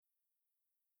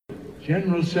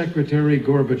General Secretary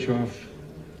Gorbachev,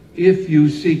 if you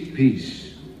seek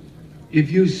peace, if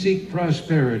you seek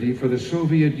prosperity for the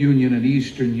Soviet Union and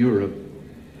Eastern Europe,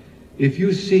 if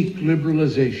you seek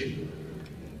liberalization,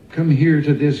 come here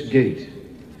to this gate.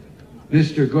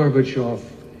 Mr. Gorbachev,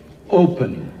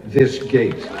 open this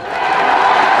gate.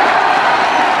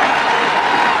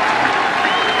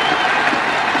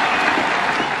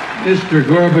 Mr.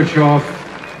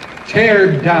 Gorbachev,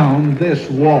 tear down this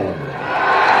wall.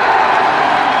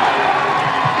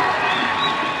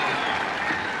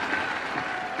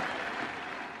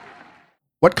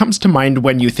 What comes to mind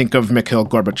when you think of Mikhail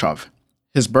Gorbachev?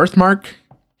 His birthmark?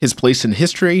 His place in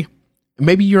history?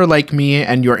 Maybe you're like me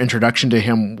and your introduction to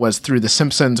him was through The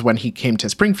Simpsons when he came to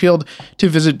Springfield to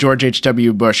visit George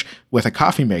H.W. Bush with a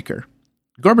coffee maker.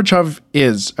 Gorbachev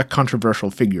is a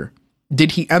controversial figure.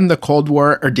 Did he end the Cold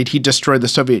War or did he destroy the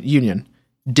Soviet Union?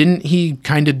 Didn't he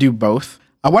kind of do both?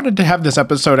 I wanted to have this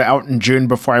episode out in June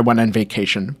before I went on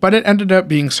vacation, but it ended up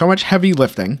being so much heavy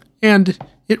lifting, and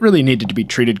it really needed to be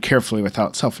treated carefully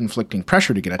without self-inflicting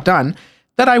pressure to get it done,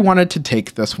 that I wanted to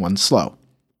take this one slow.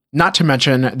 Not to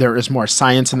mention, there is more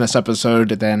science in this episode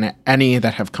than any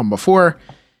that have come before.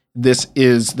 This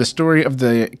is the story of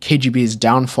the KGB's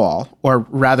downfall, or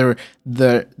rather,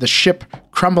 the ship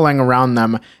crumbling around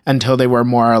them until they were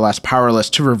more or less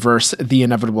powerless to reverse the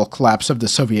inevitable collapse of the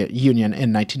Soviet Union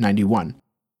in 1991.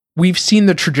 We've seen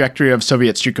the trajectory of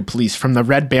Soviet secret police from the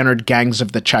red-bannered gangs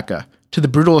of the Cheka, to the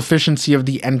brutal efficiency of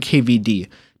the NKVD,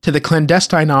 to the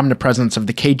clandestine omnipresence of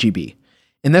the KGB.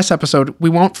 In this episode, we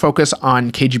won't focus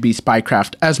on KGB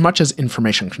spycraft as much as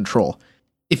information control.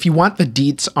 If you want the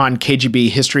deets on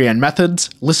KGB history and methods,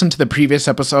 listen to the previous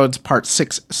episodes, parts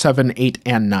 6, 7, 8,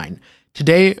 and 9.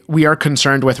 Today, we are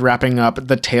concerned with wrapping up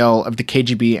the tale of the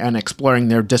KGB and exploring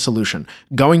their dissolution,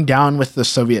 going down with the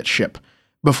Soviet ship.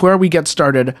 Before we get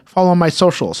started, follow my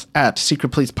socials at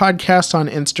Secret Police Podcast on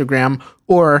Instagram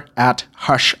or at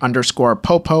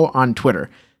hush_popo on Twitter.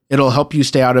 It'll help you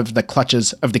stay out of the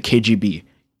clutches of the KGB.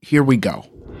 Here we go.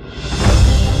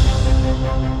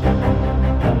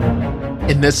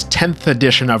 In this 10th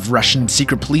edition of Russian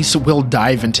Secret Police, we'll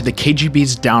dive into the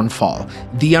KGB's downfall,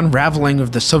 the unraveling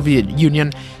of the Soviet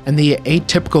Union, and the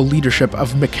atypical leadership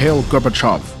of Mikhail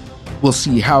Gorbachev. We'll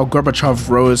see how Gorbachev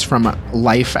rose from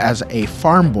life as a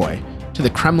farm boy to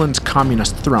the Kremlin's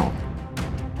communist throne.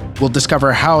 We'll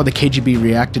discover how the KGB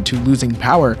reacted to losing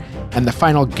power and the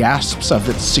final gasps of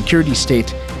its security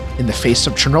state in the face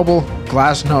of Chernobyl,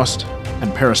 Glasnost,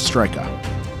 and Perestroika.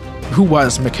 Who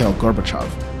was Mikhail Gorbachev?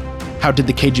 How did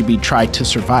the KGB try to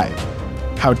survive?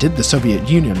 How did the Soviet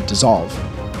Union dissolve?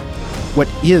 What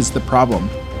is the problem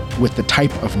with the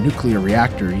type of nuclear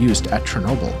reactor used at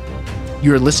Chernobyl?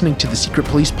 You're listening to the Secret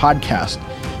Police Podcast.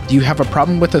 Do you have a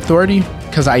problem with authority?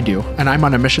 Because I do, and I'm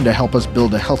on a mission to help us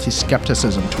build a healthy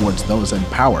skepticism towards those in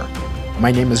power.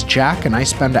 My name is Jack, and I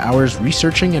spend hours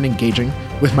researching and engaging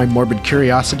with my morbid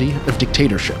curiosity of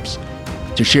dictatorships,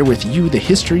 to share with you the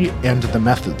history and the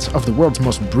methods of the world's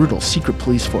most brutal secret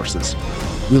police forces.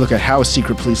 We look at how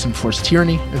secret police enforce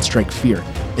tyranny and strike fear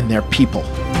in their people.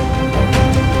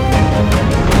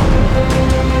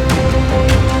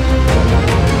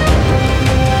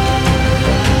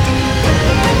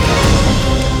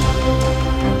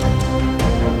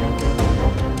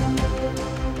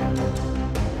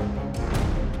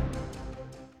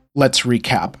 Let's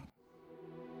recap.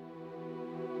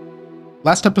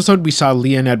 Last episode, we saw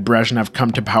Leonid Brezhnev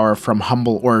come to power from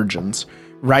humble origins,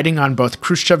 riding on both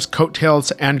Khrushchev's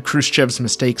coattails and Khrushchev's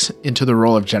mistakes into the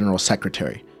role of general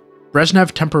secretary.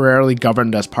 Brezhnev temporarily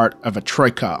governed as part of a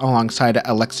troika alongside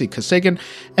Alexei Kosygin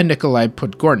and Nikolai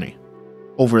Podgorny.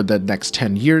 Over the next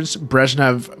 10 years,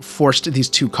 Brezhnev forced these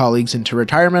two colleagues into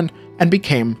retirement and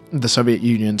became the Soviet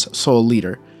Union's sole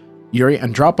leader. Yuri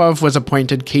Andropov was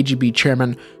appointed KGB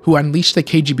chairman, who unleashed the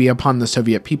KGB upon the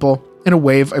Soviet people in a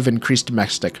wave of increased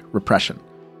domestic repression.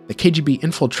 The KGB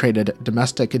infiltrated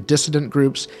domestic dissident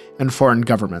groups and foreign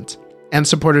governments, and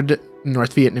supported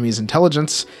North Vietnamese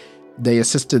intelligence. They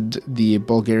assisted the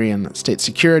Bulgarian state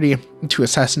security to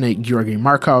assassinate Georgy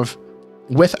Markov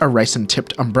with a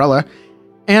ricin-tipped umbrella,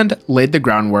 and laid the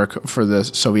groundwork for the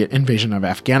Soviet invasion of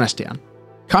Afghanistan.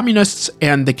 Communists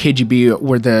and the KGB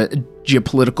were the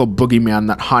geopolitical boogeyman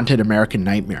that haunted American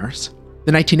nightmares.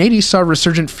 The 1980s saw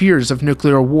resurgent fears of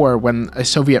nuclear war when a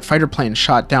Soviet fighter plane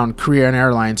shot down Korean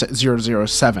Airlines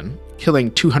 007,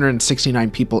 killing 269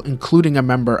 people, including a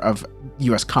member of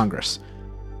US Congress.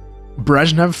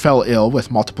 Brezhnev fell ill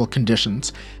with multiple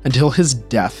conditions until his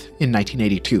death in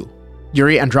 1982.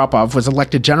 Yuri Andropov was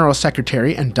elected general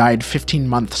secretary and died 15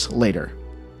 months later.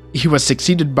 He was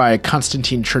succeeded by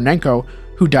Konstantin Chernenko,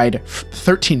 who died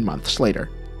 13 months later.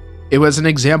 It was an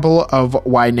example of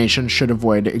why nations should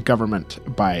avoid government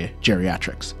by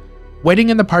geriatrics. Waiting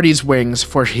in the party's wings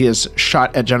for his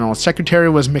shot at General Secretary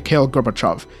was Mikhail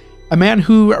Gorbachev, a man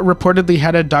who reportedly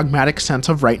had a dogmatic sense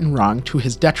of right and wrong to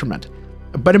his detriment,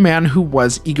 but a man who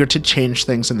was eager to change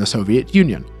things in the Soviet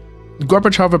Union.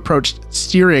 Gorbachev approached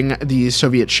steering the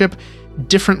Soviet ship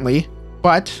differently,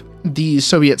 but the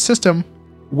Soviet system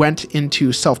went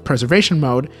into self-preservation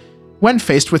mode when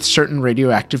faced with certain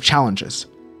radioactive challenges.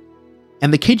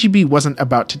 And the KGB wasn't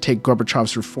about to take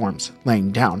Gorbachev's reforms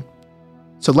laying down.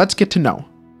 So let's get to know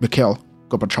Mikhail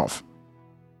Gorbachev.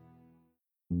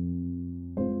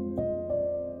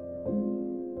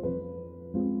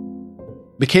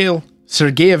 Mikhail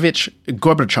Sergeyevich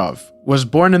Gorbachev was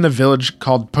born in the village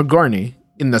called Pogorny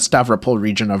in the Stavropol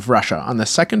region of Russia on the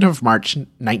 2nd of March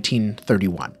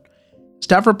 1931.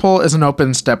 Stavropol is an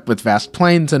open steppe with vast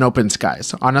plains and open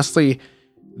skies. Honestly,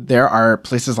 there are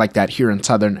places like that here in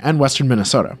southern and western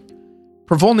Minnesota.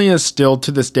 Provolny is still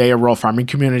to this day a rural farming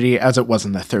community as it was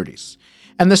in the 30s.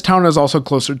 And this town is also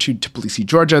closer to Tbilisi,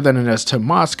 Georgia than it is to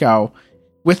Moscow,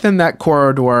 within that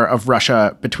corridor of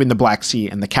Russia between the Black Sea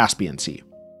and the Caspian Sea.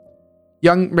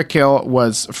 Young Mikhail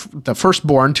was the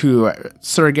firstborn to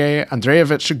Sergei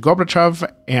Andreevich Gorbachev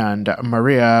and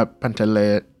Maria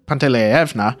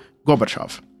Panteleevna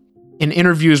Gorbachev. In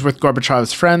interviews with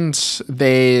Gorbachev's friends,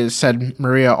 they said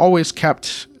Maria always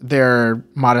kept their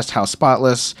modest house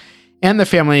spotless, and the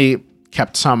family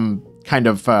kept some kind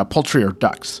of poultry or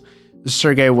ducks.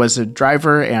 Sergei was a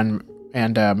driver and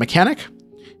a mechanic,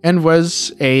 and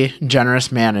was a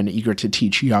generous man and eager to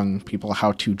teach young people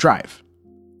how to drive.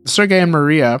 Sergei and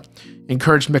Maria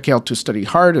encouraged Mikhail to study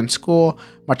hard in school,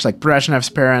 much like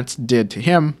Brezhnev's parents did to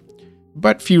him,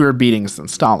 but fewer beatings than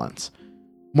Stalin's.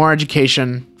 More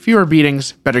education, fewer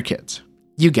beatings, better kids.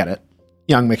 You get it.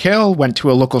 Young Mikhail went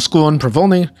to a local school in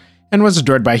Provolny and was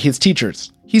adored by his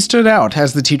teachers. He stood out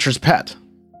as the teacher's pet.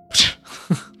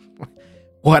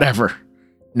 Whatever.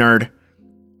 Nerd.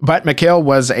 But Mikhail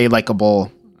was a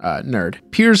likable nerd.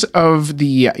 Peers of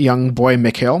the young boy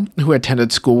Mikhail, who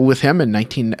attended school with him in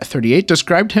 1938,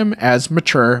 described him as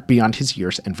mature beyond his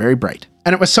years and very bright.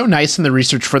 And it was so nice in the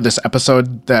research for this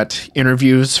episode that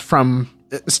interviews from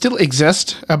still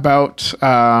exist about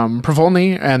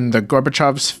Provolny and the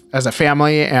Gorbachevs as a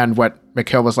family and what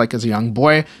Mikhail was like as a young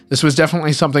boy. This was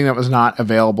definitely something that was not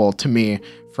available to me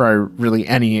for really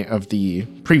any of the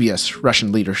previous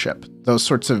Russian leadership. Those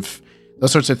sorts of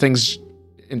things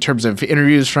in terms of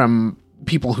interviews from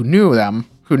people who knew them,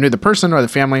 who knew the person or the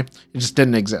family, it just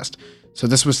didn't exist. So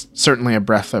this was certainly a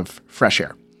breath of fresh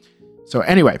air. So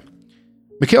anyway,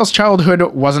 Mikhail's childhood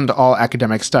wasn't all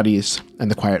academic studies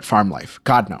and the quiet farm life.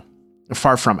 God, no.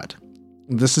 Far from it.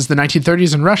 This is the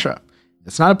 1930s in Russia.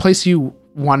 It's not a place you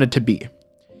wanted to be.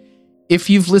 If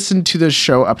you've listened to this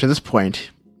show up to this point,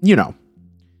 you know.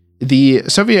 The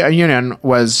Soviet Union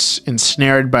was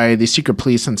ensnared by the secret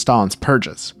police and Stalin's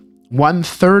purges.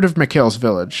 1/3 of Mikhail's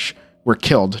village were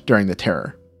killed during the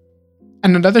terror.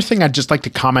 And another thing I'd just like to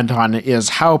comment on is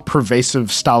how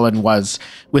pervasive Stalin was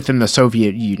within the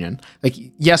Soviet Union. Like,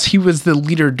 yes, he was the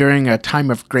leader during a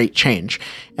time of great change.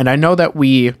 And I know that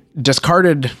we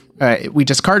discarded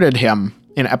him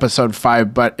in episode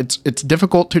 5, but it's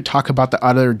difficult to talk about the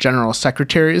other general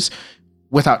secretaries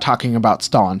without talking about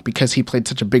Stalin, because he played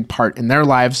such a big part in their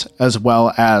lives as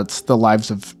well as the lives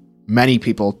of many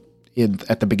people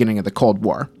at the beginning of the Cold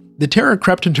War. The terror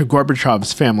crept into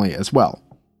Gorbachev's family as well.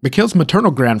 Mikhail's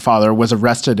maternal grandfather was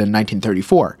arrested in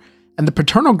 1934, and the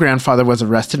paternal grandfather was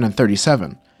arrested in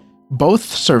 1937. Both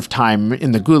served time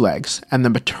in the gulags, and the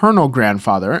maternal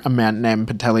grandfather, a man named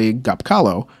Pateli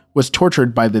Gapkalo, was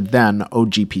tortured by the then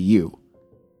OGPU.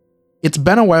 It's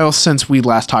been a while since we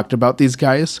last talked about these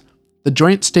guys. The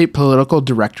Joint State Political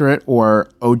Directorate, or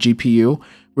OGPU,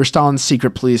 were Stalin's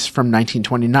secret police from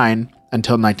 1929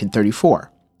 until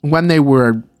 1934, when they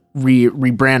were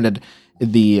rebranded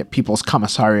the People's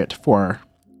Commissariat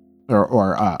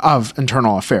of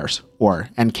Internal Affairs, or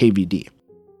NKVD.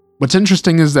 What's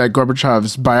interesting is that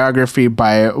Gorbachev's biography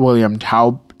by William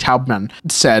Taubman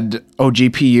said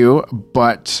OGPU,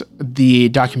 but the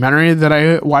documentary that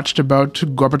I watched about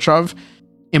Gorbachev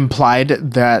implied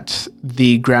that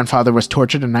the grandfather was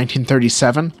tortured in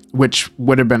 1937, which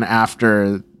would have been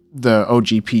after the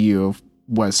OGPU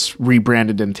was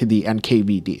rebranded into the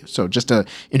NKVD. So just an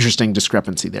interesting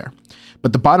discrepancy there.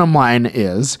 But the bottom line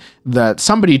is that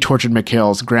somebody tortured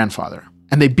Mikhail's grandfather,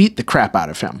 and they beat the crap out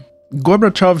of him.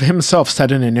 Gorbachev himself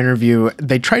said in an interview,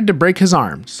 they tried to break his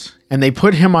arms, and they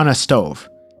put him on a stove.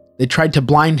 They tried to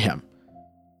blind him.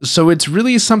 So it's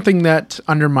really something that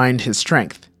undermined his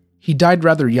strength. He died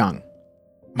rather young.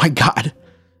 My God,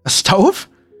 a stove?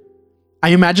 I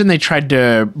imagine they tried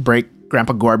to break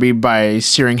Grandpa Gorby by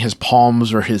searing his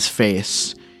palms or his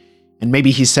face. And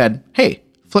maybe he said, "Hey,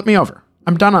 flip me over.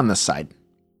 I'm done on this side."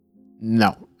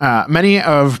 No. Many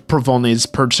of Provolny's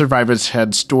purge survivors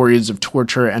had stories of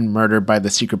torture and murder by the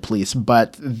secret police,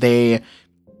 but they,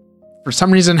 for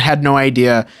some reason, had no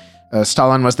idea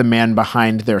Stalin was the man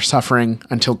behind their suffering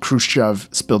until Khrushchev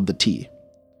spilled the tea.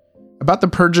 About the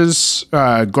purges,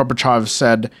 Gorbachev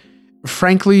said,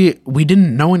 "Frankly, we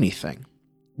didn't know anything.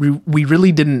 We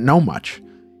really didn't know much.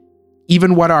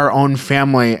 Even what our own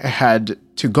family had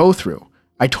to go through.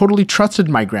 I totally trusted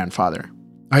my grandfather.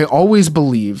 I always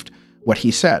believed what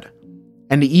he said.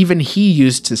 And even he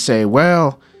used to say,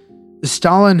 well,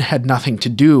 Stalin had nothing to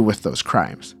do with those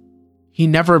crimes. He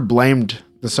never blamed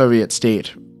the Soviet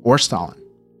state or Stalin."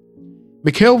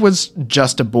 Mikhail was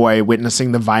just a boy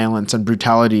witnessing the violence and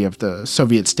brutality of the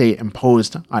Soviet state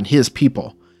imposed on his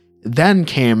people. Then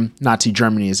came Nazi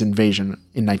Germany's invasion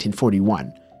in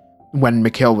 1941, when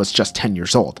Mikhail was just 10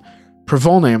 years old.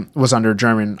 Provolny was under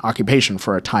German occupation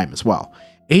for a time as well.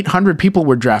 800 people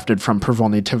were drafted from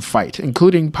Provolny to fight,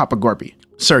 including Papa Gorby,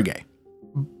 Sergei.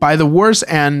 By the war's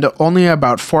end, only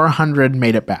about 400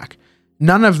 made it back.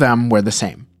 None of them were the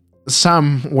same.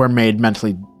 Some were made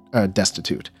mentally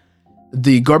destitute.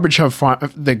 The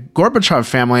Gorbachev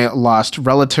family lost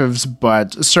relatives,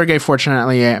 but Sergei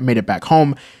fortunately made it back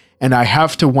home, and I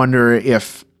have to wonder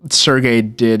if Sergei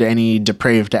did any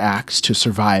depraved acts to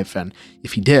survive, and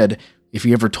if he did, if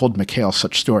he ever told Mikhail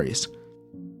such stories.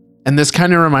 And this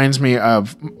kind of reminds me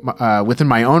of, within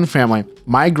my own family,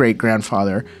 my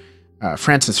great-grandfather,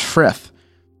 Francis Frith.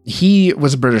 He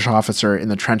was a British officer in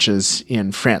the trenches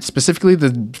in France, specifically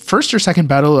the first or second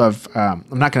battle of, I'm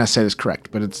not going to say this correct,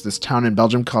 but it's this town in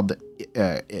Belgium called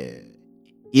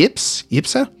Ypres?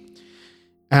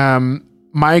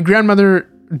 My grandmother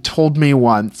told me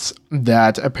once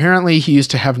that apparently he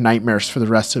used to have nightmares for the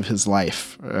rest of his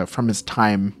life from his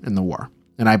time in the war,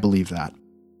 and I believe that.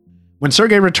 When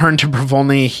Sergei returned to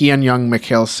Provolny, he and young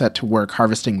Mikhail set to work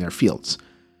harvesting their fields.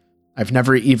 I've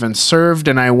never even served,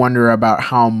 and I wonder about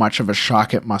how much of a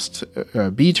shock it must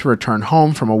be to return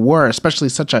home from a war, especially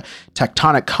such a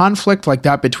tectonic conflict like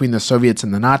that between the Soviets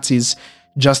and the Nazis,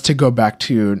 just to go back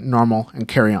to normal and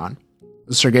carry on.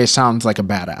 Sergei sounds like a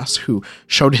badass who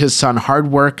showed his son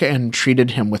hard work and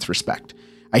treated him with respect.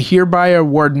 I hereby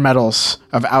award medals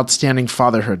of outstanding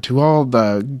fatherhood to all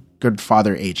the good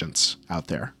father agents out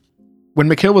there. When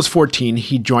Mikhail was 14,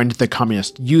 he joined the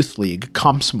Communist Youth League,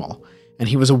 Komsomol, and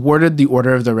he was awarded the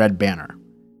Order of the Red Banner.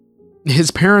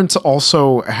 His parents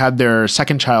also had their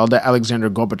second child, Alexander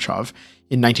Gorbachev,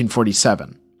 in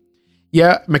 1947.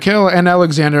 Yeah, Mikhail and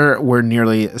Alexander were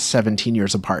nearly 17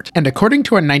 years apart. And according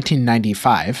to a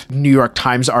 1995 New York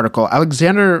Times article,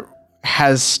 Alexander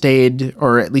has stayed,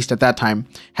 or at least at that time,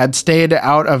 had stayed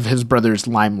out of his brother's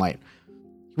limelight.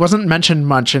 He wasn't mentioned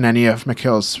much in any of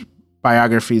Mikhail's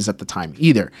biographies at the time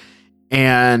either.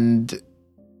 And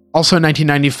also in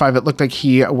 1995, it looked like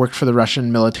he worked for the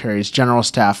Russian military's general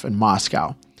staff in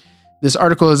Moscow. This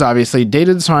article is obviously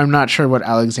dated, so I'm not sure what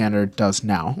Alexander does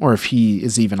now, or if he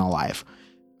is even alive.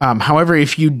 However,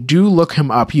 if you do look him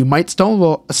up, you might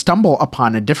stumble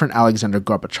upon a different Alexander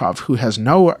Gorbachev, who has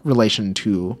no relation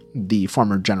to the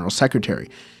former general secretary,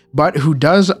 but who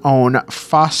does own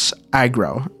Phos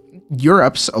Agro,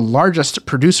 Europe's largest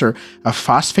producer of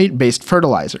phosphate-based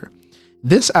fertilizer.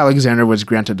 This Alexander was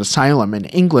granted asylum in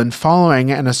England following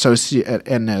an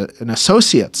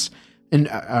associate's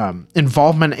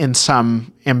involvement in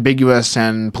some ambiguous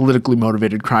and politically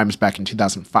motivated crimes back in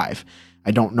 2005.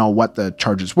 I don't know what the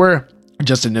charges were,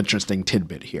 just an interesting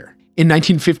tidbit here. In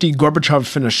 1950, Gorbachev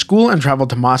finished school and traveled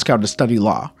to Moscow to study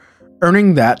law.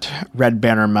 Earning that Red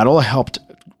Banner medal helped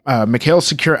Mikhail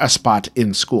secure a spot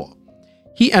in school.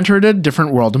 He entered a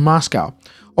different world in Moscow.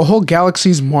 A whole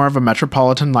galaxy's more of a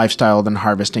metropolitan lifestyle than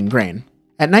harvesting grain.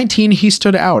 At 19, he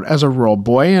stood out as a rural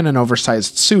boy in an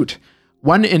oversized suit,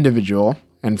 one individual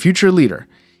and future leader,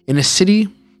 in a city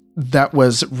that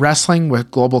was wrestling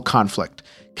with global conflict.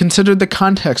 Consider the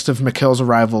context of Mikhail's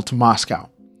arrival to Moscow.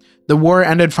 The war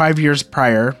ended 5 years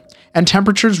prior, and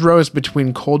temperatures rose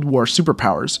between Cold War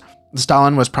superpowers.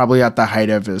 Stalin was probably at the height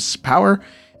of his power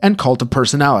and cult of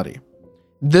personality.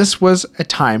 This was a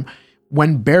time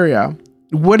when Beria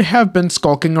would have been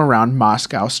skulking around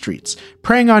Moscow streets,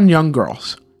 preying on young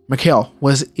girls. Mikhail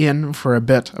was in for a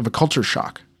bit of a culture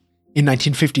shock. In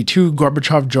 1952,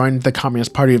 Gorbachev joined the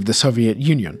Communist Party of the Soviet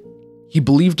Union. He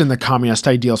believed in the communist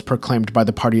ideals proclaimed by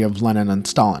the party of Lenin and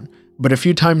Stalin, but a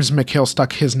few times Mikhail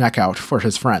stuck his neck out for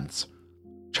his friends.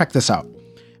 Check this out.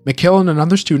 Mikhail and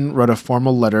another student wrote a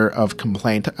formal letter of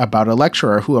complaint about a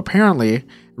lecturer who apparently,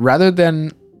 rather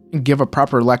than give a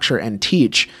proper lecture and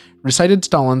teach, recited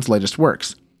Stalin's latest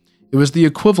works. It was the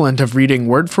equivalent of reading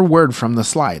word for word from the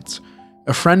slides.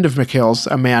 A friend of Mikhail's,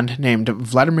 a man named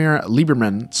Vladimir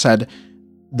Lieberman, said,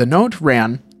 "The note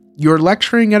ran, 'You're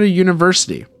lecturing at a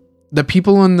university. The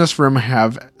people in this room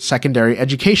have secondary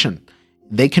education.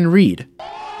 They can read.'"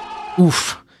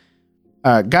 Oof.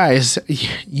 Guys,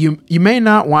 you may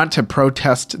not want to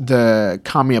protest the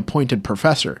commie-appointed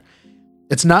professor.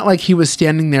 It's not like he was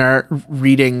standing there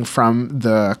reading from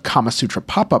the Kama Sutra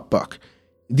pop-up book.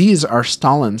 These are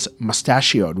Stalin's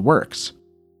mustachioed works.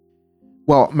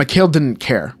 Well, Mikhail didn't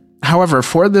care. However,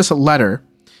 for this letter,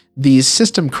 the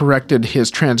system corrected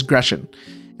his transgression,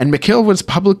 and Mikhail was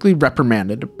publicly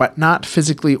reprimanded, but not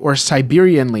physically or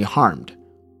Siberianly harmed.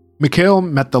 Mikhail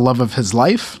met the love of his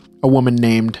life, a woman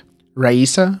named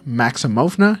Raisa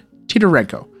Maximovna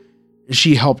Titarenko.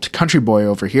 She helped Country Boy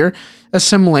over here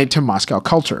assimilate to Moscow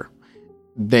culture.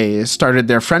 They started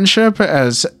their friendship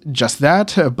as just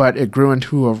that, but it grew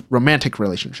into a romantic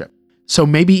relationship. So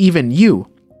maybe even you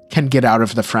can get out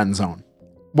of the friend zone.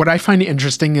 What I find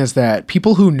interesting is that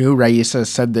people who knew Raisa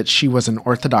said that she was an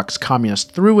Orthodox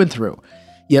communist through and through.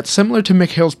 Yet similar to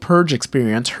Mikhail's purge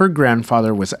experience, her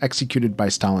grandfather was executed by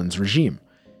Stalin's regime.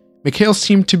 Mikhail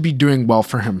seemed to be doing well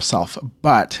for himself,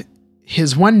 but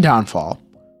his one downfall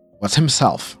was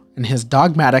himself and his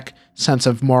dogmatic sense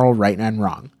of moral right and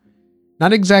wrong.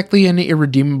 Not exactly an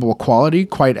irredeemable quality,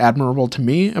 quite admirable to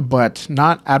me, but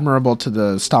not admirable to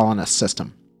the Stalinist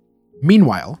system.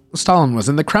 Meanwhile, Stalin was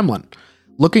in the Kremlin,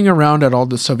 looking around at all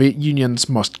the Soviet Union's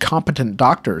most competent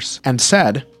doctors, and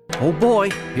said, "Oh boy,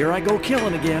 here I go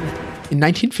killing again." In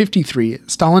 1953,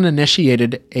 Stalin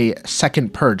initiated a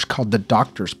second purge called the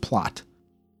Doctor's Plot.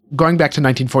 Going back to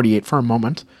 1948 for a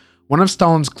moment, one of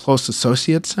Stalin's close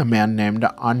associates, a man named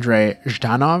Andrei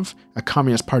Zhdanov, a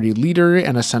Communist Party leader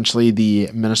and essentially the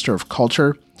Minister of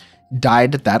Culture,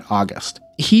 died that August.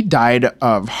 He died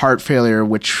of heart failure,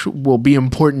 which will be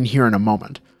important here in a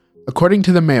moment. According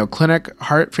to the Mayo Clinic,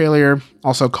 heart failure,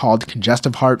 also called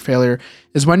congestive heart failure,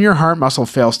 is when your heart muscle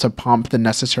fails to pump the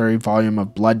necessary volume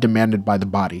of blood demanded by the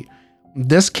body.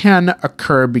 This can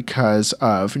occur because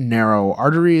of narrow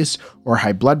arteries or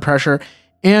high blood pressure,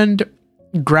 and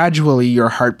gradually your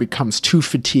heart becomes too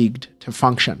fatigued to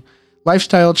function.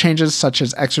 Lifestyle changes such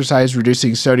as exercise,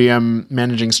 reducing sodium,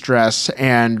 managing stress,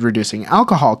 and reducing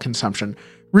alcohol consumption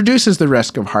reduces the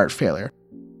risk of heart failure.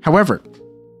 However,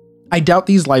 I doubt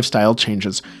these lifestyle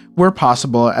changes were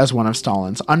possible as one of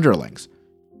Stalin's underlings.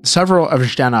 Several of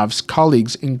Zhdanov's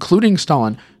colleagues, including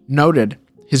Stalin, noted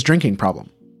his drinking problem.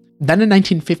 Then in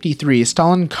 1953,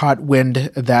 Stalin caught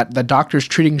wind that the doctors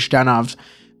treating Zhdanov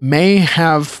may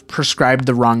have prescribed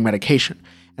the wrong medication,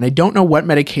 and I don't know what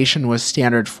medication was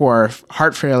standard for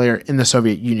heart failure in the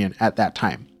Soviet Union at that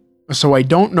time. So I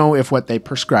don't know if what they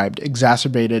prescribed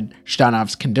exacerbated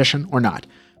Zhdanov's condition or not.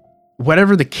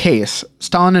 Whatever the case,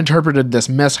 Stalin interpreted this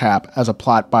mishap as a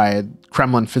plot by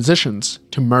Kremlin physicians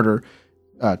to murder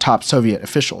top Soviet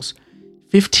officials.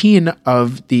 15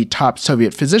 of the top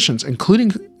Soviet physicians,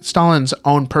 including Stalin's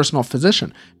own personal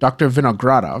physician, Dr.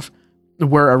 Vinogradov,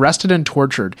 were arrested and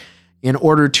tortured in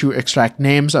order to extract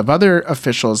names of other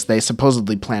officials they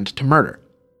supposedly planned to murder.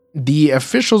 The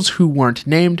officials who weren't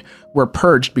named were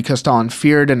purged because Stalin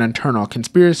feared an internal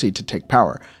conspiracy to take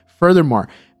power. Furthermore,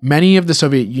 many of the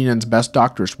Soviet Union's best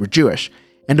doctors were Jewish,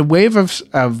 and a wave of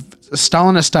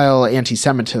Stalinist-style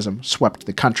anti-Semitism swept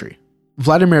the country.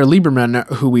 Vladimir Lieberman,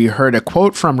 who we heard a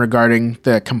quote from regarding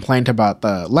the complaint about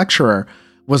the lecturer,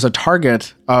 was a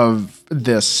target of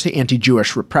this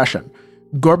anti-Jewish repression.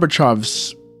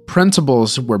 Gorbachev's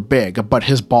principles were big, but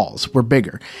his balls were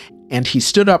bigger, and he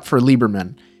stood up for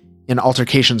Lieberman in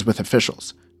altercations with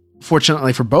officials.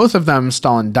 Fortunately for both of them,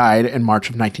 Stalin died in March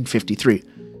of 1953.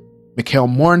 Mikhail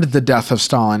mourned the death of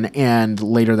Stalin, and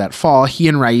later that fall, he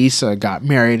and Raisa got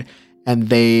married, and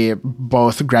they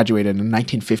both graduated in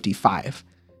 1955.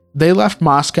 They left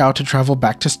Moscow to travel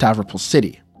back to Stavropol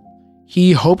City.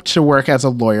 He hoped to work as a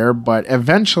lawyer, but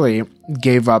eventually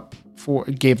gave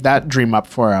that dream up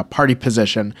for a party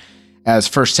position as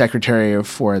first secretary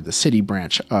for the city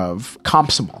branch of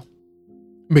Komsomol.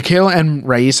 Mikhail and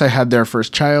Raisa had their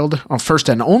first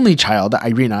and only child,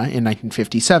 Irina, in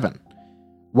 1957.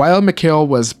 While Mikhail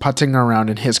was putzing around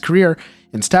in his career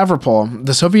in Stavropol,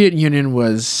 the Soviet Union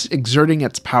was exerting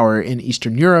its power in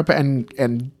Eastern Europe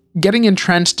and getting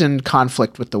entrenched in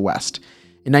conflict with the West.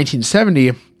 In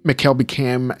 1970, Mikhail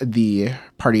became the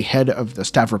party head of the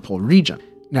Stavropol region.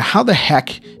 Now, how the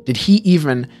heck did he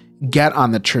even get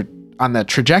on the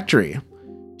trajectory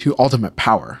to ultimate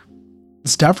power?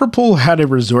 Stavropol had a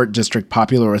resort district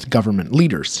popular with government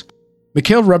leaders.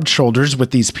 Mikhail rubbed shoulders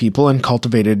with these people and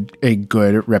cultivated a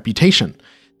good reputation.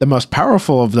 The most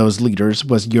powerful of those leaders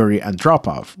was Yuri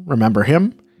Andropov. Remember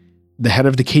him? The head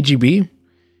of the KGB?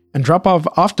 Andropov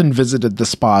often visited the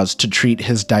spas to treat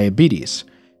his diabetes.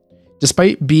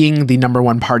 Despite being the number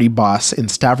one party boss in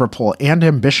Stavropol and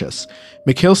ambitious,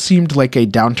 Mikhail seemed like a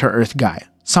down-to-earth guy,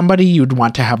 somebody you'd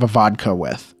want to have a vodka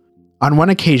with. On one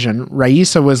occasion,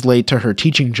 Raisa was late to her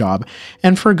teaching job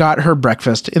and forgot her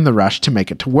breakfast in the rush to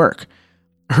make it to work.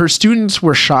 Her students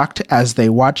were shocked as they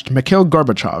watched Mikhail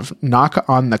Gorbachev knock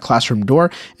on the classroom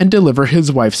door and deliver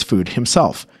his wife's food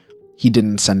himself. He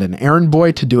didn't send an errand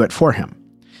boy to do it for him.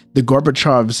 The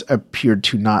Gorbachevs appeared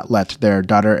to not let their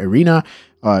daughter Irina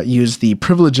use the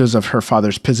privileges of her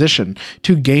father's position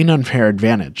to gain unfair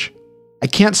advantage. I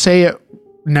can't say it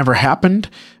never happened.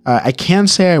 I can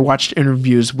say I watched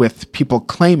interviews with people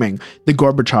claiming the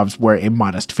Gorbachevs were a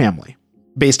modest family,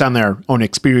 based on their own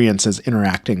experiences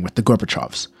interacting with the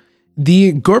Gorbachevs.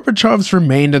 The Gorbachevs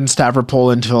remained in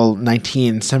Stavropol until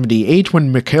 1978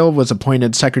 when Mikhail was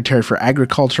appointed Secretary for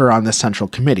Agriculture on the Central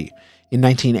Committee. In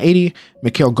 1980,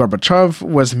 Mikhail Gorbachev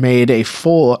was made a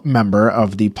full member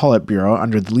of the Politburo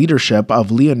under the leadership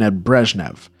of Leonid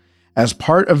Brezhnev. As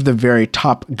part of the very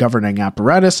top governing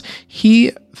apparatus,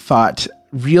 he thought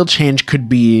real change could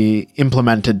be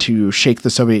implemented to shake the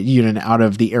Soviet Union out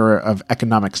of the era of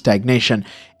economic stagnation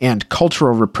and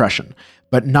cultural repression,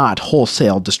 but not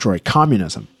wholesale destroy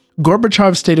communism.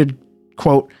 Gorbachev stated,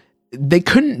 quote, "They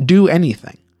couldn't do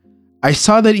anything. I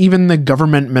saw that even the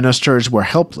government ministers were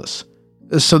helpless.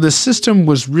 So the system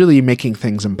was really making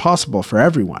things impossible for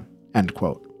everyone," end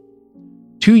quote.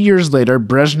 2 years later,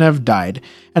 Brezhnev died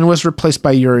and was replaced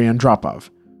by Yuri Andropov,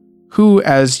 who,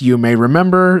 as you may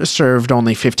remember, served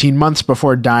only 15 months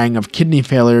before dying of kidney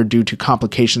failure due to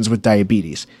complications with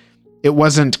diabetes. It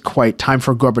wasn't quite time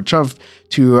for Gorbachev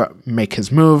to make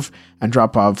his move.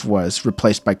 Andropov was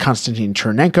replaced by Konstantin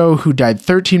Chernenko, who died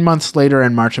 13 months later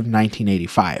in March of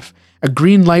 1985. A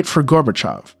green light for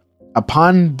Gorbachev.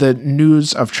 Upon the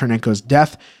news of Chernenko's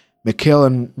death, Mikhail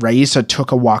and Raisa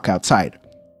took a walk outside.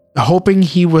 Hoping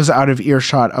he was out of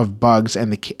earshot of Bugs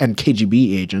and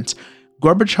KGB agents,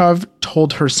 Gorbachev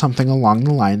told her something along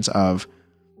the lines of,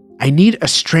 "I need a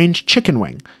strange chicken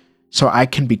wing so I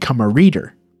can become a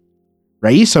reader."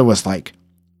 Raisa was like,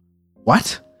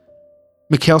 "What?"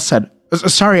 Mikhail said,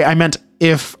 "Sorry, I meant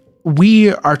if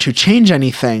we are to change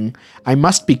anything, I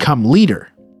must become leader."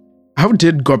 How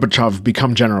did Gorbachev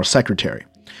become General Secretary?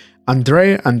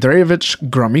 Andrei Andreevich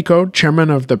Gromyko, chairman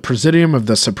of the Presidium of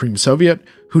the Supreme Soviet,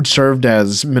 who'd served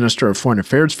as Minister of Foreign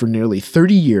Affairs for nearly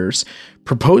 30 years,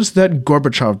 proposed that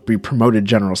Gorbachev be promoted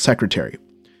General Secretary.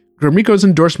 Gromyko's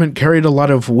endorsement carried a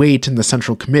lot of weight in the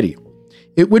Central Committee.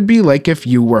 It would be like if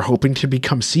you were hoping to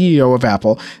become CEO of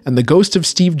Apple and the ghost of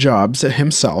Steve Jobs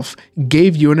himself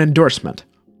gave you an endorsement.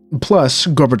 Plus,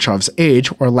 Gorbachev's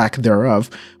age, or lack thereof,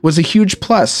 was a huge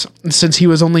plus, since he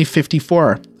was only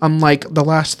 54, unlike the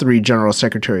last three general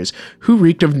secretaries, who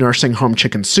reeked of nursing home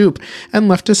chicken soup and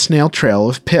left a snail trail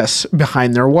of piss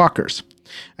behind their walkers.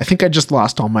 I think I just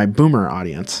lost all my boomer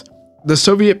audience. The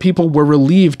Soviet people were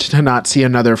relieved to not see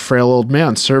another frail old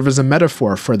man serve as a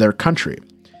metaphor for their country.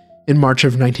 In March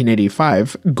of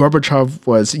 1985, Gorbachev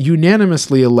was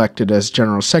unanimously elected as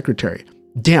General Secretary.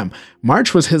 Damn,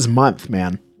 March was his month,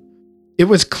 man. It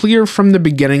was clear from the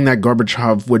beginning that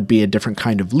Gorbachev would be a different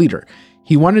kind of leader.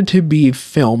 He wanted to be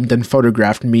filmed and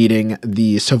photographed meeting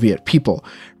the Soviet people.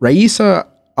 Raisa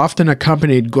often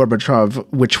accompanied Gorbachev,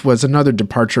 which was another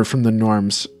departure from the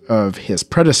norms of his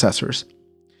predecessors.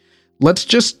 Let's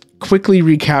just quickly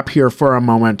recap here for a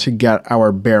moment to get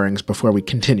our bearings before we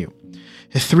continue.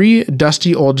 3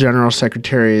 dusty old general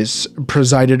secretaries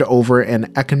presided over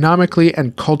an economically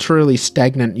and culturally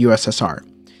stagnant USSR,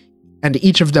 and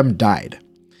each of them died.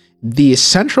 The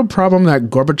central problem that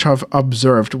Gorbachev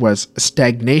observed was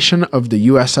stagnation of the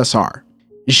USSR.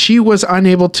 She was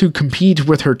unable to compete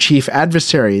with her chief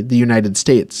adversary, the United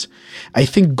States. I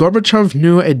think Gorbachev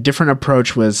knew a different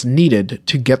approach was needed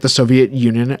to get the Soviet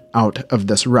Union out of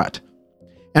this rut.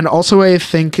 And also I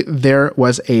think there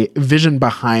was a vision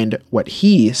behind what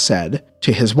he said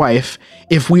to his wife,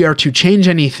 "If we are to change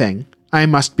anything, I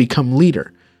must become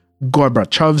leader."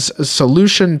 Gorbachev's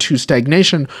solution to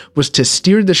stagnation was to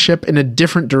steer the ship in a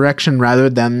different direction rather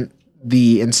than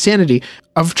the insanity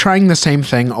of trying the same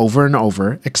thing over and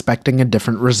over, expecting a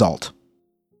different result.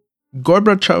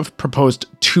 Gorbachev proposed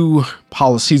 2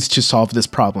 policies to solve this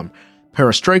problem: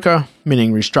 perestroika,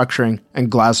 meaning restructuring, and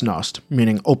glasnost,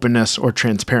 meaning openness or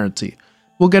transparency.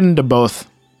 We'll get into both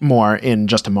more in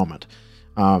just a moment.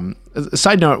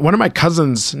 Side note, one of my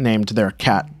cousins named their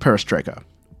cat Perestroika.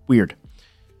 Weird.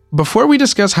 Before we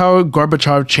discuss how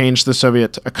Gorbachev changed the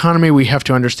Soviet economy, we have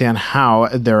to understand how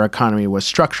their economy was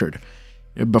structured.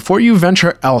 Before you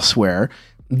venture elsewhere,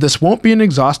 this won't be an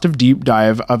exhaustive deep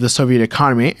dive of the Soviet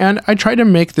economy, and I try to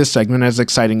make this segment as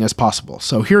exciting as possible,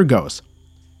 so here goes.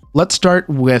 Let's start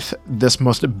with this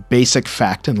most basic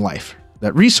fact in life,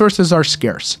 that resources are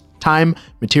scarce. Time,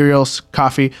 materials,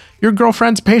 coffee, your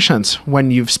girlfriend's patience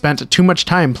when you've spent too much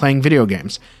time playing video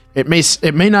games. It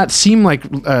may not seem like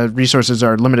resources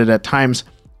are limited at times,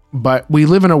 but we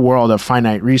live in a world of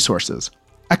finite resources.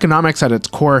 Economics at its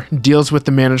core deals with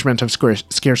the management of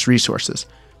scarce resources.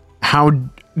 How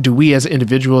do we as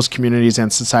individuals, communities,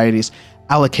 and societies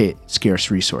allocate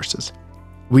scarce resources?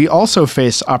 We also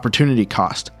face opportunity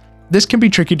cost. This can be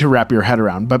tricky to wrap your head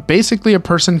around, but basically a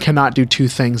person cannot do two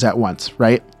things at once,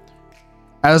 right?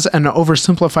 As an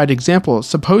oversimplified example,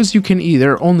 suppose you can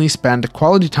either only spend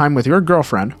quality time with your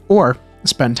girlfriend or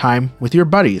spend time with your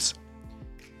buddies.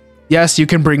 Yes, you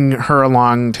can bring her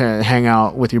along to hang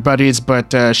out with your buddies,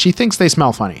 but she thinks they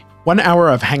smell funny. 1 hour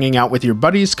of hanging out with your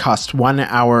buddies costs 1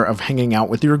 hour of hanging out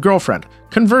with your girlfriend.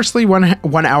 Conversely,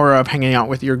 one hour of hanging out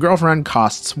with your girlfriend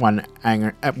costs 1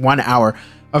 hour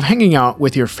of hanging out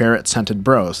with your ferret-scented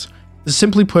bros.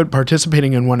 Simply put,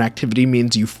 participating in one activity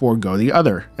means you forego the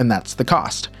other, and that's the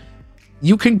cost.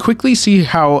 You can quickly see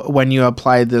how, when you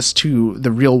apply this to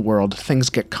the real world, things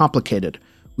get complicated.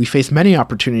 We face many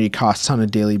opportunity costs on a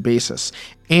daily basis,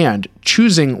 and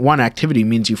choosing one activity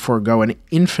means you forego an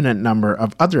infinite number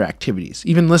of other activities,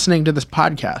 even listening to this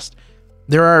podcast.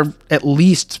 There are at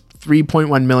least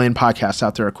 3.1 million podcasts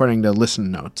out there, according to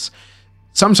Listen Notes.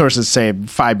 Some sources say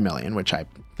 5 million, which I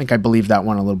think I believe that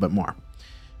one a little bit more.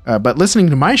 But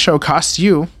listening to my show costs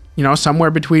you,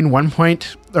 somewhere between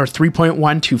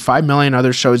 3.1 to 5 million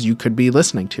other shows you could be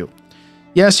listening to.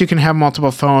 Yes, you can have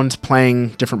multiple phones playing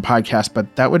different podcasts,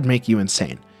 but that would make you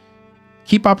insane.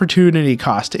 Keep opportunity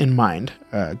cost in mind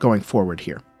going forward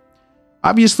here.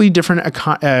 Obviously, different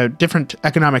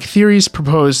economic theories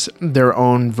propose their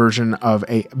own version of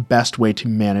a best way to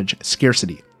manage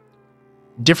scarcity.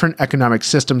 Different economic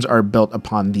systems are built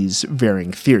upon these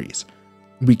varying theories.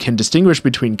 We can distinguish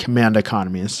between command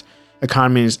economies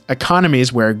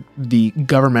where the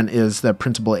government is the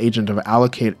principal agent of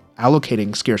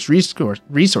allocating scarce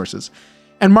resources,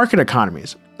 and market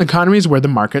economies where the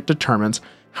market determines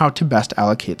how to best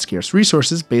allocate scarce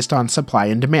resources based on supply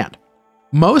and demand.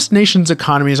 Most nations'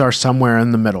 economies are somewhere in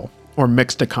the middle, or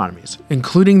mixed economies,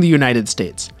 including the United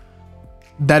States.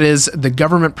 That is, the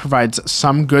government provides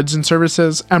some goods and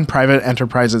services, and private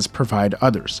enterprises provide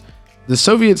others. The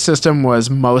Soviet system was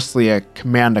mostly a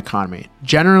command economy.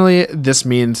 Generally, this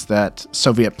means that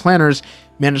Soviet planners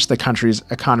managed the country's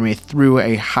economy through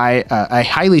a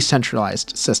highly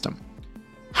centralized system.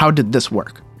 How did this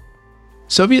work?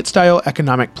 Soviet-style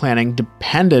economic planning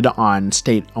depended on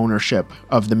state ownership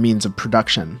of the means of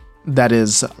production, that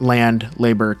is, land,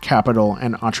 labor, capital,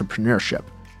 and entrepreneurship.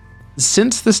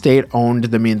 Since the state owned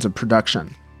the means of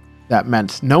production, that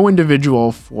meant no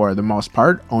individual, for the most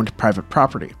part, owned private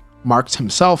property. Marx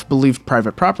himself believed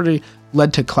private property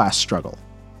led to class struggle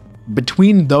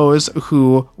between those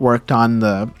who worked on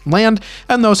the land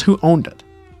and those who owned it.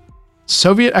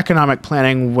 Soviet economic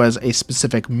planning was a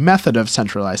specific method of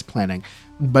centralized planning,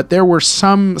 but there were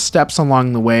some steps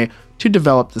along the way to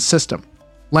develop the system.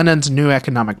 Lenin's new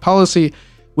economic policy,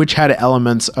 which had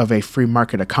elements of a free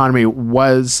market economy,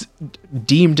 was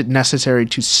deemed necessary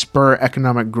to spur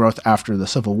economic growth after the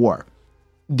Civil War.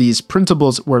 These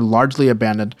principles were largely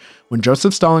abandoned when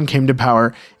Joseph Stalin came to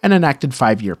power and enacted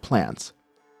 5-year plans.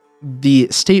 The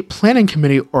State Planning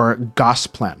Committee, or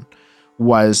Gosplan,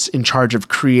 was in charge of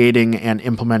creating and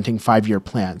implementing 5-year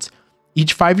plans.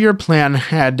 Each 5-year plan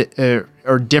had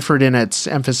differed in its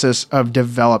emphasis of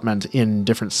development in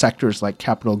different sectors like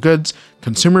capital goods,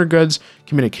 consumer goods,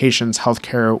 communications,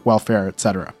 healthcare, welfare,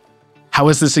 etc. How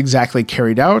is this exactly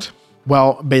carried out?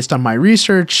 Well, based on my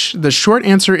research, the short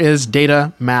answer is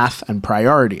data, math, and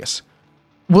priorities.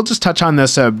 We'll just touch on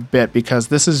this a bit because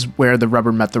this is where the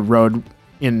rubber met the road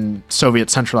in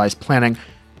Soviet centralized planning,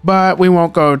 but we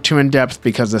won't go too in-depth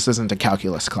because this isn't a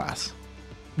calculus class.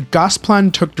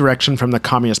 Gosplan took direction from the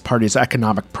Communist Party's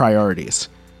economic priorities.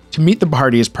 To meet the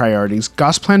party's priorities,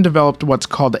 Gosplan developed what's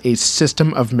called a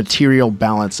system of material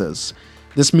balances.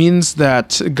 This means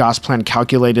that Gosplan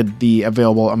calculated the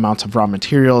available amounts of raw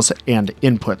materials and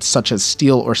inputs, such as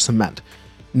steel or cement.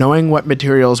 Knowing what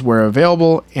materials were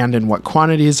available and in what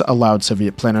quantities allowed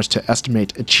Soviet planners to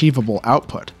estimate achievable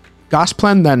output.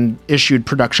 Gosplan then issued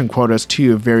production quotas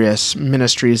to various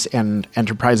ministries and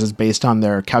enterprises based on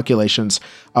their calculations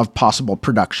of possible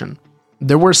production.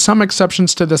 There were some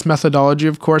exceptions to this methodology,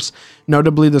 of course.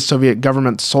 Notably, the Soviet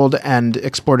government sold and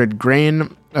exported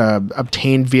grain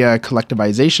obtained via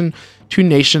collectivization to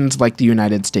nations like the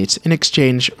United States in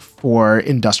exchange for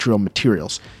industrial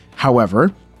materials.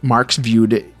 However, Marx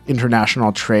viewed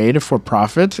international trade for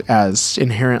profit as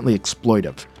inherently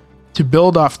exploitive. To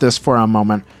build off this for a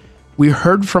moment, we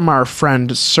heard from our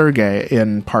friend Sergei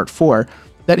in part 4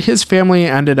 that his family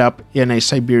ended up in a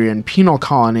Siberian penal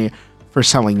colony for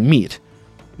selling meat.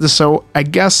 So I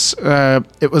guess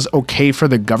it was okay for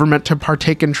the government to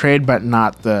partake in trade, but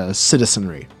not the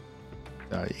citizenry.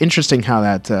 Interesting how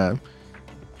that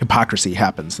hypocrisy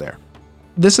happens there.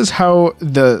 This is how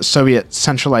the Soviet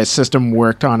centralized system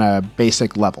worked on a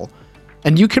basic level,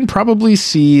 and you can probably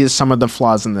see some of the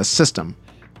flaws in this system.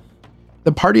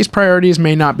 The party's priorities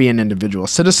may not be an individual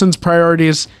citizen's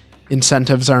priorities,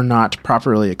 incentives are not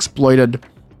properly exploited,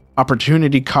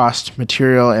 opportunity cost,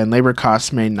 material and labor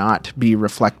costs may not be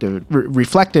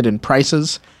reflected in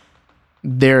prices.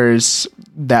 There's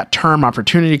that term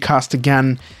opportunity cost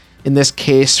again. In this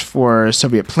case, for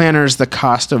Soviet planners, the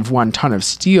cost of 1 ton of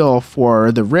steel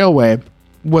for the railway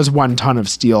was 1 ton of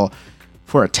steel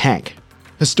for a tank.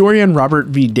 Historian Robert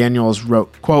V. Daniels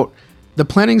wrote, quote, "The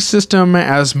planning system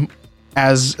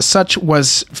as such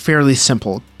was fairly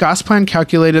simple. Gosplan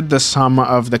calculated the sum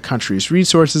of the country's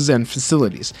resources and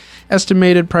facilities,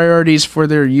 estimated priorities for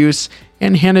their use,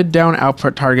 and handed down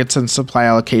output targets and supply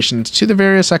allocations to the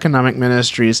various economic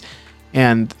ministries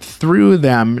and through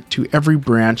them to every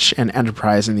branch and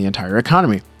enterprise in the entire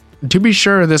economy. To be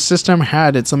sure, this system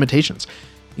had its limitations,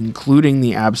 including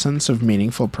the absence of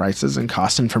meaningful prices and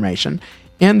cost information,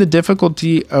 and the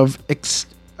difficulty of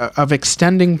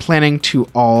extending planning to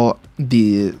all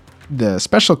the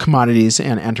special commodities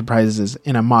and enterprises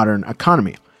in a modern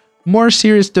economy. More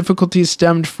serious difficulties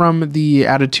stemmed from the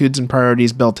attitudes and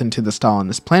priorities built into the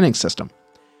Stalinist planning system.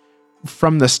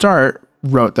 From the start,"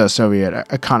 wrote the Soviet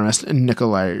economist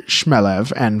Nikolai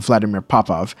Shmelev and Vladimir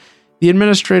Popov, "the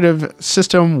administrative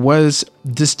system was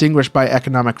distinguished by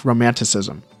economic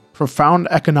romanticism, profound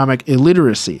economic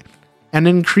illiteracy, and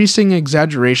increasing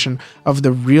exaggeration of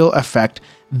the real effect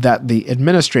that the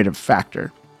administrative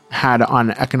factor had on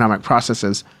economic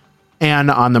processes and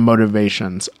on the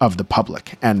motivations of the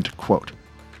public," end quote.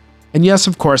 And yes,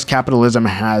 of course, capitalism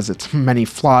has its many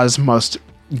flaws, most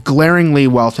glaringly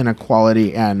wealth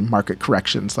inequality and market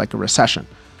corrections like a recession.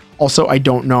 Also, I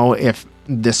don't know if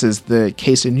this is the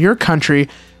case in your country,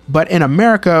 but in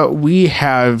America, we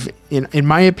have, in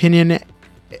my opinion,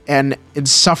 an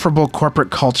insufferable corporate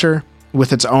culture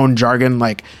with its own jargon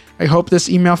like, "I hope this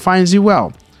email finds you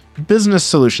well," business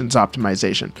solutions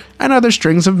optimization, and other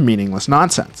strings of meaningless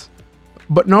nonsense.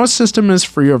 But no system is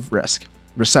free of risk,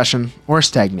 recession, or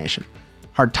stagnation.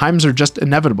 Hard times are just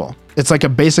inevitable. It's like a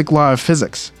basic law of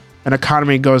physics. An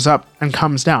economy goes up and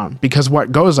comes down because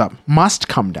what goes up must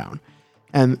come down.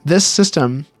 And this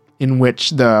system, in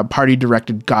which the party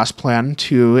directed Gosplan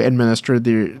to administer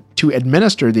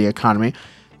the economy,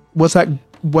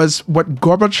 was what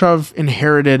Gorbachev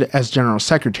inherited as general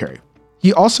secretary.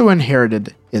 He also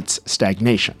inherited its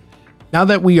stagnation. Now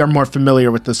that we are more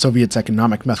familiar with the Soviets'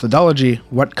 economic methodology,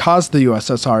 what caused the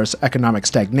USSR's economic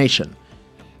stagnation?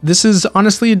 This is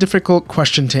honestly a difficult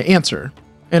question to answer.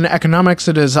 In economics,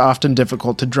 it is often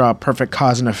difficult to draw perfect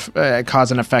cause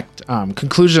and effect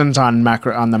conclusions on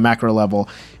the macro level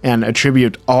and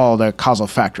attribute all the causal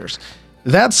factors.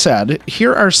 That said,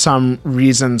 here are some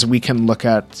reasons we can look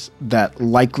at that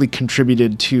likely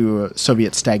contributed to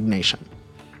Soviet stagnation.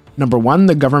 Number 1,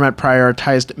 the government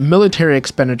prioritized military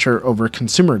expenditure over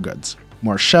consumer goods,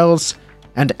 more shells,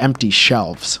 and empty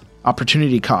shelves,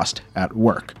 opportunity cost at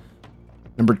work.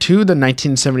 Number 2, the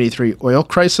 1973 oil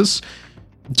crisis.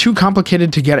 Too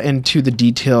complicated to get into the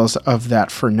details of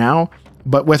that for now,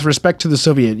 but with respect to the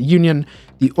Soviet Union,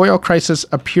 the oil crisis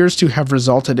appears to have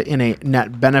resulted in a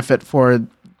net benefit for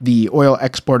the oil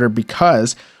exporter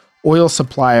because oil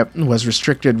supply was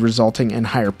restricted, resulting in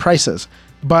higher prices.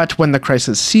 But when the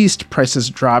crisis ceased,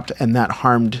 prices dropped, and that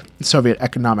harmed Soviet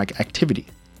economic activity.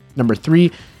 Number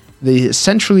 3, the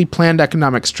centrally planned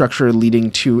economic structure leading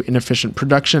to inefficient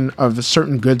production of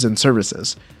certain goods and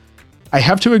services. I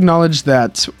have to acknowledge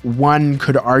that one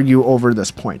could argue over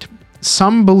this point.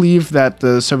 Some believe that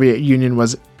the Soviet Union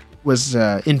was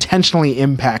intentionally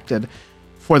impacted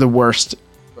for the worst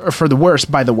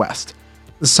by the West.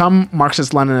 Some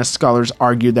Marxist-Leninist scholars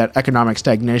argue that economic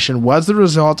stagnation was the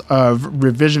result of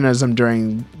revisionism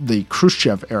during the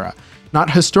Khrushchev era.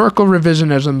 Not historical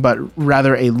revisionism, but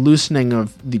rather a loosening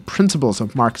of the principles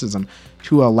of Marxism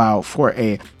to allow for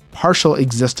a partial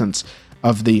existence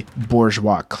of the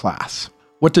bourgeois class.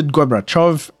 What did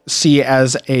Gorbachev see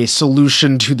as a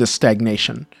solution to this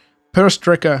stagnation?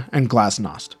 Perestroika and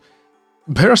glasnost.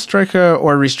 Perestroika,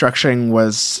 or restructuring,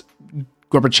 was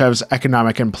Gorbachev's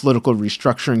economic and political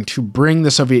restructuring to bring the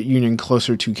Soviet Union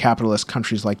closer to capitalist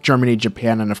countries like Germany,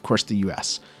 Japan, and of course the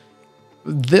US.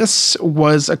 This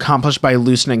was accomplished by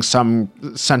loosening some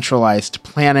centralized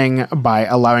planning, by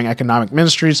allowing economic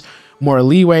ministries more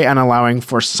leeway, and allowing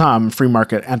for some free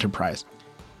market enterprise.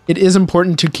 It is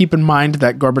important to keep in mind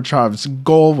that Gorbachev's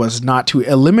goal was not to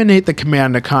eliminate the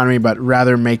command economy, but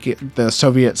rather make the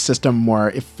Soviet system more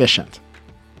efficient.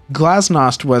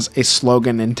 Glasnost was a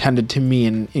slogan intended to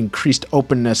mean increased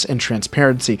openness and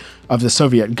transparency of the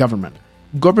Soviet government.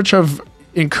 Gorbachev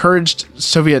encouraged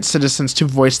Soviet citizens to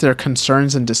voice their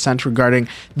concerns and dissent regarding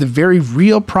the very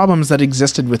real problems that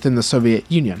existed within the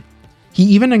Soviet Union. He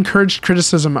even encouraged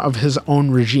criticism of his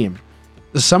own regime.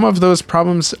 Some of those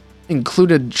problems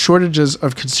included shortages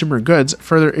of consumer goods,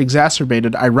 further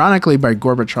exacerbated, ironically, by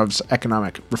Gorbachev's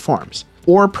economic reforms.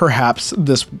 Or perhaps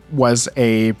this was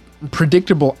a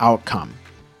predictable outcome.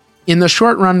 In the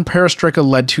short run, perestroika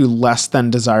led to less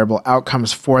than desirable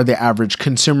outcomes for the average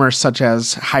consumer, such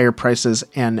as higher prices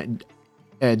and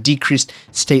decreased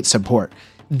state support.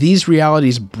 These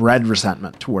realities bred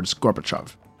resentment towards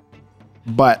Gorbachev.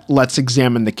 But let's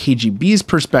examine the KGB's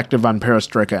perspective on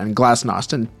perestroika and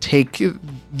glasnost and take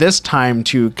this time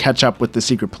to catch up with the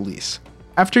secret police.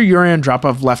 After Yuri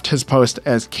Andropov left his post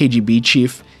as KGB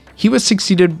chief, he was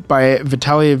succeeded by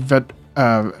Vitaly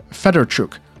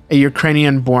Fedorchuk, a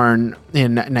Ukrainian born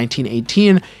in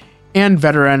 1918 and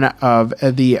veteran of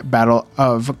the Battle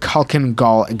of Khalkhin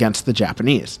Gol against the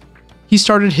Japanese. He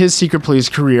started his secret police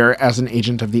career as an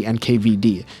agent of the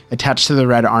NKVD, attached to the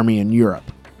Red Army in Europe.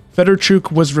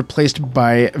 Fedorchuk was replaced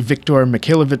by Viktor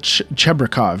Mikhailovich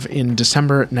Chebrikov in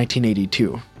December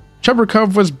 1982.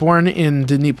 Chebrikov was born in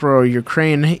Dnipro,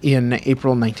 Ukraine in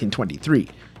April 1923.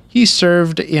 He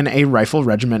served in a rifle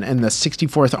regiment in the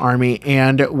 64th Army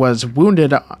and was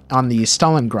wounded on the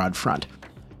Stalingrad front.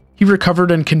 He recovered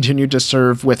and continued to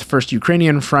serve with 1st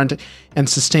Ukrainian Front and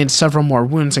sustained several more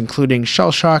wounds, including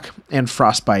shell shock and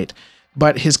frostbite.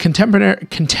 But his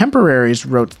contemporaries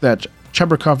wrote that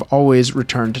Chebrikov always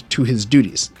returned to his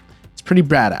duties. It's pretty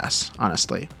badass,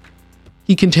 honestly.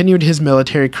 He continued his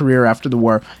military career after the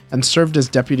war and served as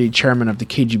deputy chairman of the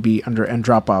KGB under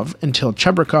Andropov until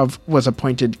Chebrikov was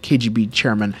appointed KGB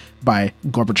chairman by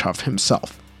Gorbachev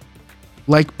himself.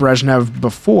 Like Brezhnev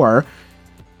before,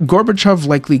 Gorbachev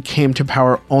likely came to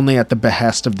power only at the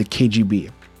behest of the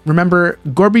KGB. Remember,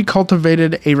 Gorby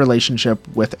cultivated a relationship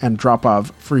with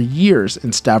Andropov for years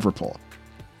in Stavropol.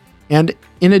 And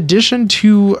in addition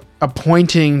to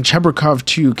appointing Chebrikov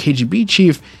to KGB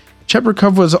chief,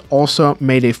 Chebrikov was also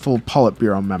made a full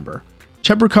Politburo member.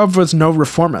 Chebrikov was no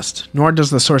reformist, nor does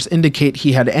the source indicate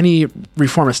he had any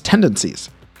reformist tendencies.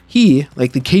 He,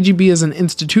 like the KGB as an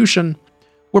institution,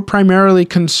 were primarily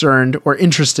concerned or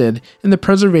interested in the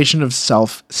preservation of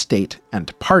self, state,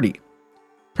 and party.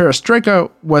 Perestroika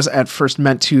was at first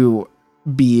meant to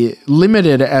be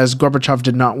limited, as Gorbachev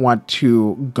did not want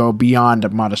to go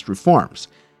beyond modest reforms.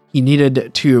 He needed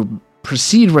to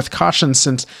proceed with caution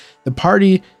since the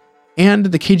party and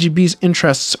the KGB's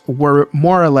interests were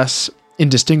more or less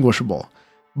indistinguishable,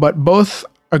 but both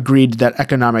agreed that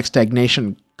economic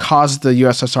stagnation caused the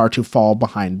USSR to fall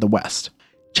behind the West.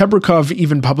 Chebrikov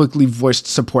even publicly voiced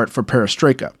support for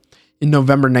perestroika. In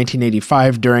November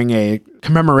 1985, during a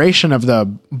commemoration of the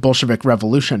Bolshevik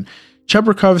Revolution,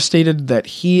 Chebrikov stated that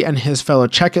he and his fellow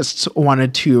Chekists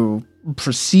wanted to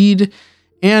proceed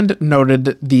and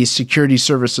noted the security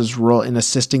services' role in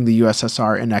assisting the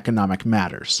USSR in economic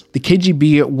matters. The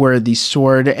KGB were the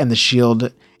sword and the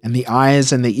shield and the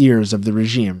eyes and the ears of the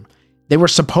regime. They were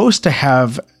supposed to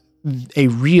have a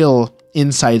real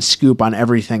inside scoop on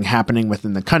everything happening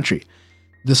within the country.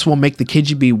 This will make the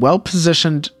KGB well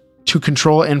positioned to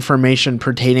control information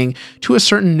pertaining to a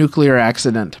certain nuclear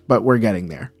accident, but we're getting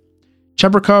there.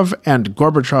 Chebrikov and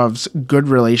Gorbachev's good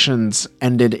relations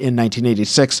ended in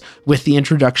 1986 with the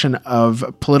introduction of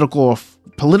political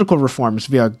reforms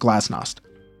via glasnost.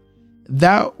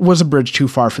 That was a bridge too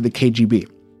far for the KGB.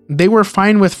 They were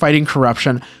fine with fighting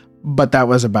corruption, but that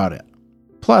was about it.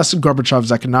 Plus,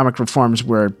 Gorbachev's economic reforms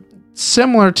were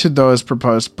similar to those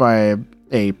proposed by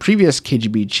a previous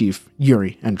KGB chief,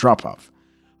 Yuri Andropov.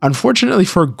 Unfortunately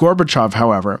for Gorbachev,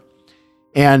 however,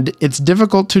 and it's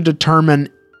difficult to determine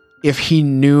if he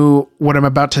knew what I'm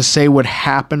about to say would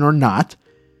happen or not,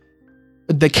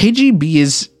 the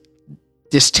KGB's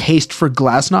distaste for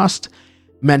glasnost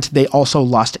meant they also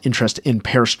lost interest in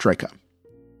perestroika.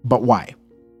 But why?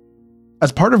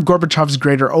 As part of Gorbachev's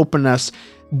greater openness,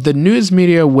 the news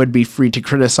media would be free to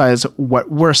criticize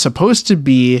what were supposed to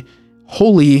be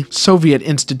wholly Soviet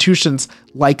institutions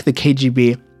like the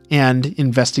KGB and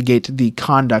investigate the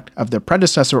conduct of their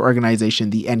predecessor organization,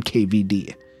 the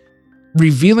NKVD.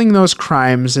 Revealing those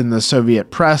crimes in the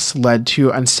Soviet press led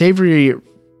to unsavory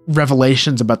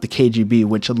revelations about the KGB,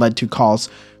 which led to calls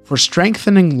for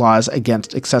strengthening laws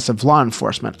against excessive law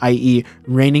enforcement, i.e.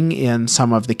 reining in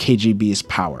some of the KGB's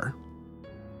power.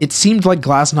 It seemed like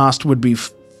Glasnost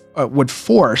would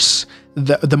force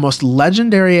the most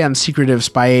legendary and secretive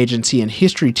spy agency in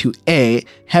history to A,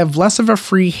 have less of a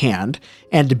free hand,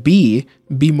 and B,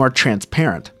 be more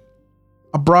transparent.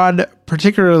 Abroad,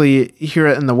 particularly here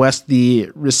in the West, the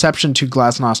reception to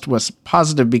Glasnost was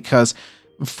positive because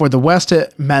for the West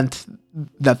it meant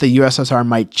that the USSR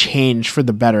might change for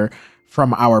the better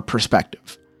from our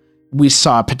perspective. We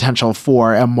saw potential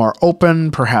for a more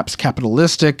open, perhaps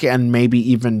capitalistic, and maybe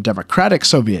even democratic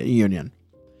Soviet Union.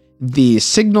 The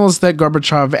signals that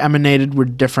Gorbachev emanated were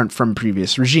different from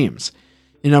previous regimes.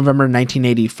 In November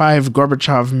 1985,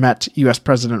 Gorbachev met US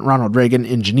President Ronald Reagan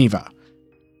in Geneva.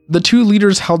 The two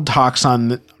leaders held talks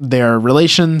on their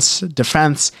relations,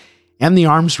 defense, and the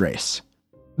arms race.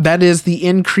 That is, the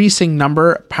increasing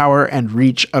number, power, and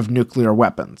reach of nuclear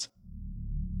weapons.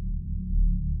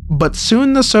 But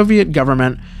soon the Soviet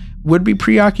government would be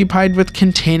preoccupied with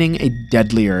containing a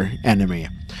deadlier enemy,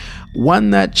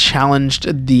 one that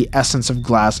challenged the essence of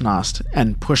Glasnost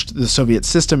and pushed the Soviet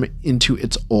system into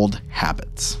its old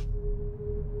habits.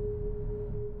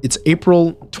 It's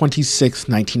April 26,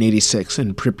 1986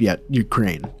 in Pripyat,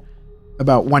 Ukraine.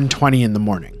 About 1:20 in the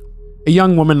morning. A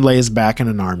young woman lays back in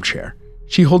an armchair.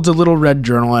 She holds a little red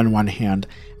journal in one hand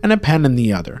and a pen in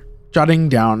the other, jotting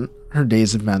down her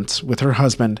day's events with her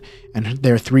husband and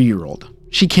their 3-year-old.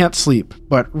 She can't sleep,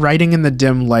 but writing in the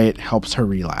dim light helps her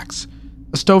relax.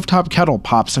 A stovetop kettle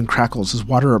pops and crackles as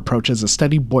water approaches a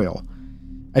steady boil.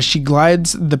 As she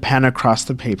glides the pen across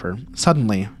the paper,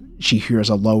 suddenly she hears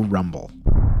a low rumble.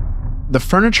 The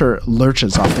furniture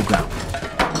lurches off the ground.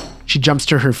 She jumps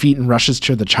to her feet and rushes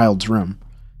to the child's room.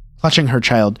 Clutching her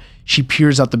child, she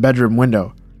peers out the bedroom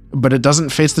window, but it doesn't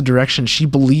face the direction she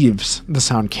believes the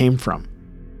sound came from.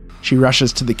 She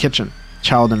rushes to the kitchen,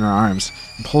 child in her arms,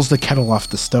 and pulls the kettle off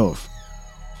the stove.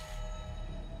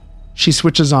 She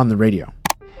switches on the radio.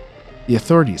 The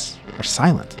authorities are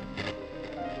silent.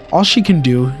 All she can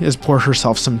do is pour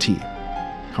herself some tea,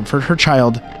 comfort her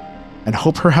child, and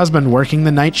hope her husband working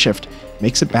the night shift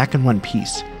makes it back in one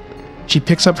piece. She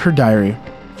picks up her diary,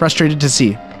 frustrated to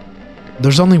see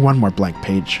there's only one more blank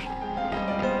page.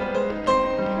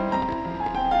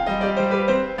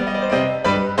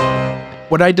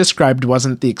 What I described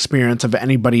wasn't the experience of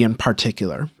anybody in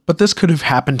particular, but this could have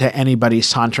happened to anybody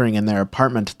sauntering in their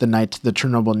apartment the night the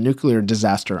Chernobyl nuclear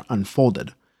disaster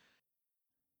unfolded.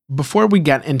 Before we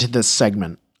get into this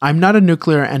segment, I'm not a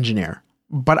nuclear engineer,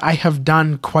 but I have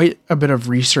done quite a bit of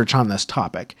research on this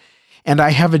topic, and I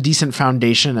have a decent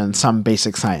foundation in some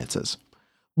basic sciences.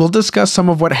 We'll discuss some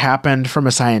of what happened from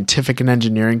a scientific and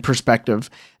engineering perspective,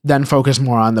 then focus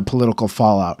more on the political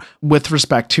fallout with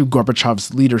respect to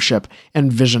Gorbachev's leadership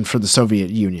and vision for the Soviet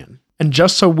Union. And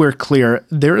just so we're clear,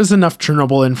 there is enough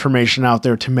Chernobyl information out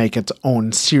there to make its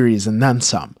own series and then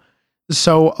some.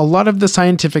 So a lot of the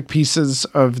scientific pieces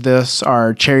of this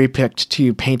are cherry-picked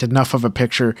to paint enough of a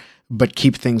picture but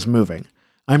keep things moving.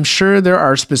 I'm sure there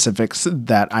are specifics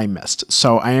that I missed,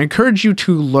 so I encourage you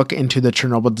to look into the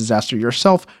Chernobyl disaster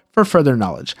yourself for further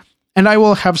knowledge, and I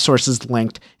will have sources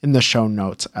linked in the show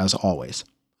notes as always.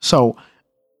 So,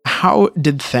 how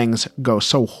did things go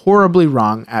so horribly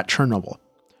wrong at Chernobyl?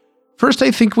 First,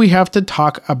 I think we have to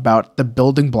talk about the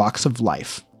building blocks of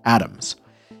life, atoms.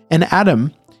 An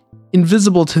atom,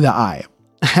 invisible to the eye,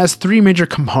 has 3 major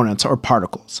components or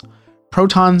particles: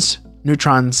 protons,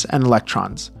 neutrons, and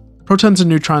electrons. Protons and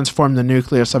neutrons form the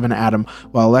nucleus of an atom,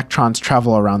 while electrons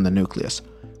travel around the nucleus.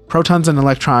 Protons and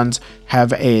electrons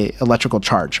have an electrical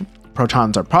charge.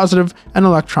 Protons are positive, and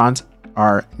electrons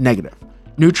are negative.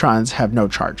 Neutrons have no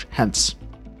charge, hence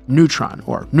neutron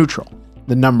or neutral.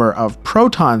 The number of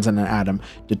protons in an atom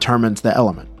determines the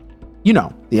element. You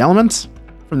know, the elements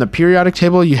from the periodic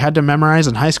table you had to memorize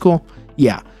in high school?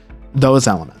 Yeah, those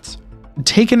elements.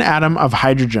 Take an atom of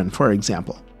hydrogen, for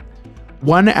example.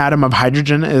 One atom of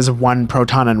hydrogen is 1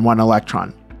 proton and 1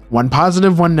 electron. 1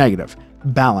 positive, 1 negative.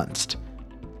 Balanced.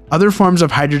 Other forms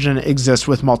of hydrogen exist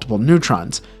with multiple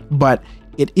neutrons, but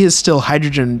it is still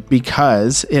hydrogen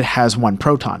because it has 1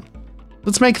 proton.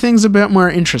 Let's make things a bit more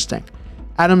interesting.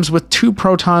 Atoms with 2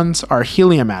 protons are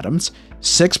helium atoms.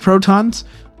 6 protons,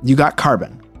 you got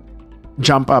carbon.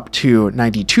 Jump up to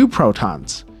 92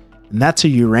 protons, and that's a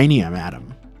uranium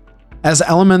atom. As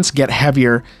elements get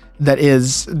heavier, that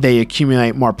is, they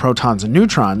accumulate more protons and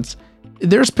neutrons,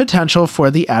 there's potential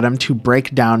for the atom to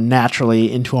break down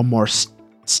naturally into a more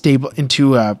stable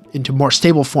more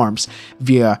stable forms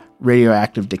via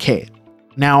radioactive decay.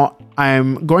 Now,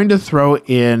 I'm going to throw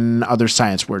in other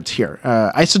science words here: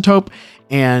 isotope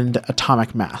and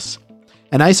atomic mass.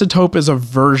 An isotope is a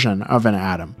version of an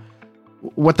atom.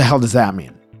 What the hell does that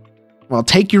mean? Well,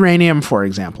 take uranium, for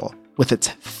example, with its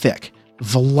thick,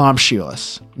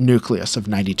 voluptuous nucleus of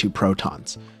 92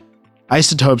 protons.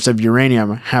 Isotopes of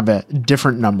uranium have a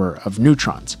different number of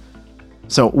neutrons.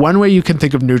 So one way you can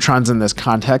think of neutrons in this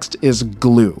context is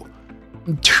glue.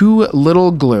 Too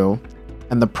little glue,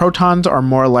 and the protons are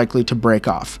more likely to break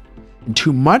off. And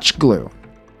too much glue,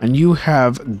 and you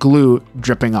have glue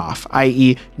dripping off,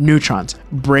 i.e. neutrons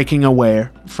breaking away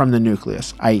from the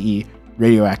nucleus, i.e.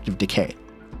 radioactive decay.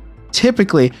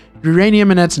 Typically,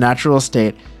 uranium in its natural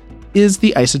state is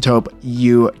the isotope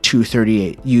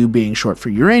U-238, U being short for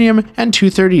uranium, and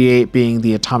 238 being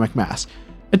the atomic mass.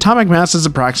 Atomic mass is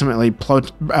approximately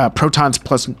protons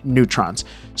plus neutrons.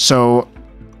 So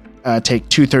take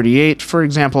 238, for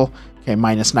example, okay,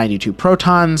 minus 92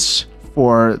 protons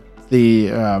for the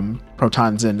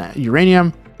protons in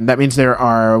uranium. That means there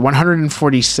are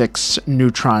 146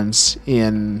 neutrons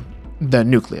in the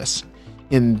nucleus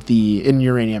in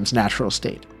uranium's natural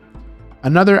state.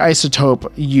 Another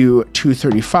isotope,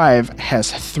 U-235,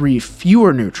 has 3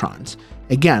 fewer neutrons.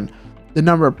 Again, the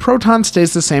number of protons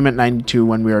stays the same at 92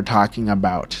 when we are talking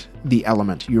about the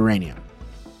element uranium.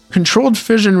 Controlled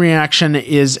fission reaction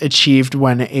is achieved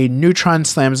when a neutron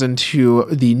slams into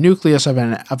the nucleus of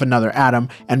another atom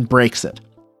and breaks it.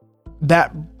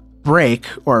 That break,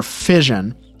 or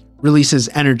fission, releases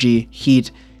energy, heat,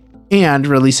 and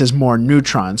releases more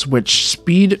neutrons, which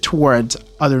speed towards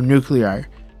other nuclei,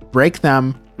 break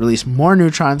them, release more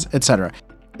neutrons, etc.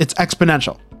 It's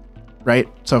exponential, right?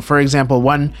 So for example,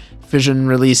 one fission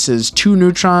releases 2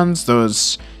 neutrons,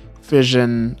 those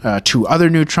fission 2 other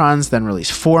neutrons, then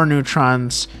release 4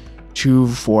 neutrons, 2,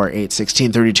 4, 8,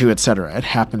 16, 32, etc. It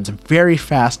happens very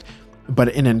fast, but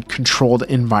in a controlled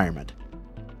environment.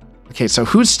 Okay, so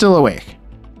who's still awake?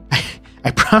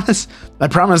 I promise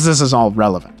this is all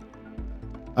relevant.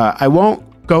 I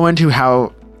won't go into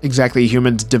how exactly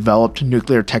humans developed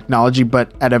nuclear technology,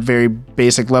 but at a very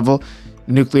basic level,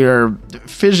 nuclear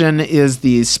fission is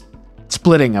the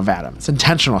splitting of atoms,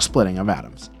 intentional splitting of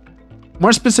atoms.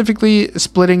 More specifically,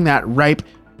 splitting that ripe,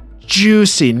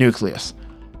 juicy nucleus.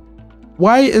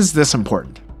 Why is this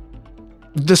important?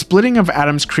 The splitting of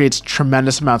atoms creates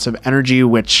tremendous amounts of energy,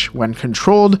 which, when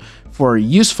controlled for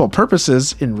useful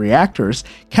purposes in reactors,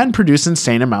 can produce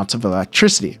insane amounts of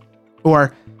electricity.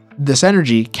 Or, this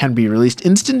energy can be released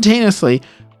instantaneously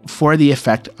for the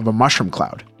effect of a mushroom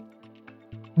cloud.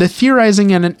 The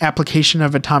theorizing and application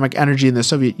of atomic energy in the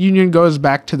Soviet Union goes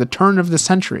back to the turn of the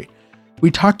century.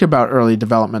 We talked about early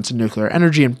developments in nuclear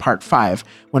energy in Part 5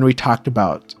 when we talked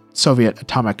about Soviet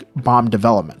atomic bomb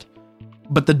development.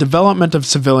 But the development of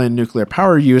civilian nuclear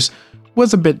power use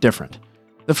was a bit different.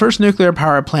 The first nuclear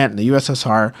power plant in the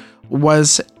USSR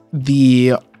was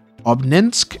the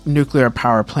Obninsk nuclear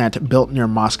power plant built near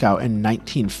Moscow in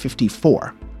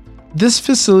 1954. This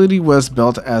facility was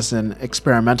built as an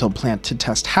experimental plant to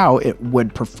test how it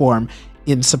would perform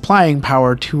in supplying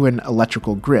power to an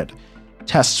electrical grid.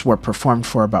 Tests were performed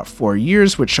for about 4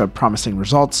 years, which showed promising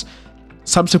results.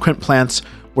 Subsequent plants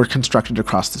were constructed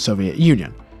across the Soviet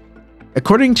Union.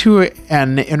 According to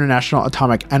an International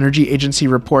Atomic Energy Agency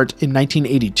report in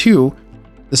 1982,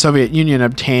 the Soviet Union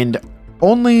obtained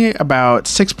only about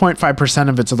 6.5%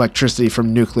 of its electricity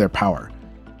from nuclear power.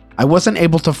 I wasn't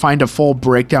able to find a full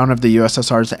breakdown of the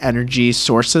USSR's energy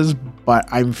sources, but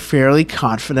I'm fairly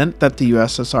confident that the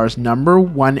USSR's number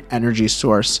one energy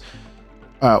source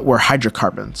were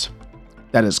hydrocarbons.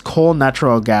 That is coal,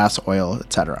 natural gas, oil,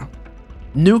 etc.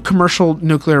 New commercial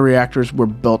nuclear reactors were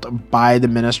built by the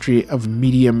Ministry of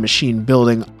Medium Machine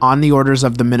Building on the orders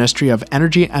of the Ministry of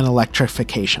Energy and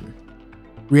Electrification.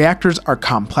 Reactors are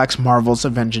complex marvels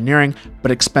of engineering,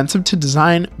 but expensive to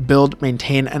design, build,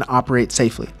 maintain, and operate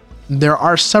safely. There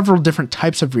are several different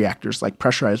types of reactors, like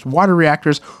pressurized water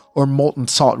reactors or molten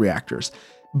salt reactors,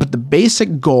 but the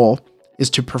basic goal is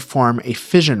to perform a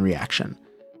fission reaction.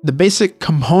 The basic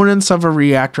components of a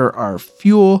reactor are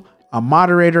fuel, a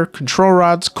moderator, control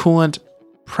rods, coolant,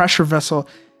 pressure vessel,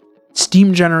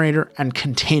 steam generator, and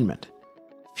containment.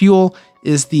 Fuel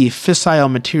is the fissile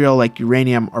material like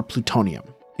uranium or plutonium.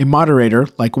 A moderator,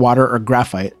 like water or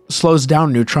graphite, slows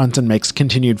down neutrons and makes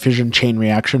continued fission chain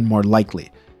reaction more likely.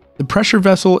 The pressure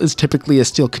vessel is typically a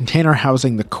steel container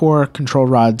housing the core, control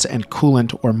rods, and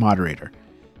coolant or moderator.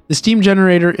 The steam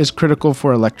generator is critical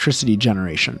for electricity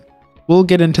generation. We'll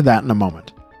get into that in a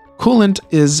moment. Coolant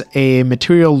is a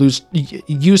material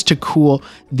used to cool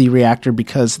the reactor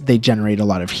because they generate a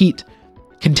lot of heat.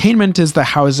 Containment is the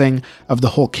housing of the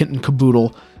whole kit and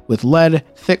caboodle with lead,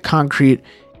 thick concrete,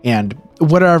 and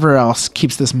whatever else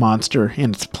keeps this monster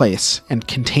in its place and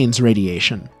contains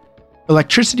radiation.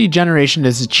 Electricity generation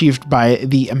is achieved by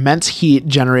the immense heat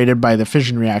generated by the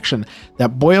fission reaction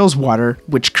that boils water,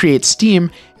 which creates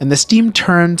steam, and the steam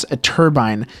turns a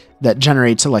turbine that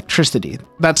generates electricity.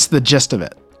 That's the gist of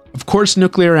it. Of course,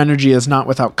 nuclear energy is not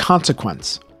without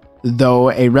consequence. Though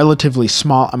a relatively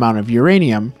small amount of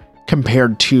uranium,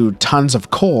 compared to tons of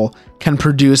coal, can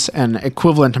produce an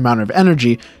equivalent amount of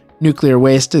energy, nuclear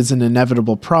waste is an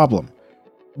inevitable problem.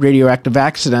 Radioactive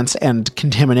accidents and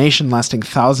contamination lasting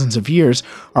thousands of years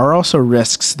are also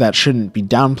risks that shouldn't be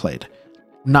downplayed,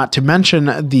 not to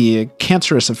mention the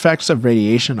cancerous effects of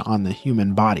radiation on the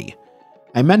human body.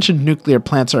 I mentioned nuclear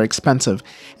plants are expensive,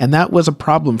 and that was a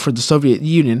problem for the Soviet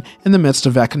Union in the midst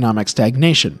of economic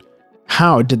stagnation.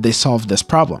 How did they solve this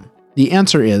problem? The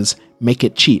answer is, make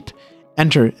it cheap.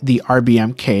 Enter the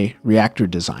RBMK reactor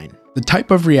design. The type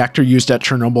of reactor used at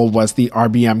Chernobyl was the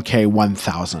RBMK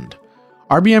 1000.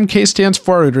 RBMK stands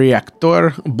for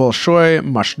Reaktor Bolshoi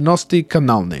Mashnosti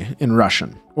Kanalny in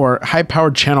Russian, or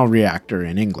high-powered channel reactor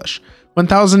in English.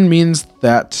 1000 means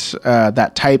that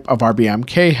that type of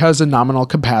RBMK has a nominal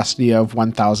capacity of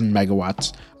 1000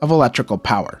 megawatts of electrical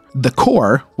power. The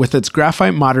core, with its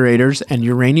graphite moderators and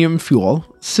uranium fuel,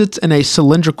 sits in a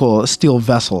cylindrical steel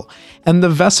vessel, and the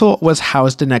vessel was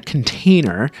housed in a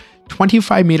container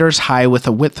 25 meters high with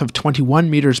a width of 21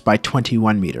 meters by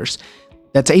 21 meters.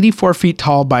 That's 84 feet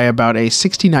tall by about a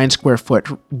 69 square foot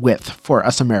width for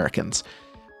us Americans.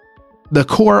 The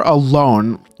core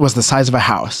alone was the size of a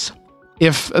house,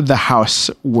 if the house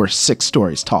were 6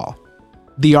 stories tall.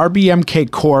 The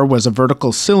RBMK core was a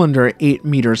vertical cylinder 8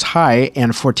 meters high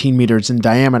and 14 meters in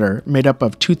diameter, made up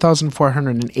of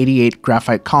 2,488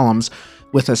 graphite columns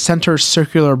with a center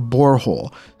circular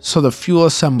borehole, so the fuel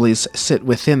assemblies sit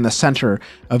within the center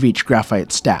of each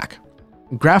graphite stack.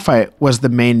 Graphite was the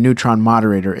main neutron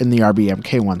moderator in the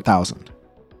RBMK 1000.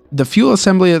 The fuel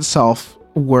assembly itself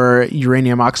were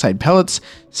uranium oxide pellets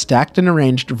stacked and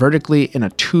arranged vertically in a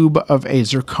tube of a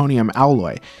zirconium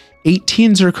alloy.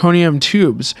 18 zirconium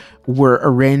tubes were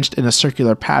arranged in a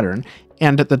circular pattern,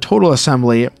 and the total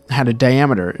assembly had a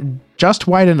diameter just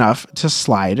wide enough to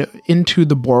slide into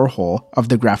the borehole of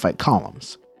the graphite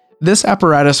columns. This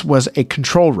apparatus was a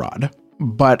control rod,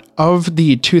 but of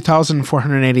the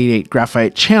 2,488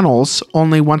 graphite channels,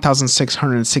 only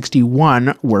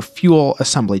 1,661 were fuel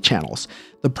assembly channels.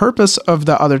 The purpose of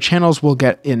the other channels we'll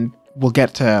get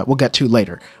to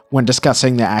later when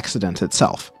discussing the accident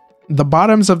itself. The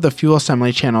bottoms of the fuel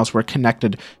assembly channels were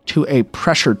connected to a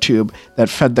pressure tube that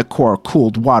fed the core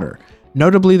cooled water.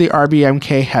 Notably, the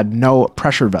RBMK had no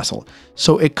pressure vessel,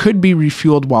 so it could be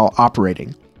refueled while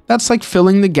operating. That's like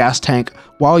filling the gas tank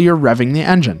while you're revving the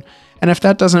engine. And if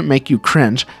that doesn't make you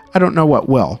cringe, I don't know what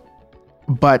will.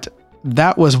 But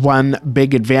that was one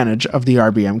big advantage of the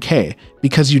RBMK,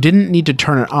 because you didn't need to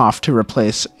turn it off to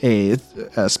replace a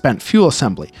spent fuel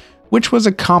assembly, which was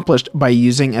accomplished by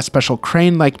using a special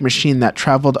crane-like machine that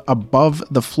traveled above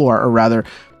the floor, or rather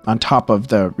on top of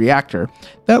the reactor,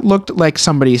 that looked like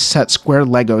somebody set square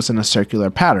Legos in a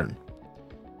circular pattern.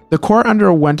 The core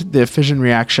underwent the fission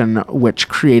reaction, which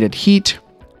created heat.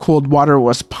 Cooled water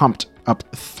was pumped up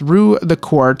through the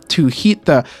core to heat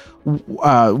the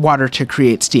water to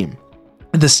create steam.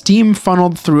 The steam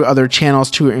funneled through other channels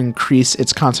to increase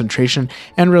its concentration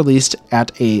and released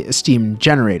at a steam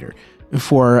generator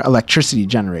for electricity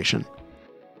generation.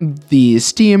 The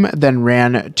steam then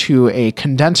ran to a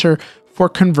condenser for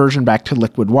conversion back to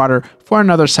liquid water for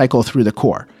another cycle through the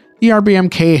core. The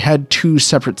RBMK had 2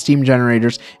 separate steam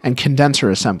generators and condenser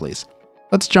assemblies.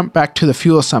 Let's jump back to the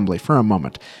fuel assembly for a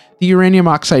moment. The uranium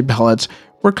oxide pellets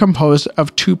were composed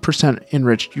of 2%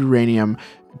 enriched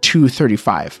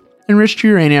uranium-235. Enriched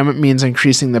uranium means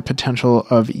increasing the potential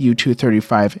of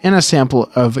U-235 in a sample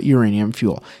of uranium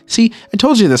fuel. See, I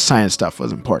told you this science stuff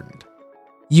was important.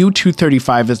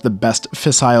 U-235 is the best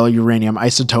fissile uranium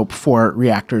isotope for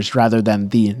reactors rather than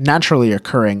the naturally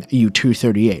occurring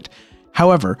U-238.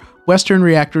 However, Western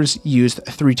reactors used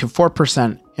 3 to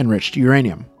 4% enriched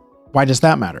uranium. Why does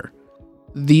that matter?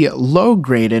 The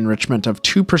low-grade enrichment of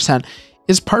 2%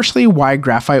 is partially why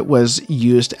graphite was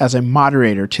used as a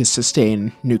moderator to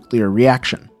sustain nuclear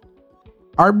reaction.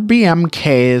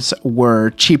 RBMKs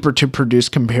were cheaper to produce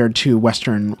compared to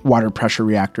Western water pressure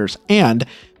reactors, and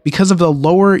Because of the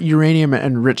lower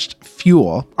uranium-enriched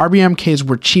fuel, RBMKs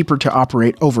were cheaper to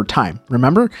operate over time.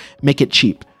 Remember? Make it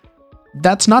cheap.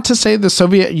 That's not to say the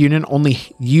Soviet Union only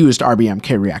used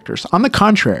RBMK reactors. On the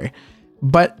contrary,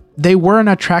 but they were an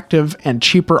attractive and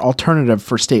cheaper alternative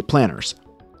for state planners.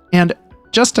 And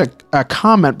just a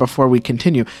comment before we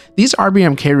continue, these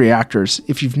RBMK reactors,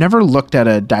 if you've never looked at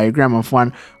a diagram of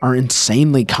one, are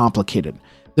insanely complicated.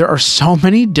 There are so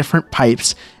many different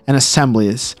pipes and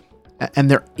assemblies, and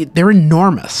they're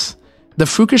enormous. The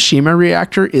Fukushima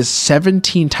reactor is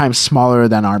 17 times smaller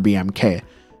than RBMK.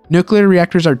 Nuclear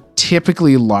reactors are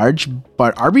typically large,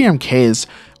 but RBMKs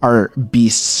are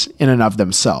beasts in and of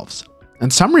themselves.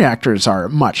 And some reactors are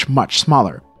much, much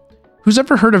smaller. Who's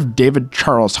ever heard of David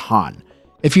Charles Hahn?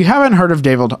 If you haven't heard of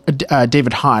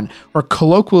David Hahn, or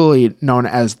colloquially known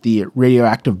as the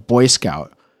radioactive Boy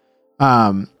Scout,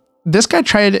 this guy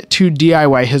tried to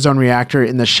DIY his own reactor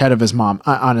in the shed of his mom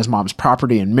on his mom's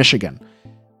property in Michigan.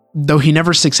 Though he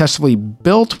never successfully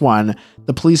built one,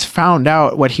 the police found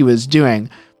out what he was doing.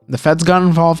 The feds got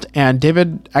involved, and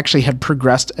David actually had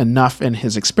progressed enough in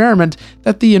his experiment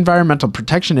that the Environmental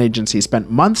Protection Agency spent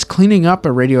months cleaning up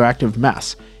a radioactive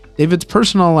mess. David's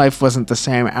personal life wasn't the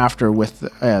same after, with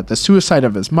the suicide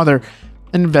of his mother,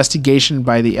 an investigation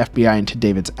by the FBI into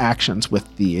David's actions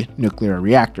with the nuclear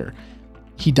reactor.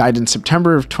 He died in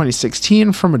September of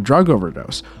 2016 from a drug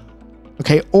overdose.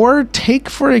 Okay, or take,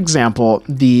 for example,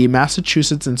 the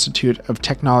Massachusetts Institute of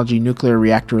Technology Nuclear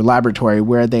Reactor Laboratory,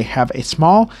 where they have a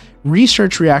small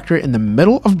research reactor in the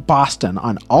middle of Boston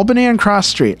on Albany and Cross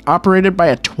Street, operated by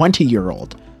a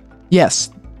 20-year-old. Yes,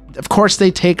 of course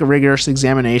they take a rigorous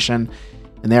examination,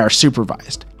 and they are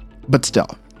supervised. But still,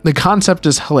 the concept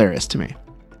is hilarious to me.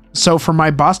 So for my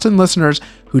Boston listeners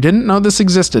who didn't know this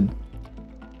existed,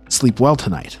 sleep well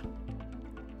tonight.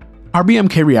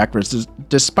 RBMK reactors,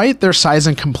 despite their size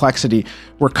and complexity,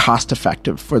 were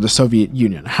cost-effective for the Soviet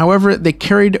Union. However, they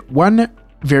carried one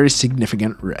very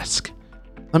significant risk.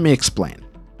 Let me explain.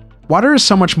 Water is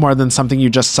so much more than something you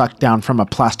just suck down from a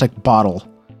plastic bottle.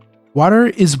 Water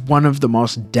is one of the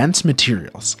most dense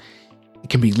materials. It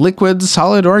can be liquid,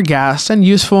 solid, or gas, and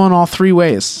useful in all three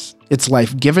ways. It's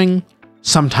life-giving.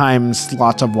 Sometimes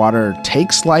lots of water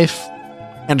takes life.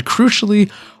 And crucially,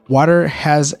 water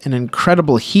has an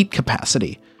incredible heat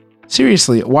capacity.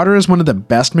 Seriously, water is one of the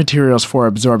best materials for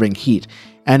absorbing heat,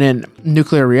 and in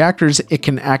nuclear reactors, it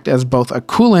can act as both a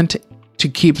coolant to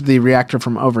keep the reactor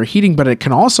from overheating, but it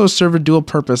can also serve a dual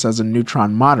purpose as a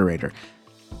neutron moderator.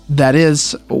 That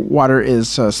is, water is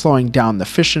slowing down the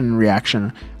fission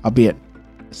reaction, albeit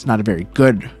it's not very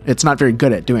good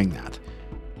at doing that.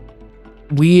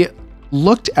 We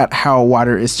looked at how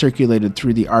water is circulated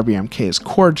through the RBMK's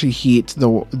core to heat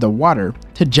the water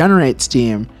to generate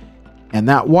steam, and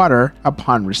that water,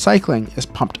 upon recycling, is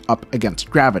pumped up against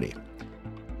gravity.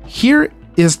 Here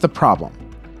is the problem.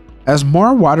 As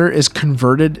more water is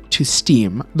converted to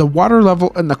steam, the water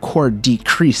level in the core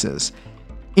decreases,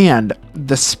 and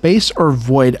the space or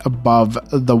void above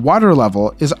the water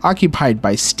level is occupied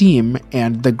by steam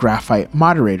and the graphite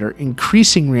moderator,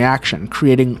 increasing reaction,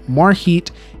 creating more heat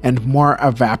and more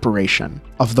evaporation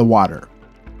of the water.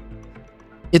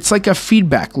 It's like a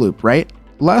feedback loop, right?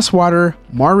 Less water,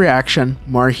 more reaction,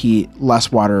 more heat,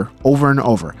 less water, over and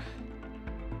over.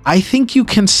 I think you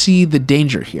can see the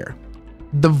danger here.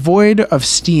 The void of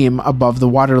steam above the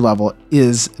water level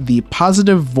is the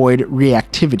positive void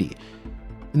reactivity.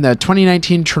 In the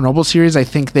 2019 Chernobyl series, I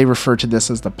think they refer to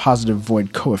this as the positive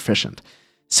void coefficient.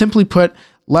 Simply put,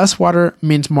 less water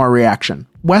means more reaction.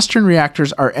 Western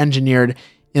reactors are engineered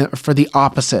for the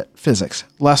opposite physics.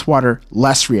 Less water,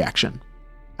 less reaction.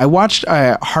 I watched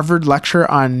a Harvard lecture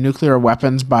on nuclear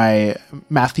weapons by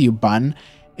Matthew Bunn,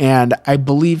 and I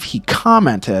believe he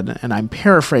commented, and I'm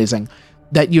paraphrasing,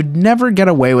 that you'd never get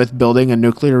away with building a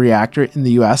nuclear reactor in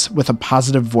the US with a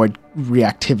positive void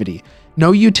reactivity.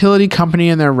 No utility company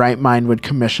in their right mind would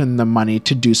commission the money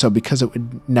to do so because it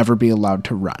would never be allowed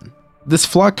to run. This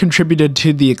flaw contributed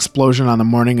to the explosion on the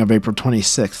morning of April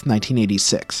 26,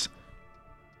 1986.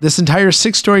 This entire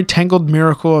 6-story tangled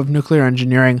miracle of nuclear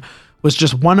engineering was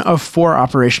just one of 4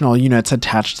 operational units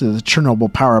attached to the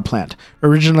Chernobyl power plant,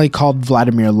 originally called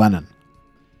Vladimir Lenin.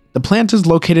 The plant is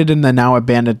located in the now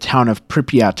abandoned town of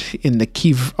Pripyat in the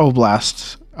Kiev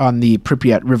Oblast on the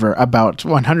Pripyat River, about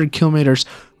 100 kilometers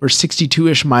or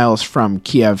 62-ish miles from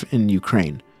Kiev in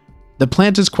Ukraine. The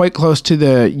plant is quite close to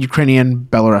the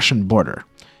Ukrainian-Belarusian border.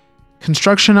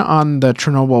 Construction on the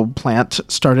Chernobyl plant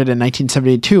started in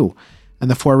 1972,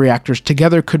 and the 4 reactors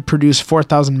together could produce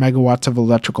 4,000 megawatts of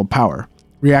electrical power.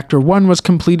 Reactor 1 was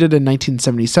completed in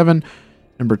 1977,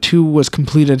 number 2 was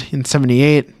completed in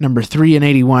 78, number 3 in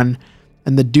 81,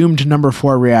 and the doomed number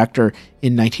 4 reactor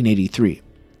in 1983.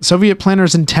 Soviet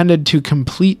planners intended to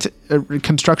complete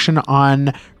construction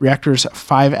on reactors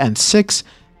 5 and 6,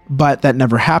 but that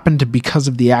never happened because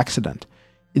of the accident.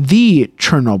 The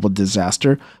Chernobyl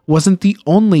disaster wasn't the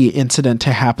only incident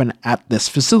to happen at this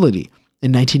facility.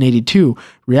 In 1982,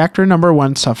 reactor number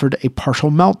 1 suffered a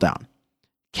partial meltdown.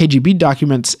 KGB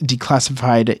documents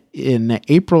declassified in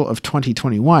April of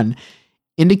 2021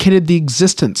 indicated the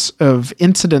existence of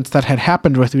incidents that had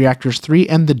happened with reactors 3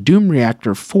 and the Doom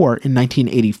reactor 4 in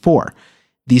 1984.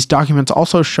 These documents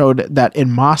also showed that in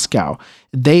Moscow,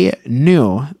 they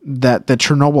knew that the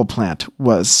Chernobyl plant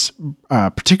was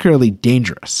particularly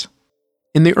dangerous.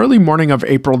 In the early morning of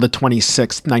April the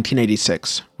 26th,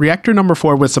 1986, reactor number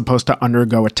 4 was supposed to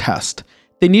undergo a test.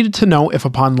 They needed to know if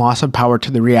upon loss of power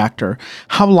to the reactor,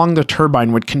 how long the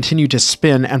turbine would continue to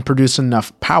spin and produce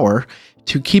enough power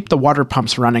to keep the water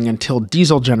pumps running until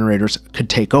diesel generators could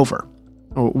take over.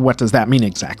 What does that mean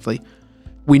exactly?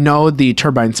 We know the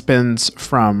turbine spins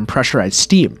from pressurized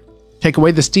steam. Take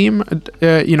away the steam,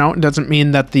 it doesn't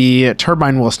mean that the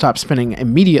turbine will stop spinning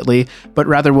immediately, but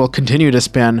rather will continue to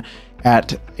spin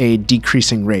at a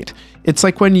decreasing rate. It's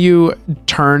like when you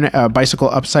turn a bicycle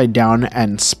upside down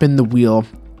and spin the wheel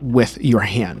with your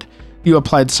hand. You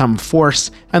applied some force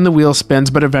and the wheel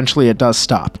spins, but eventually it does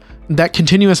stop. That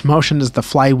continuous motion is the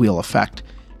flywheel effect.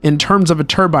 In terms of a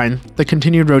turbine, the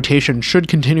continued rotation should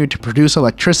continue to produce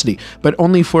electricity, but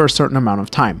only for a certain amount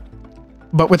of time.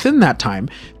 But within that time,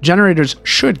 generators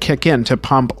should kick in to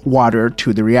pump water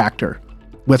to the reactor.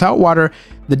 Without water,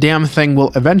 the damn thing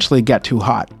will eventually get too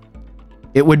hot.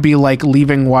 It would be like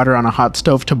leaving water on a hot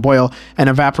stove to boil and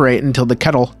evaporate until the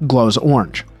kettle glows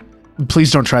orange.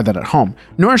 Please don't try that at home,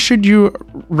 nor should you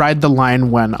ride the line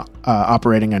when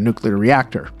operating a nuclear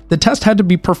reactor. The test had to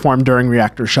be performed during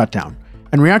reactor shutdown,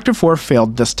 and reactor 4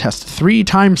 failed this test 3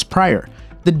 times prior.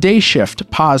 The day shift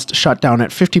paused shutdown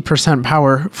at 50%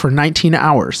 power for 19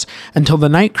 hours until the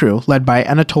night crew, led by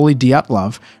Anatoly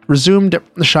Dyatlov, resumed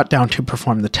the shutdown to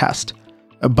perform the test.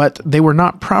 But they were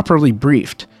not properly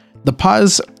briefed. The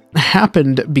pause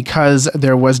happened because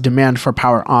there was demand for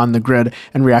power on the grid,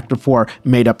 and reactor 4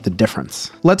 made up the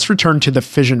difference. Let's return to the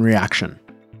fission reaction.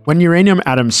 When uranium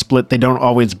atoms split, they don't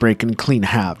always break in clean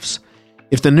halves.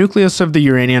 If the nucleus of the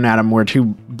uranium atom were to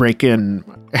break in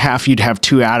half, you'd have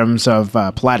 2 atoms of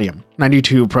palladium.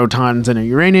 92 protons in a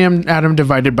uranium atom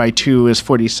divided by 2 is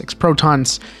 46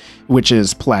 protons, which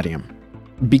is palladium.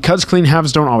 Because clean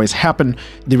halves don't always happen,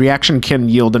 the reaction can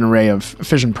yield an array of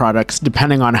fission products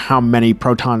depending on how many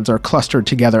protons are clustered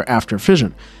together after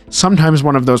fission. Sometimes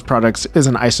one of those products is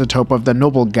an isotope of the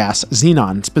noble gas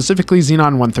xenon, specifically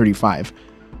xenon-135,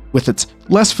 with its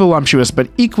less voluptuous but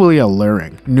equally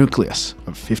alluring nucleus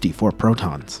of 54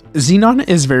 protons. Xenon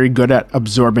is very good at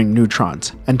absorbing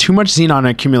neutrons, and too much xenon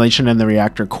accumulation in the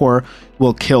reactor core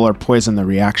will kill or poison the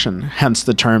reaction, hence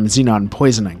the term xenon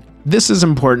poisoning. This is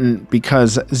important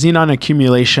because xenon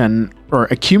accumulation, or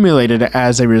accumulated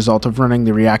as a result of running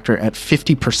the reactor at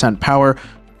 50% power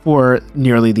for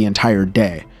nearly the entire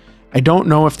day. I don't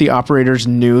know if the operators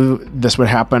knew this would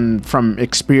happen from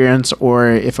experience or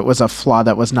if it was a flaw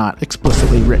that was not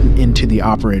explicitly written into the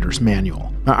operator's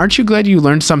manual. Now, aren't you glad you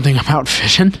learned something about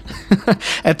fission?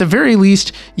 At the very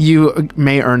least, you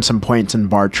may earn some points in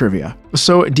bar trivia.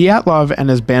 So Dyatlov and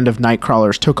his band of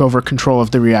nightcrawlers took over control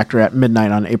of the reactor at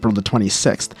midnight on April the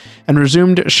 26th and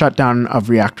resumed shutdown of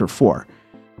reactor 4.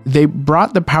 They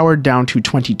brought the power down to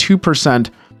 22%,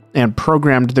 and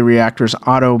programmed the reactor's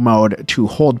auto mode to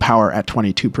hold power at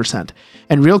 22%.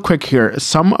 And real quick here,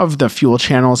 some of the fuel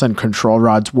channels and control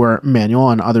rods were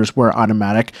manual and others were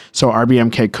automatic, so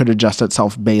RBMK could adjust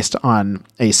itself based on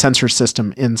a sensor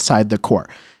system inside the core.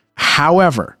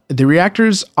 However, the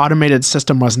reactor's automated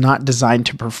system was not designed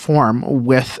to perform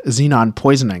with xenon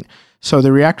poisoning, so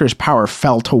the reactor's power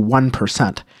fell to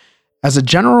 1%. As a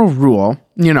general rule,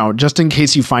 just in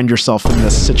case you find yourself in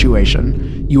this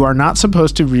situation, you are not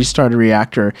supposed to restart a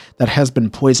reactor that has been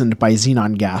poisoned by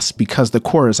xenon gas because the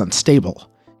core is unstable.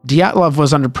 Dyatlov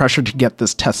was under pressure to get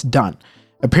this test done.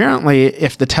 Apparently,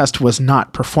 if the test was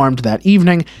not performed that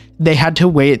evening, they had to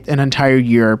wait an entire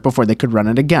year before they could run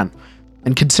it again.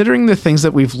 And considering the things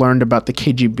that we've learned about the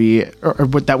KGB,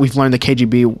 or that we've learned the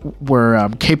KGB were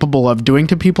capable of doing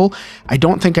to people, I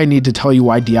don't think I need to tell you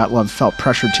why Dyatlov felt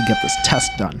pressured to get this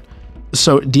test done.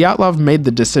 So Dyatlov made the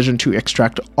decision to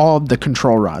extract all of the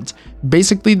control rods.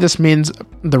 Basically, this means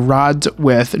the rods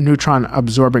with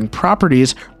neutron-absorbing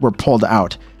properties were pulled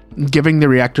out, giving the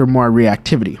reactor more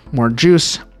reactivity, more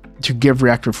juice to give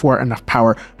reactor 4 enough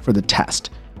power for the test.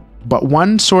 But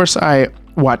one source I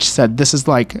watched said this is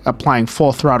like applying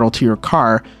full throttle to your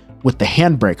car with the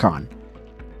handbrake on.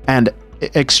 And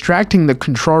extracting the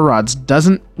control rods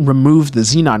doesn't remove the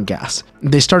xenon gas.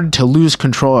 They started to lose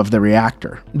control of the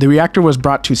reactor. The reactor was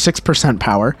brought to 6%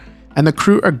 power, and the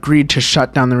crew agreed to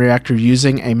shut down the reactor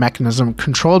using a mechanism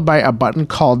controlled by a button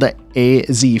called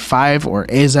AZ5 or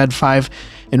AZ5.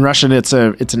 In Russian, it's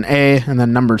an A and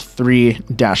then number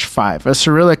 3-5. A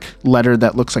Cyrillic letter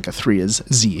that looks like a 3 is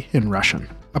Z in Russian.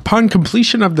 Upon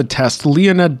completion of the test,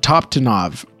 Leonid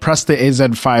Toptunov pressed the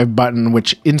AZ5 button,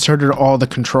 which inserted all the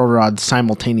control rods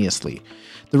simultaneously.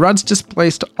 The rods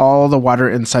displaced all the water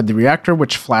inside the reactor,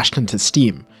 which flashed into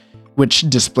steam, which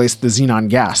displaced the xenon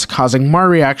gas, causing more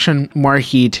reaction, more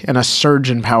heat, and a surge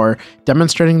in power,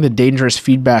 demonstrating the dangerous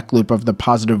feedback loop of the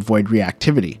positive void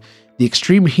reactivity. The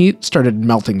extreme heat started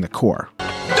melting the core.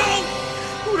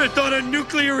 Who'd have thought a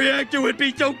nuclear reactor would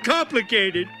be so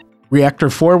complicated? Reactor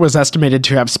 4 was estimated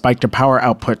to have spiked a power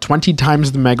output 20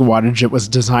 times the megawattage it was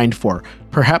designed for,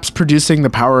 perhaps producing the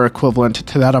power equivalent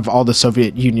to that of all the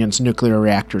Soviet Union's nuclear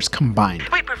reactors combined.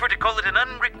 We prefer to call it an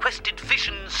unrequested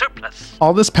fission surplus.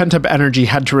 All this pent-up energy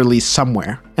had to release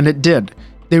somewhere, and it did.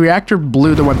 The reactor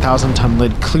blew the 1,000-ton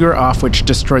lid clear off, which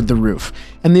destroyed the roof,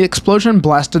 and the explosion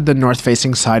blasted the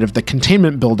north-facing side of the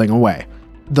containment building away.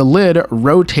 The lid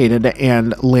rotated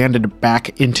and landed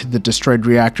back into the destroyed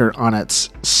reactor on its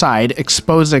side,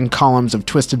 exposing columns of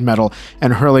twisted metal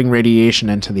and hurling radiation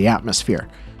into the atmosphere.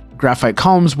 Graphite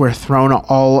columns were thrown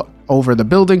all over the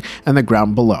building and the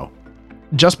ground below.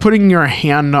 Just putting your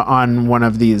hand on one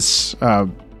of these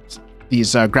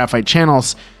graphite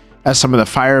channels, as some of the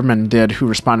firemen did who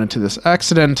responded to this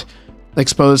accident,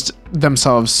 exposed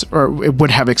themselves, or it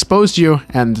would have exposed you,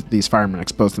 and these firemen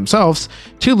exposed themselves,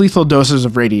 to lethal doses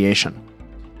of radiation.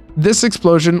 This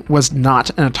explosion was not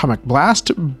an atomic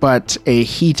blast, but a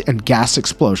heat and gas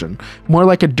explosion, more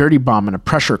like a dirty bomb in a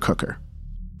pressure cooker.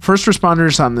 First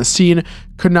responders on the scene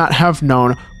could not have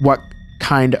known what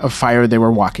kind of fire they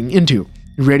were walking into.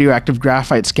 Radioactive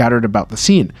graphite scattered about the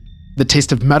scene, the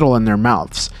taste of metal in their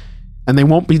mouths, and they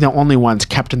won't be the only ones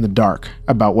kept in the dark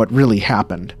about what really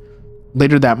happened.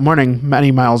 Later that morning,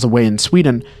 many miles away in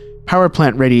Sweden, power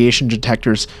plant radiation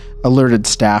detectors alerted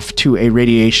staff to a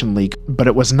radiation leak, but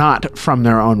it was not from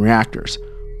their own reactors,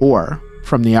 or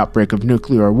from the outbreak of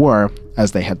nuclear war,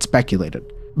 as they had speculated.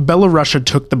 Belarusia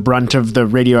took the brunt of the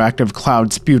radioactive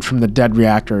cloud spewed from the dead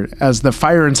reactor as the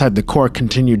fire inside the core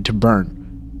continued to burn.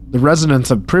 The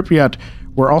residents of Pripyat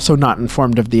were also not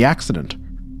informed of the accident.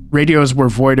 Radios were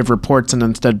void of reports and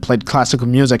instead played classical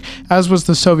music, as was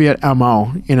the Soviet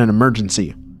MO in an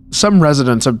emergency. Some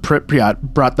residents of Pripyat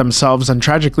brought themselves and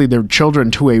tragically their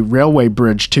children to a railway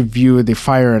bridge to view the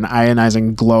fire and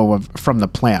ionizing glow from the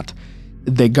plant.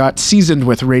 They got seasoned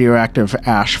with radioactive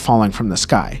ash falling from the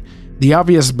sky. The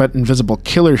obvious but invisible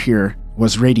killer here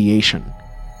was radiation.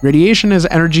 Radiation is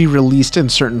energy released in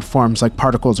certain forms like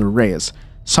particles or rays.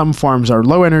 Some forms are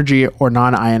low energy or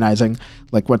non-ionizing,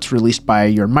 like what's released by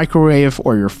your microwave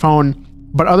or your phone,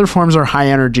 but other forms are high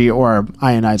energy or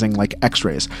ionizing, like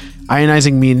X-rays.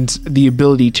 Ionizing means the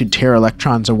ability to tear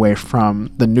electrons away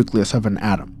from the nucleus of an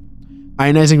atom.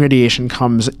 Ionizing radiation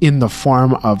comes in the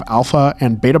form of alpha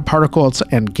and beta particles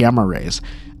and gamma rays.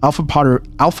 Alpha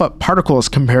particles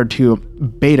compared to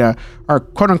beta are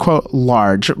quote-unquote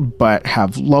large but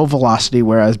have low velocity,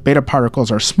 whereas beta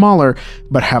particles are smaller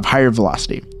but have higher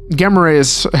velocity. Gamma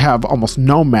rays have almost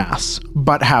no mass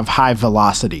but have high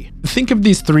velocity. Think of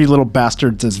these three little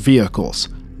bastards as vehicles.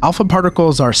 Alpha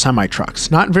particles are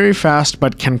semi-trucks, not very fast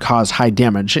but can cause high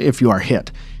damage if you are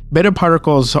hit. Beta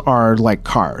particles are like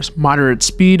cars, moderate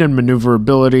speed and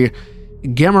maneuverability.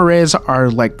 Gamma rays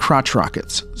are like crotch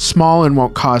rockets, small and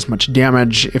won't cause much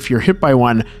damage if you're hit by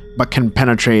one, but can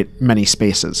penetrate many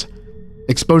spaces.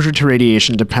 Exposure to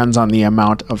radiation depends on the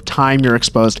amount of time you're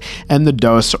exposed and the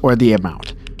dose or the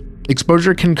amount.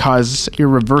 Exposure can cause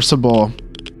irreversible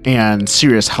and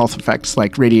serious health effects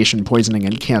like radiation poisoning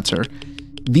and cancer.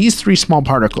 These three small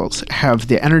particles have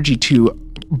the energy to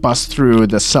bust through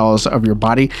the cells of your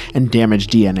body and damage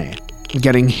DNA.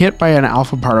 Getting hit by an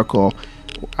alpha particle,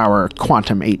 our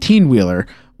quantum 18-wheeler,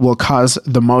 will cause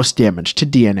the most damage to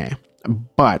DNA,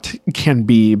 but can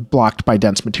be blocked by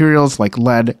dense materials like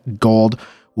lead, gold,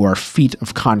 or feet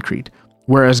of concrete,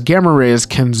 whereas gamma rays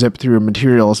can zip through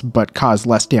materials but cause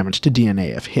less damage to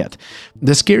DNA if hit.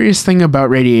 The scariest thing about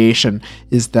radiation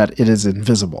is that it is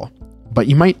invisible, but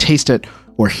you might taste it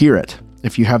or hear it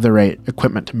if you have the right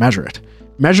equipment to measure it.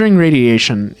 Measuring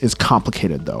radiation is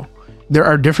complicated, though. There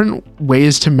are different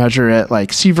ways to measure it,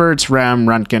 like sieverts, REM,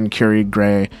 Röntgen, Curie,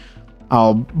 Gray.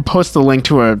 I'll post the link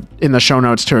in the show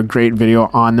notes to a great video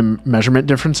on the measurement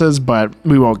differences, but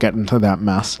we won't get into that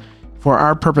mess. For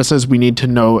our purposes, we need to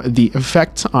know the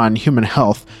effects on human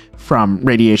health from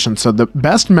radiation. So the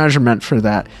best measurement for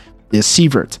that is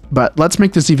sieverts. But let's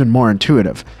make this even more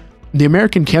intuitive. The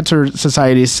American Cancer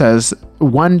Society says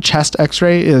one chest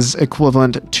x-ray is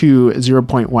equivalent to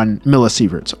 0.1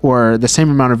 millisieverts, or the same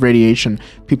amount of radiation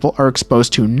people are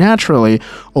exposed to naturally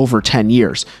over 10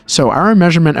 years. So our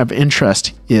measurement of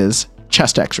interest is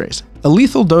chest x-rays. A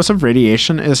lethal dose of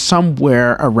radiation is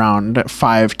somewhere around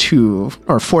 4 to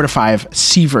 5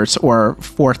 sieverts, or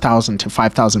 4,000 to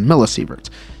 5,000 millisieverts.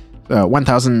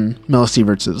 1,000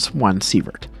 millisieverts is 1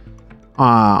 sievert.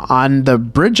 On the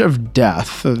Bridge of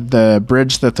Death, the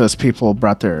bridge that those people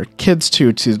brought their kids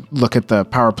to look at the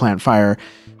power plant fire,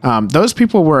 those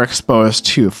people were exposed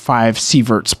to 5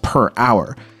 sieverts per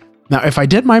hour. Now, if I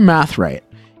did my math right,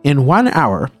 in 1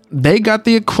 hour, they got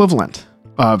the equivalent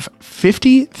of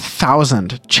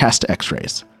 50,000 chest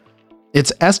x-rays.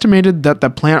 It's estimated that the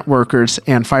plant workers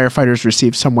and firefighters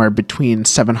received somewhere between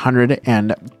 700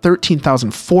 and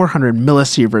 13,400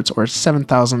 millisieverts, or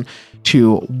 7,000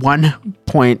 to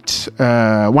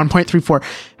 1.34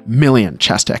 million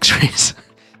chest x-rays.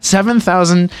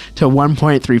 7,000 to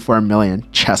 1.34 million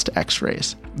chest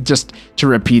x-rays. Just to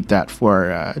repeat that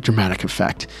for dramatic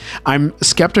effect. I'm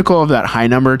skeptical of that high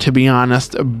number, to be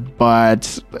honest,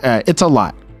 but it's a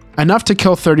lot. Enough to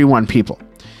kill 31 people.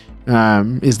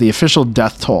 Is the official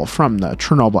death toll from the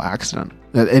Chernobyl accident.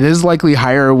 It is likely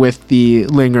higher with the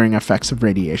lingering effects of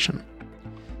radiation.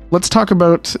 Let's talk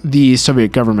about the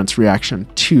Soviet government's reaction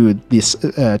to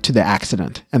the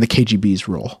accident and the KGB's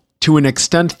role. To an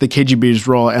extent, the KGB's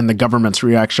role and the government's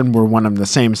reaction were one and the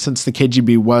same, since the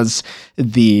KGB was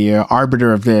the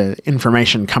arbiter of the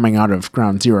information coming out of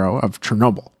ground zero of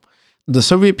Chernobyl. The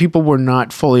Soviet people were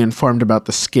not fully informed about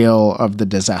the scale of the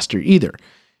disaster either.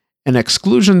 An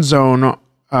exclusion zone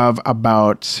of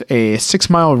about a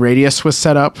 6-mile radius was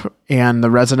set up, and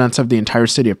the residents of the entire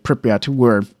city of Pripyat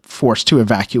were forced to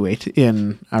evacuate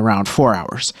in around 4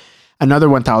 hours. Another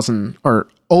 1,000 or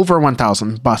over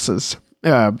 1,000 buses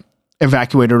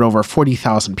evacuated over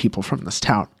 40,000 people from this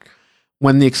town.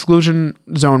 When the exclusion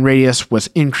zone radius was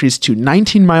increased to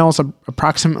 19 miles,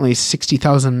 approximately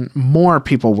 60,000 more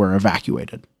people were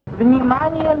evacuated.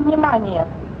 Внимание, внимание!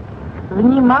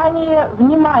 Внимание,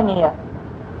 внимание!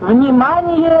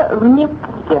 Внимание,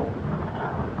 внимание!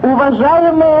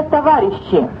 Уважаемые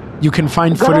товарищи! You can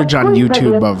find footage on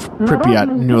YouTube of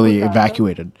Pripyat newly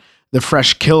evacuated, the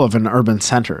fresh kill of an urban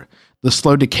center, the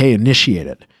slow decay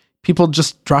initiated. People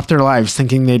just dropped their lives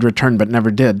thinking they'd return but never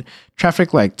did.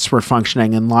 Traffic lights were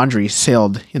functioning and laundry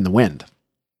sailed in the wind.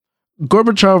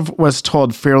 Gorbachev was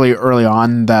told fairly early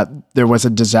on that there was a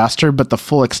disaster, but the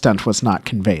full extent was not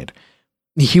conveyed.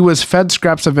 He was fed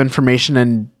scraps of information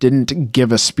and didn't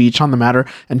give a speech on the matter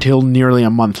until nearly a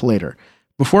month later.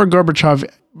 Before Gorbachev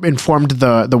informed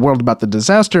the world about the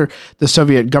disaster, the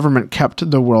Soviet government kept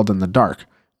the world in the dark.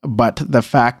 But the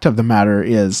fact of the matter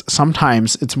is,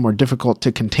 sometimes it's more difficult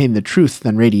to contain the truth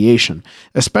than radiation,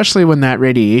 especially when that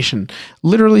radiation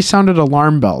literally sounded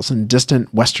alarm bells in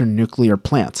distant Western nuclear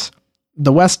plants.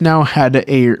 The West now had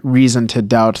a reason to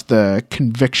doubt the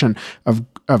conviction of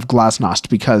Glasnost,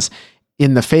 because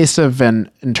in the face of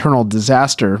an internal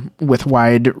disaster with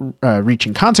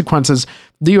wide-reaching consequences,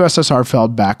 the USSR fell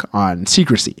back on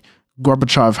secrecy.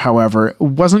 Gorbachev, however,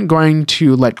 wasn't going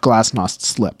to let Glasnost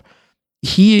slip.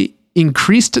 He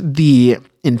increased the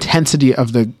intensity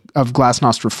of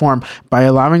Glasnost reform by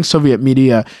allowing Soviet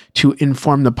media to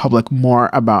inform the public more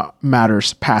about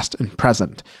matters past and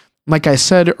present. Like I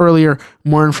said earlier,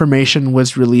 more information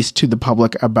was released to the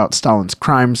public about Stalin's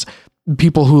crimes.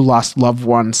 People who lost loved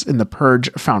ones in the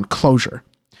purge found closure.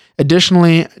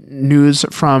 Additionally, news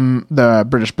from the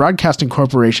British Broadcasting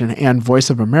Corporation and Voice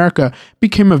of America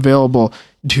became available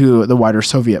to the wider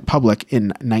Soviet public in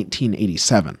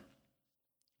 1987.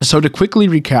 So to quickly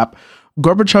recap,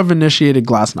 Gorbachev initiated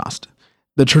Glasnost.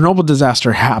 The Chernobyl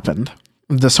disaster happened.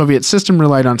 The Soviet system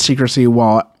relied on secrecy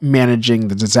while managing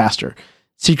the disaster.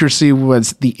 Secrecy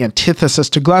was the antithesis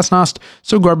to Glasnost,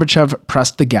 so Gorbachev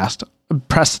pressed the gas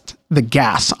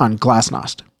on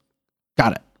Glasnost.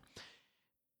 Got it.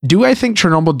 Do I think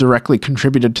Chernobyl directly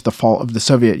contributed to the fall of the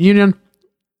Soviet Union?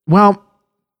 Well,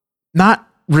 not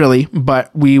really, but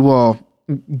we will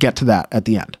get to that at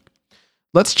the end.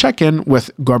 Let's check in with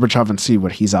Gorbachev and see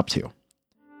what he's up to.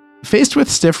 Faced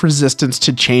with stiff resistance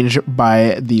to change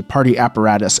by the party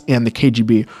apparatus and the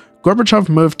KGB, Gorbachev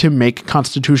moved to make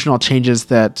constitutional changes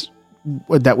that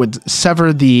would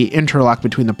sever the interlock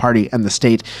between the party and the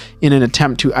state in an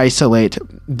attempt to isolate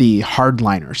the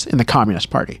hardliners in the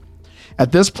Communist Party.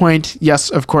 At this point, yes,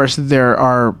 of course, there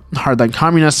are hardline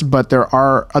communists, but there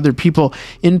are other people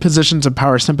in positions of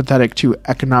power sympathetic to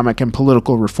economic and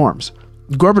political reforms.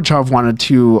 Gorbachev wanted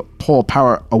to pull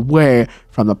power away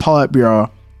from the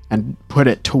Politburo and put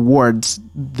it towards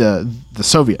the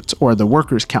Soviets or the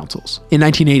workers' councils. In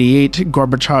 1988,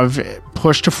 Gorbachev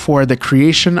pushed for the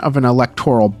creation of an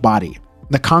electoral body.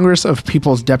 The Congress of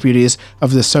People's Deputies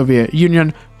of the Soviet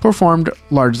Union performed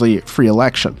largely free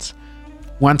elections.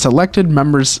 Once elected,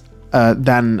 members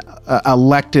then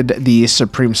elected the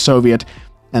Supreme Soviet,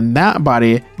 and that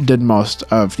body did most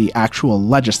of the actual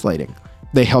legislating.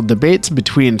 They held debates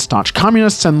between staunch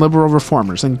communists and liberal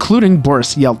reformers, including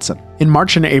Boris Yeltsin. In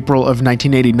March and April of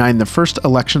 1989, the first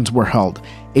elections were held.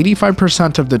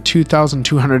 85% of the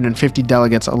 2,250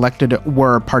 delegates elected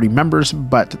were party members,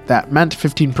 but that meant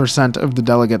 15% of the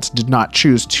delegates did not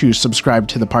choose to subscribe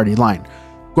to the party line.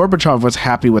 Gorbachev was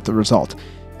happy with the result.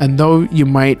 And though you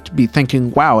might be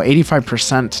thinking, wow,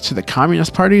 85% to the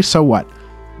Communist Party, so what?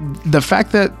 The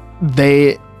fact that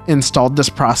they installed this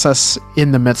process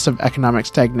in the midst of economic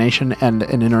stagnation and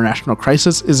an international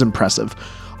crisis is impressive.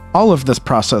 All of this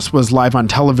process was live on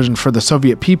television for the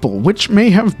Soviet people, which may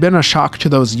have been a shock to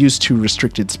those used to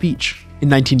restricted speech. In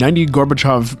 1990,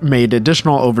 Gorbachev made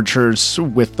additional overtures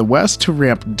with the West to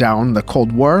ramp down the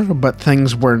Cold War, but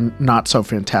things were not so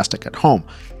fantastic at home.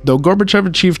 Though Gorbachev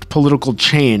achieved political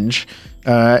change,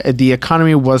 the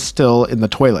economy was still in the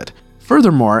toilet.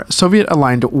 Furthermore,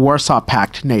 Soviet-aligned Warsaw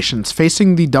Pact nations,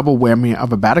 facing the double whammy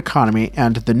of a bad economy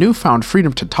and the newfound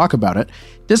freedom to talk about it,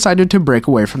 decided to break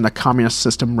away from the communist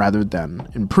system rather than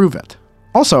improve it.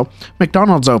 Also,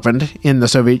 McDonald's opened in the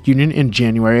Soviet Union in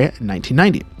January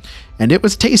 1990, and it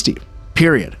was tasty.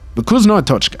 Period. Vykusnoye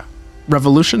tochka.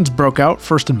 Revolutions broke out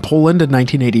first in Poland in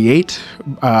 1988.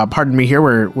 Pardon me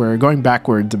here, we're going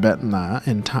backwards a bit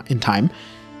in time.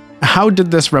 How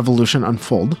did this revolution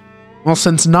unfold? Well,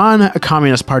 since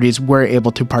non-communist parties were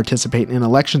able to participate in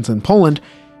elections in Poland,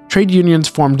 trade unions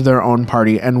formed their own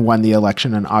party and won the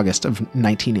election in August of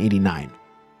 1989.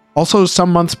 Also,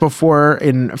 some months before,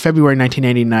 in February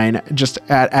 1989, just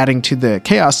adding to the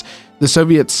chaos, the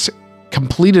Soviets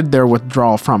completed their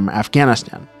withdrawal from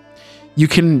Afghanistan. You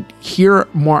can hear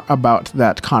more about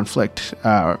that conflict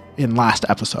in last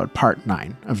episode, part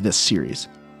 9 of this series.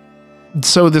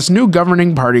 So this new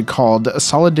governing party called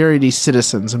Solidarity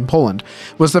Citizens in Poland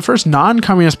was the first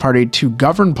non-communist party to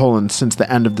govern Poland since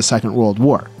the end of the Second World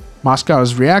War.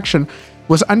 Moscow's reaction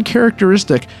was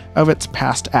uncharacteristic of its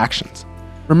past actions.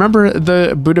 Remember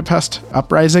the Budapest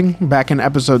uprising back in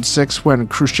episode 6 when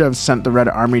Khrushchev sent the Red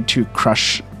Army to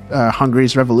crush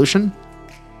Hungary's revolution?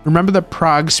 Remember the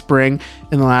Prague Spring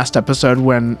in the last episode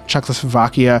when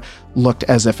Czechoslovakia looked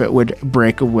as if it would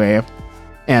break away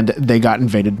and they got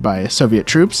invaded by Soviet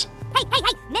troops? Hey,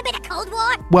 remember the Cold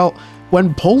War? Well,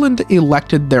 when Poland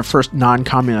elected their first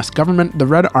non-communist government, the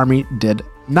Red Army did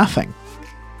nothing.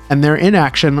 And their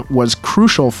inaction was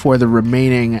crucial for the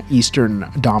remaining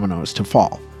Eastern dominoes to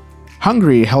fall.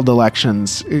 Hungary held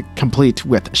elections complete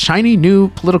with shiny new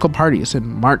political parties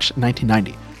in March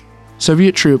 1990.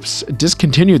 Soviet troops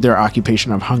discontinued their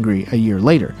occupation of Hungary a year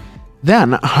later.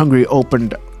 Then Hungary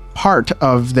opened part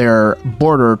of their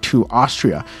border to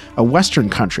Austria, a Western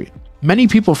country. Many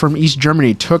people from East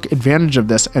Germany took advantage of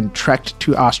this and trekked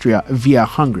to Austria via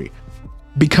Hungary.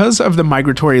 Because of the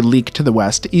migratory leak to the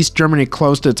west, East Germany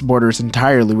closed its borders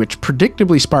entirely, which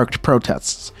predictably sparked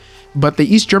protests. But the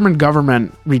East German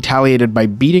government retaliated by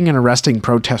beating and arresting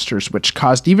protesters, which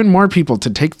caused even more people to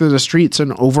take to the streets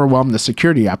and overwhelm the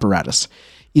security apparatus.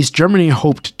 East Germany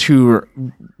hoped to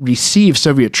receive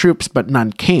Soviet troops, but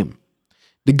none came.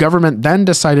 The government then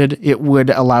decided it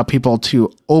would allow people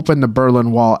to open the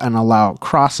Berlin Wall and allow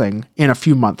crossing in a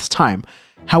few months' time.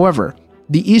 However,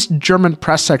 the East German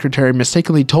press secretary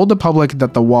mistakenly told the public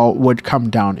that the wall would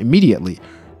come down immediately.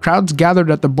 Crowds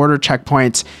gathered at the border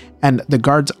checkpoints, and the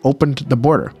guards opened the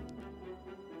border.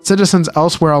 Citizens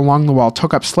elsewhere along the wall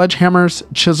took up sledgehammers,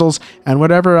 chisels, and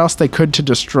whatever else they could to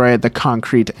destroy the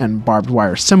concrete and barbed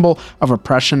wire symbol of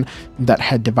oppression that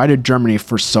had divided Germany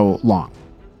for so long.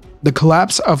 The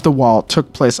collapse of the wall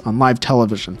took place on live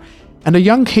television, and a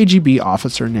young KGB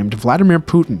officer named Vladimir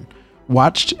Putin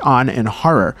watched on in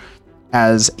horror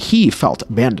as he felt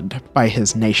abandoned by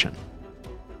his nation.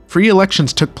 Free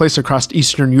elections took place across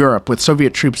Eastern Europe, with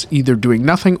Soviet troops either doing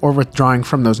nothing or withdrawing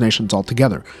from those nations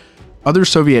altogether. Other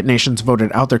Soviet nations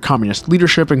voted out their communist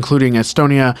leadership, including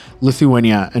Estonia,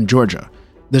 Lithuania, and Georgia.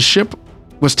 The ship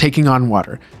was taking on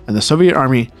water, and the Soviet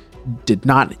army did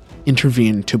not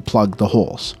intervene to plug the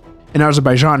holes. In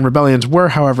Azerbaijan, rebellions were,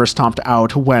 however, stomped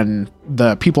out when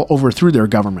the people overthrew their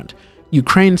government.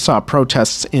 Ukraine saw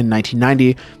protests in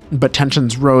 1990, but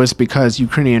tensions rose because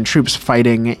Ukrainian troops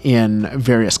fighting in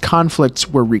various conflicts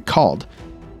were recalled.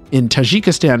 In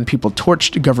Tajikistan, people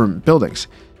torched government buildings.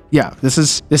 Yeah,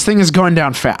 this thing is going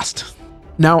down fast.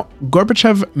 Now,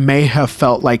 Gorbachev may have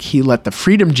felt like he let the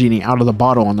freedom genie out of the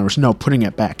bottle and there was no putting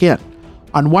it back in.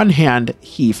 On one hand,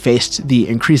 he faced the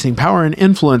increasing power and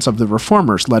influence of the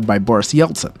reformers led by Boris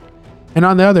Yeltsin. And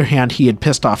on the other hand, he had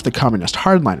pissed off the communist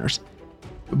hardliners.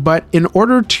 But in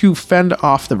order to fend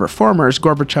off the reformers,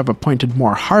 Gorbachev appointed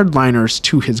more hardliners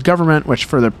to his government, which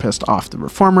further pissed off the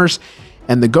reformers,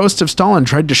 and the ghost of Stalin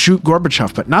tried to shoot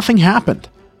Gorbachev, but nothing happened.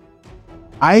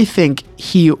 I think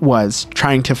he was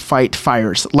trying to fight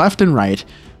fires left and right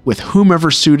with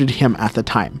whomever suited him at the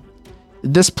time.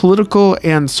 This political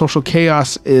and social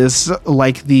chaos is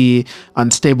like the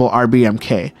unstable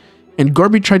RBMK, and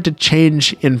Gorby tried to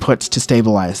change inputs to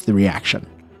stabilize the reaction.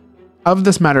 Of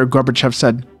this matter, Gorbachev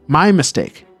said, "My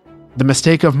mistake, the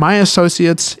mistake of my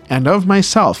associates and of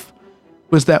myself,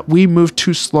 was that we moved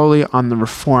too slowly on the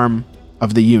reform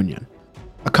of the Union."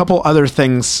 A couple other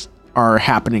things are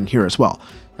happening here as well.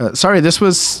 This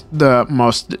was the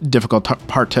most difficult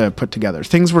part to put together.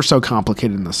 Things were so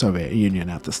complicated in the Soviet Union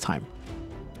at this time.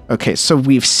 Okay, so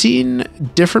we've seen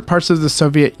different parts of the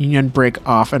Soviet Union break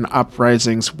off and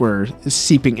uprisings were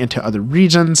seeping into other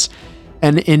regions.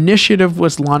 An initiative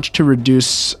was launched to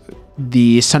reduce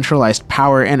the centralized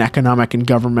power in economic and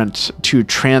government to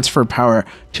transfer power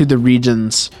to the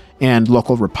regions and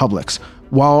local republics.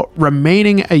 While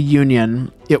remaining a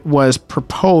union, it was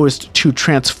proposed to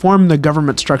transform the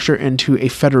government structure into a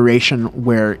federation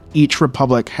where each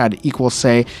republic had equal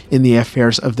say in the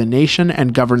affairs of the nation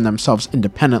and governed themselves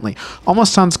independently.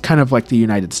 Almost sounds kind of like the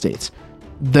United States.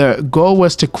 The goal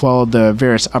was to quell the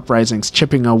various uprisings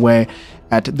chipping away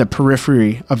at the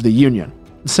periphery of the union.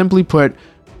 Simply put,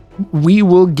 we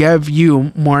will give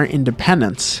you more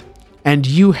independence, and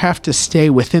you have to stay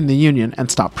within the union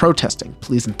and stop protesting,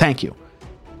 please and thank you.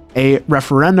 A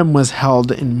referendum was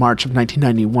held in March of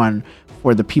 1991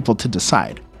 for the people to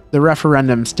decide. The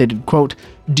referendum stated, quote,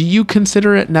 "Do you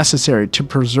consider it necessary to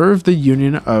preserve the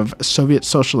Union of Soviet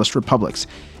Socialist Republics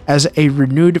as a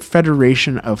renewed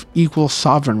federation of equal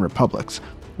sovereign republics,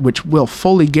 which will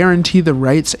fully guarantee the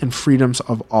rights and freedoms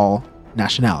of all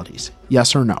nationalities?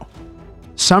 Yes or no?"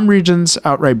 Some regions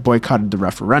outright boycotted the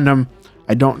referendum.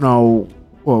 I don't know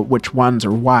which ones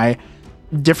or why.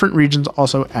 Different regions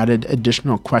also added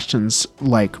additional questions,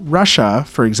 like Russia,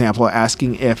 for example,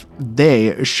 asking if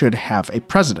they should have a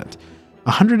president.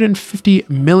 150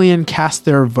 million cast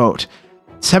their vote.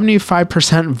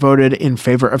 75% voted in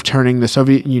favor of turning the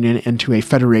Soviet Union into a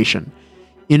federation.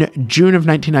 In June of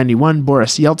 1991,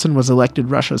 Boris Yeltsin was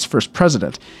elected Russia's first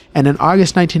president, and in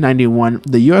August 1991,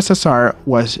 the USSR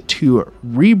was to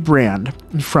rebrand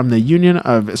from the Union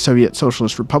of Soviet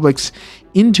Socialist Republics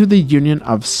into the Union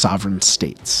of Sovereign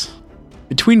States.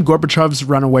 Between Gorbachev's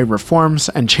runaway reforms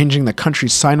and changing the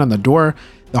country's sign on the door,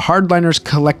 the hardliners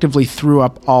collectively threw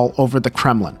up all over the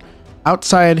Kremlin.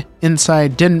 Outside,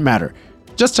 inside, didn't matter.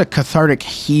 Just a cathartic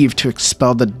heave to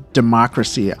expel the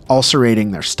democracy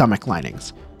ulcerating their stomach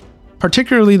linings.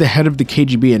 Particularly the head of the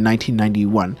KGB in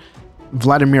 1991,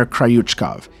 Vladimir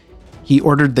Kryuchkov. He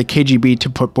ordered the KGB to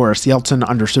put Boris Yeltsin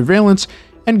under surveillance,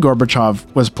 and Gorbachev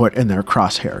was put in their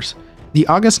crosshairs. The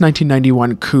August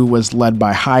 1991 coup was led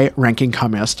by high-ranking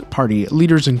Communist Party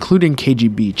leaders, including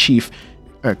KGB chief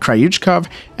Kryuchkov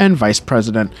and Vice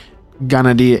President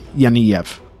Gennady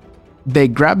Yevyev. They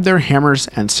grabbed their hammers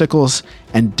and sickles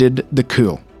and did the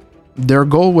coup. Their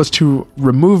goal was to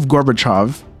remove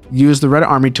Gorbachev, use the Red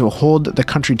Army to hold the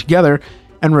country together,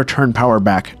 and return power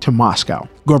back to Moscow.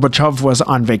 Gorbachev was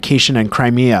on vacation in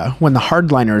Crimea when the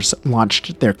hardliners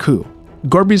launched their coup.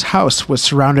 Gorby's house was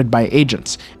surrounded by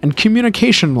agents, and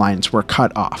communication lines were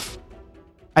cut off.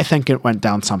 I think it went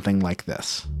down something like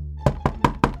this.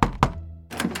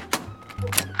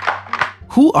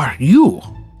 Who are you?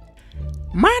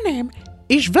 My name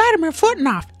is Vladimir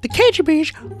Footnoff, the KGB's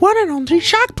one and only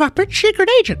sock puppet secret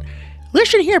agent.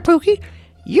 Listen here, Pookie.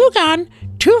 You gone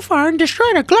too far and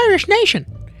destroyed a glorious nation.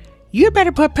 You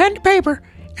better put pen to paper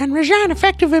and resign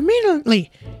effective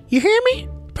immediately. You hear me,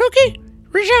 Pookie?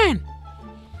 Resign.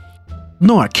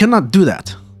 No, I cannot do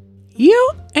that.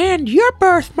 You and your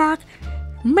birthmark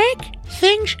make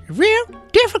things real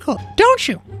difficult, don't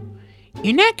you?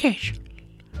 In that case,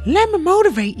 let me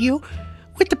motivate you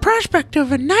with the prospect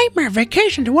of a nightmare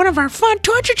vacation to one of our fun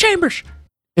torture chambers.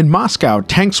 In Moscow,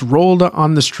 tanks rolled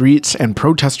on the streets and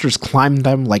protesters climbed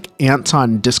them like ants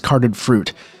on discarded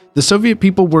fruit. The Soviet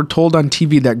people were told on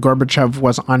TV that Gorbachev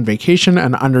was on vacation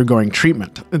and undergoing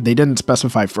treatment. They didn't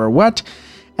specify for what,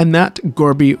 and that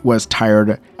Gorby was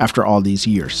tired after all these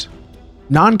years.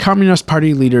 Non-Communist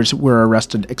Party leaders were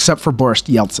arrested except for Boris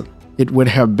Yeltsin. It would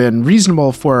have been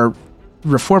reasonable for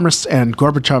reformists and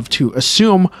Gorbachev to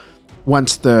assume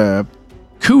once the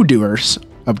coup doers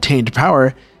obtained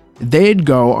power, they'd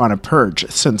go on a purge,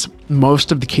 since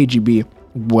most of the KGB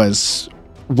was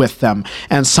with them,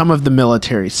 and some of the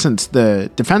military, since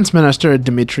the defense minister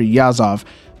Dmitry Yazov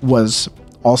was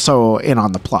also in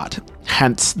on the plot,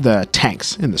 hence the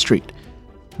tanks in the street.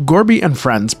 Gorby and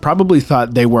friends probably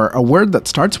thought they were a word that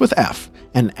starts with F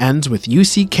and ends with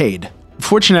UCK'd.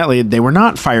 Fortunately, they were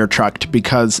not fire-trucked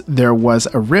because there was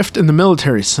a rift in the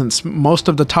military, since most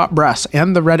of the top brass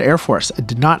and the Red Air Force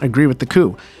did not agree with the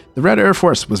coup. The Red Air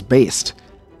Force was based.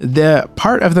 The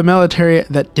part of the military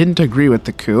that didn't agree with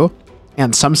the coup,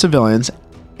 and some civilians,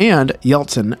 and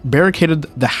Yeltsin barricaded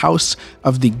the house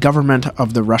of the government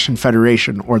of the Russian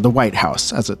Federation, or the White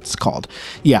House, as it's called.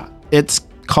 Yeah, it's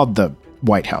called the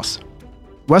White House.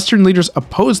 Western leaders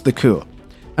opposed the coup,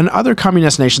 and other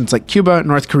communist nations like Cuba,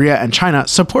 North Korea, and China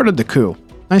supported the coup.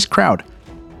 Nice crowd.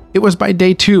 It was by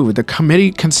day 2, the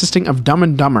committee consisting of Dumb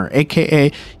and Dumber,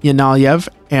 aka Yanalyev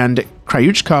and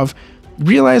Kryuchkov,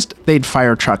 realized they'd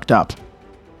fire-trucked up.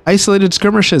 Isolated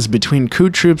skirmishes between coup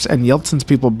troops and Yeltsin's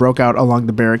people broke out along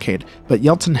the barricade, but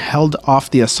Yeltsin held off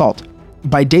the assault.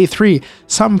 By day 3,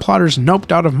 some plotters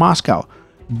noped out of Moscow.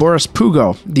 Boris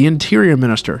Pugo, the interior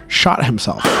minister, shot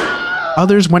himself.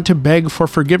 Others went to beg for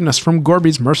forgiveness from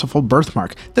Gorby's merciful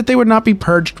birthmark, that they would not be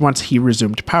purged once he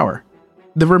resumed power.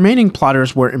 The remaining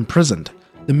plotters were imprisoned.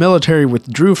 The military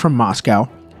withdrew from Moscow,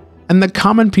 and the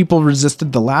common people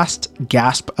resisted the last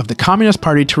gasp of the Communist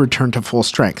Party to return to full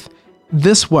strength.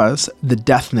 This was the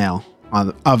death knell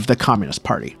of the Communist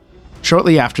Party.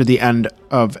 Shortly after the end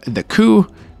of the coup,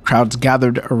 crowds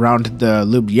gathered around the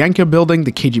Lubyanka building,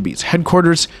 the KGB's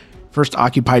headquarters, first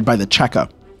occupied by the Cheka.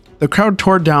 The crowd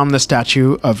tore down the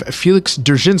statue of Felix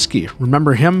Dzerzhinsky.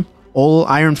 Remember him? Old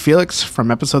Iron Felix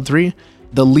from episode 3?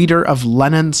 The leader of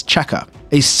Lenin's Cheka,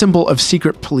 a symbol of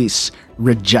secret police,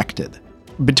 rejected.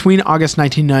 Between August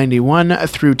 1991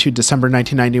 through to December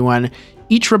 1991,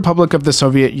 each republic of the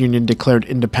Soviet Union declared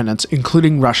independence,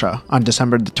 including Russia, on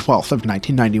December the 12th of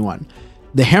 1991.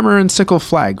 The hammer and sickle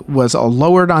flag was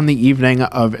lowered on the evening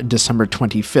of December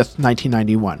 25th,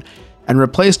 1991, and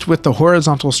replaced with the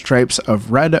horizontal stripes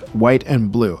of red, white,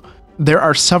 and blue. There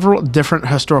are several different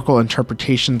historical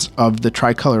interpretations of the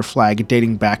tricolor flag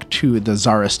dating back to the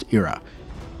Tsarist era.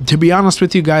 To be honest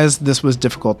with you guys, this was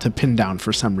difficult to pin down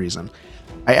for some reason.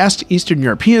 I asked Eastern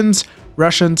Europeans,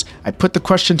 Russians, I put the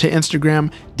question to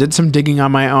Instagram, did some digging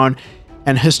on my own,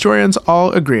 and historians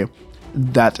all agree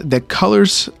that the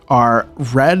colors are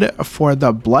red for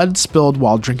the blood spilled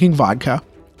while drinking vodka,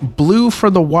 blue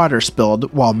for the water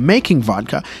spilled while making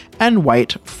vodka, and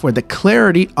white for the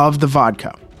clarity of the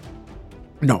vodka.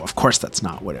 No, of course that's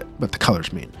not what the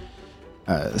colors mean.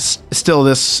 Still,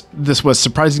 this was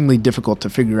surprisingly difficult to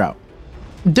figure out.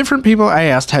 Different people I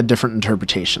asked had different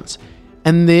interpretations,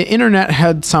 and the internet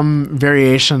had some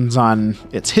variations on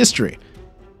its history.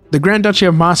 The Grand Duchy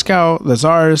of Moscow, the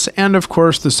Tsars, and of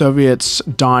course the Soviets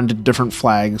donned different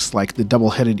flags like the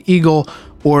double-headed eagle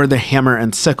or the hammer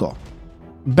and sickle.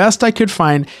 Best I could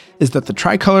find is that the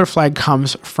tricolor flag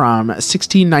comes from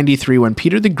 1693 when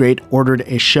Peter the Great ordered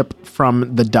a ship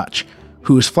from the Dutch,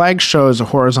 whose flag shows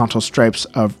horizontal stripes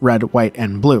of red, white,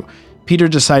 and blue. Peter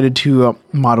decided to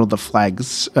model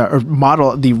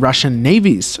the Russian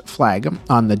Navy's flag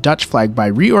on the Dutch flag by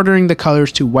reordering the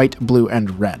colors to white, blue,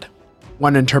 and red.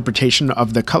 One interpretation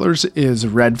of the colors is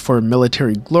red for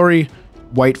military glory,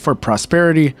 white for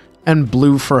prosperity, and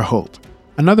blue for hope.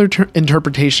 Another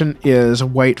interpretation is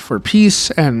white for peace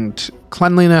and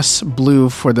cleanliness, blue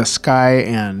for the sky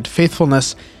and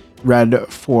faithfulness, red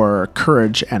for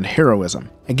courage and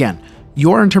heroism. Again,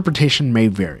 your interpretation may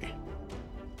vary.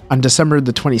 On December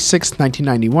the 26th,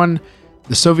 1991,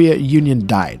 the Soviet Union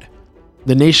died.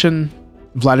 The nation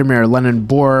Vladimir Lenin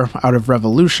bore out of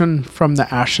revolution from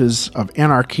the ashes of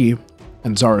anarchy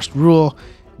and Tsarist rule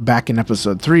back in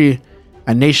episode 3,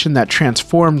 a nation that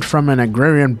transformed from an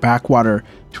agrarian backwater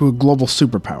to a global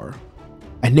superpower.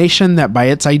 A nation that by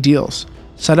its ideals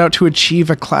set out to achieve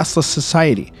a classless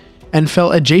society and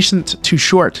fell adjacent to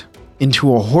short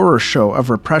into a horror show of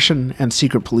repression and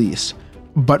secret police.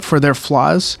 But for their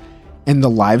flaws and the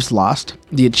lives lost,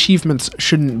 the achievements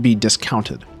shouldn't be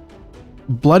discounted.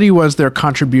 Bloody was their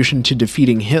contribution to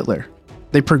defeating Hitler.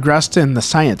 They progressed in the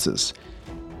sciences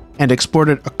and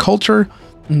exported a culture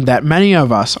that many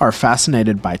of us are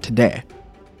fascinated by today.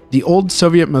 The old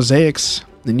Soviet mosaics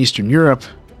in Eastern Europe,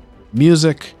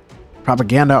 music,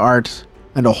 propaganda art,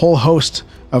 and a whole host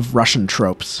of Russian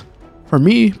tropes. For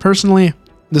me, personally,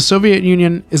 the Soviet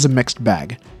Union is a mixed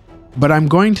bag. But I'm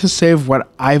going to save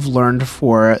what I've learned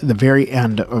for the very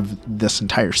end of this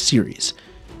entire series.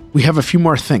 We have a few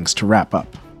more things to wrap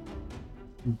up.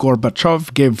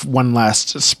 Gorbachev gave one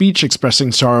last speech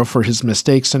expressing sorrow for his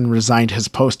mistakes and resigned his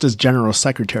post as general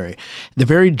secretary, the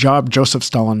very job Joseph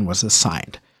Stalin was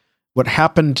assigned. What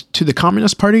happened to the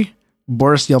Communist Party?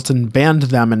 Boris Yeltsin banned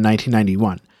them in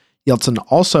 1991. Yeltsin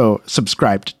also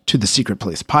subscribed to the Secret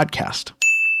Police podcast.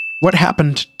 What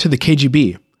happened to the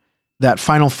KGB? That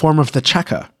final form of the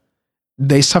Cheka?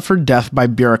 They suffered death by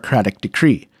bureaucratic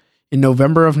decree. In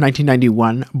November of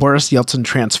 1991, Boris Yeltsin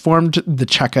transformed the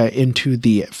Cheka into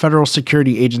the Federal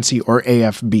Security Agency, or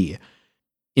AFB.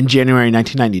 In January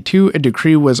 1992, a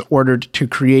decree was ordered to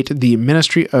create the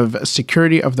Ministry of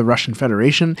Security of the Russian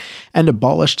Federation and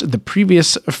abolished the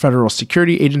previous Federal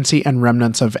Security Agency and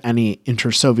remnants of any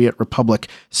inter-Soviet republic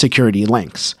security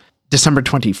links. December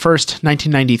 21st,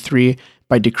 1993,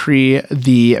 by decree,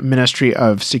 the Ministry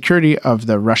of Security of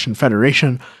the Russian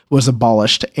Federation was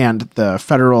abolished and the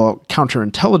Federal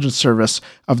Counterintelligence Service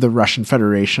of the Russian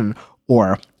Federation,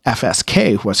 or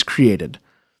FSK, was created.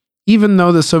 Even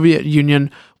though the Soviet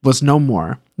Union was no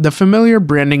more, the familiar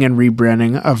branding and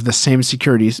rebranding of the same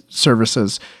security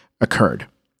services occurred.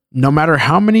 No matter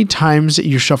how many times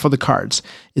you shuffle the cards,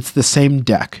 it's the same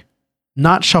deck.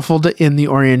 Not shuffled in the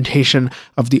orientation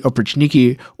of the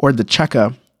Oprichniki or the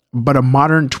Cheka, but a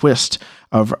modern twist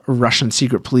of Russian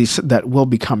secret police that will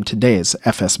become today's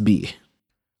FSB.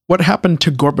 What happened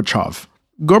to Gorbachev?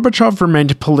 Gorbachev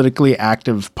remained politically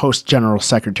active post-general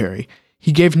secretary.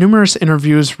 He gave numerous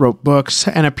interviews, wrote books,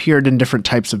 and appeared in different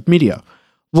types of media.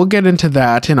 We'll get into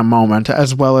that in a moment,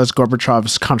 as well as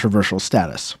Gorbachev's controversial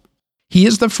status. He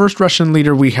is the first Russian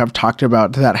leader we have talked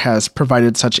about that has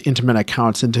provided such intimate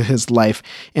accounts into his life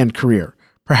and career.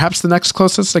 Perhaps the next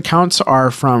closest accounts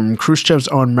are from Khrushchev's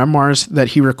own memoirs that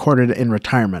he recorded in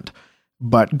retirement.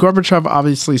 But Gorbachev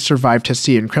obviously survived to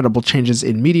see incredible changes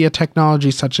in media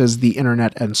technology such as the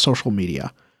internet and social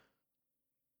media.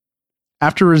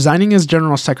 After resigning as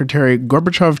general secretary,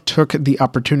 Gorbachev took the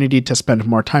opportunity to spend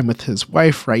more time with his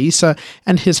wife, Raisa,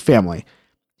 and his family.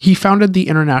 He founded the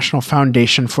International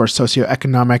Foundation for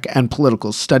Socioeconomic and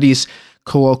Political Studies,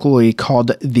 colloquially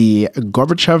called the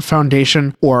Gorbachev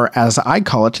Foundation, or as I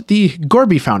call it, the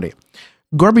Gorby Foundation.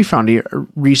 Gorby Foundation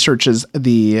researches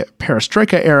the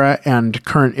Perestroika era and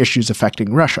current issues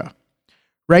affecting Russia.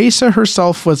 Raisa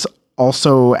herself was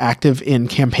also active in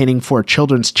campaigning for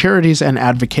children's charities and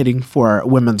advocating for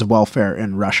women's welfare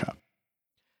in Russia.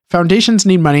 Foundations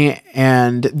need money,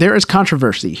 and there is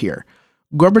controversy here.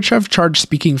 Gorbachev charged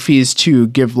speaking fees to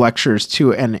give lectures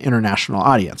to an international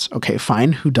audience. Okay,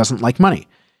 fine, who doesn't like money?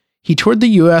 He toured the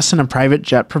U.S. in a private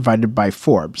jet provided by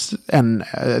Forbes and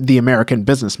the American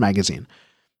Business Magazine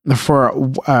for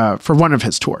one of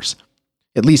his tours,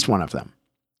 at least one of them.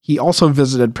 He also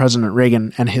visited President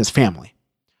Reagan and his family.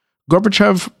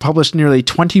 Gorbachev published nearly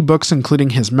 20 books, including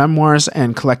his memoirs,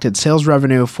 and collected sales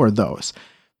revenue for those.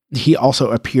 He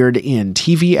also appeared in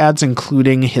TV ads,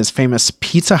 including his famous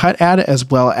Pizza Hut ad, as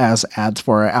well as ads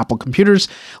for Apple computers,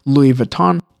 Louis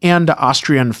Vuitton, and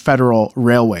Austrian Federal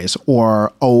Railways,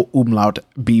 or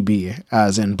O-BB,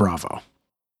 as in Bravo.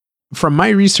 From my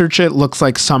research, it looks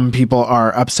like some people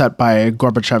are upset by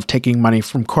Gorbachev taking money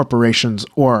from corporations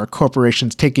or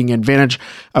corporations taking advantage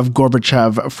of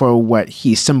Gorbachev for what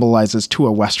he symbolizes to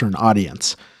a Western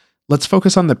audience. Let's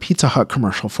focus on the Pizza Hut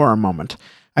commercial for a moment.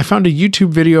 I found a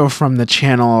YouTube video from the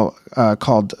channel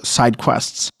called Side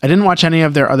Quests. I didn't watch any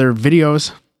of their other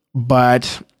videos,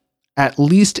 but at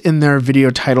least in their video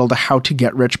titled How to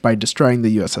Get Rich by Destroying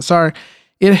the USSR,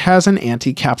 it has an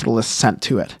anti-capitalist scent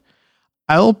to it.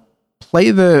 I'll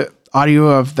play the audio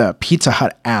of the Pizza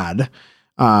Hut ad.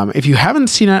 If you haven't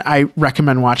seen it, I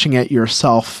recommend watching it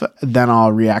yourself. Then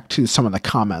I'll react to some of the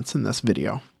comments in this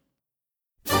video.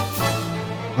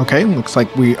 Okay, looks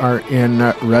like we are in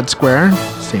Red Square,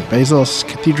 St. Basil's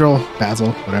Cathedral,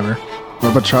 Basil, whatever.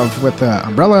 Gorbachev with the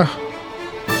umbrella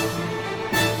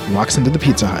walks into the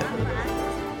Pizza Hut.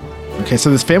 Okay, so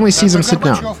this family sees him sit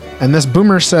down, and this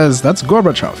boomer says, "That's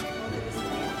Gorbachev."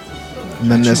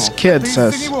 And then this kid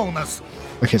says,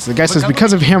 okay, so the guy says,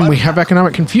 "Because of him, we have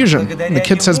economic confusion." And the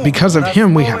kid says, "Because of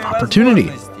him, we have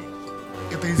opportunity.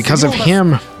 Because of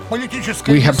him,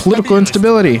 we have political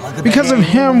instability. Because of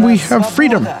him, we have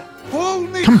freedom.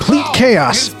 Complete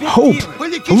chaos, hope,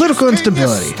 political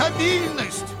instability."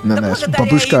 And then this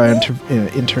babushka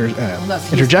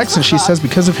interjects, and she says,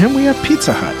 "Because of him, we have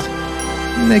Pizza Hut."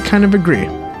 And they kind of agree.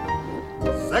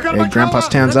 Okay, Grandpa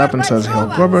stands up and says, "Hail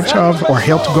Gorbachev," or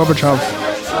 "Hail to Gorbachev."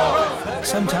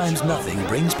 Sometimes nothing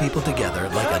brings people together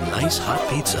like a nice hot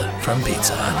pizza from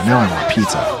Pizza Hut. Now I want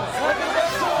pizza.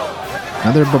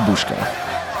 Another babushka.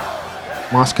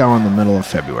 Moscow in the middle of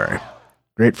February.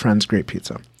 Great friends, great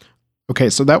pizza.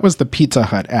 Okay, so that was the Pizza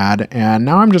Hut ad, and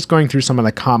now I'm just going through some of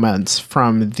the comments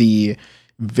from the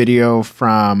video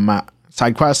from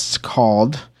SideQuest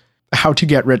called How to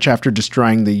Get Rich After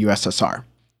Destroying the USSR.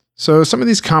 So some of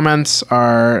these comments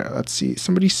are, let's see,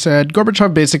 somebody said,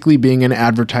 Gorbachev basically being an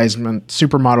advertisement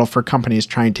supermodel for companies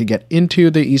trying to get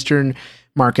into the Eastern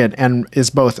market and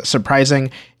is both surprising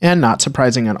and not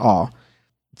surprising at all.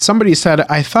 Somebody said,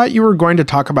 I thought you were going to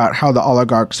talk about how the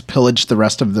oligarchs pillaged the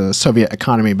rest of the Soviet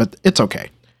economy, but it's okay.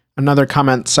 Another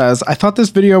comment says, I thought this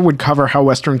video would cover how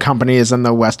Western companies and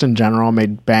the West in general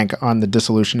made bank on the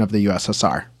dissolution of the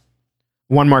USSR.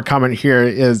 One more comment here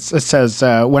is, it says,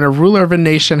 when a ruler of a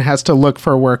nation has to look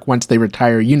for work once they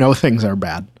retire, you know things are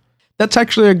bad. That's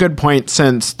actually a good point,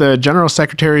 since the general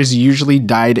secretaries usually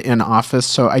died in office,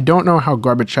 so I don't know how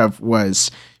Gorbachev was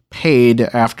paid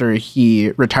after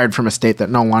he retired from a state that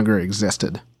no longer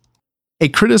existed. A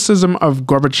criticism of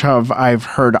Gorbachev I've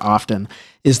heard often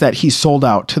is that he sold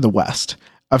out to the West.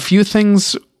 A few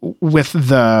things with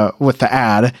the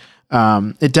ad.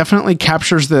 It definitely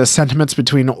captures the sentiments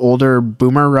between older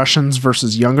boomer Russians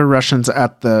versus younger Russians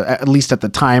at least at the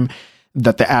time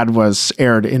that the ad was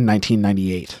aired in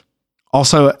 1998.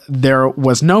 Also, there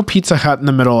was no Pizza Hut in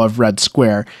the middle of Red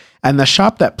Square, and the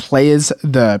shop that plays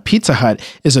the Pizza Hut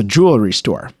is a jewelry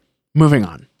store. Moving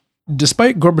on.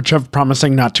 Despite Gorbachev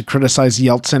promising not to criticize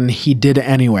Yeltsin, he did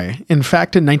anyway. In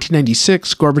fact, in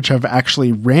 1996, Gorbachev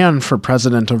actually ran for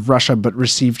president of Russia, but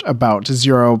received about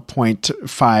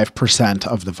 0.5%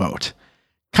 of the vote.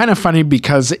 Kind of funny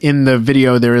because in the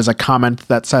video there is a comment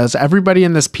that says, everybody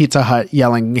in this Pizza Hut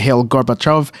yelling, Hail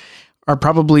Gorbachev, are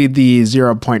probably the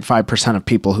 0.5% of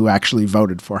people who actually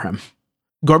voted for him.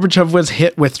 Gorbachev was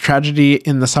hit with tragedy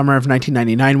in the summer of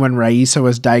 1999 when Raisa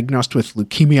was diagnosed with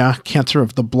leukemia, cancer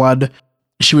of the blood.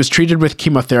 She was treated with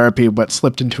chemotherapy but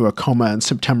slipped into a coma in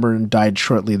September and died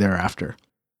shortly thereafter.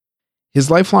 His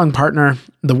lifelong partner,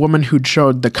 the woman who'd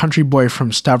showed the country boy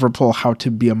from Stavropol how to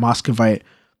be a Muscovite,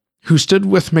 who stood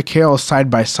with Mikhail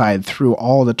side by side through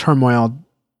all the turmoil,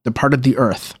 departed the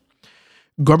earth.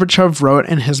 Gorbachev wrote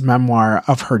in his memoir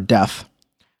of her death,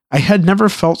 I had never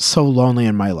felt so lonely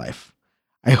in my life.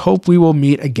 I hope we will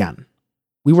meet again.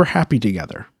 We were happy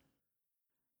together.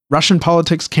 Russian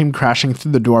politics came crashing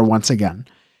through the door once again.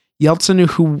 Yeltsin,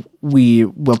 who we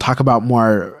will talk about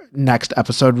more next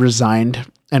episode, resigned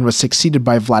and was succeeded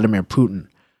by Vladimir Putin,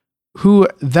 who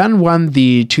then won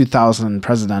the 2000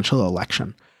 presidential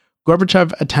election.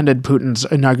 Gorbachev attended Putin's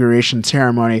inauguration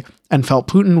ceremony and felt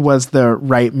Putin was the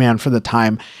right man for the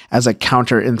time as a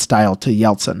counter in style to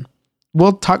Yeltsin.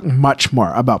 We'll talk much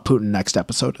more about Putin next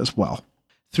episode as well.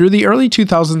 Through the early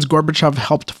 2000s, Gorbachev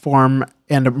helped form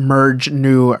and merge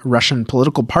new Russian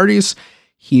political parties.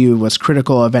 He was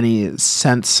critical of any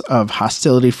sense of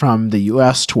hostility from the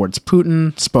US towards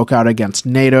Putin, spoke out against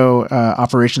NATO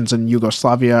operations in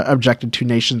Yugoslavia, objected to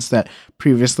nations that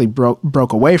previously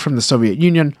broke away from the Soviet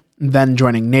Union, then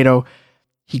joining NATO.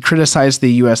 He criticized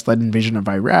the US-led invasion of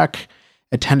Iraq,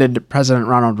 attended President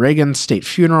Ronald Reagan's state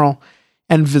funeral,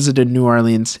 and visited New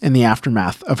Orleans in the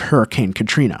aftermath of Hurricane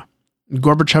Katrina.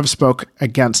 Gorbachev spoke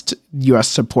against U.S.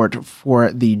 support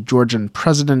for the Georgian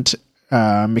president,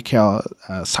 Mikhail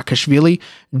Saakashvili,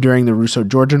 during the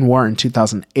Russo-Georgian War in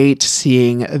 2008,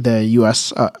 seeing the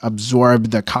U.S.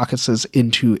 Absorb the Caucasus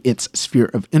into its sphere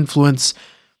of influence.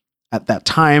 At that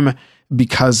time,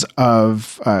 because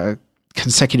of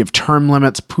consecutive term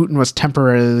limits, Putin was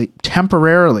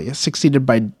temporarily succeeded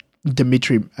by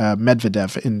Dmitry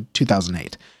Medvedev in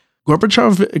 2008.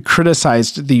 Gorbachev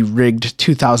criticized the rigged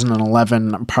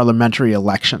 2011 parliamentary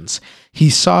elections.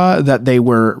 He saw that they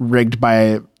were rigged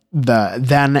by the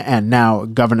then and now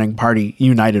governing party,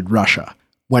 United Russia.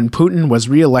 When Putin was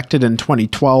re-elected in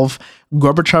 2012,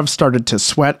 Gorbachev started to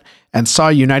sweat and saw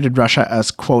United Russia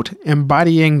as, quote,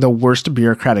 embodying the worst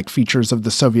bureaucratic features of the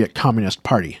Soviet Communist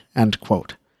Party, end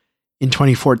quote. In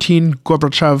 2014,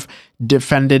 Gorbachev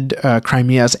defended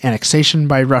Crimea's annexation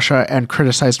by Russia and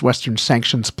criticized Western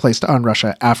sanctions placed on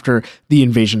Russia after the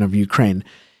invasion of Ukraine.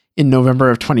 In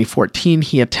November of 2014,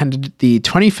 he attended the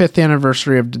 25th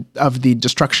anniversary of the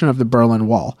destruction of the Berlin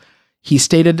Wall. He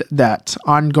stated that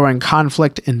ongoing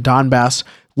conflict in Donbass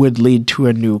would lead to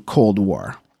a new Cold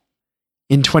War.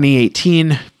 In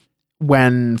 2018,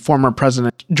 when former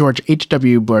President George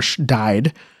H.W. Bush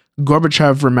died,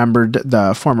 Gorbachev remembered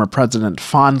the former president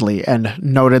fondly and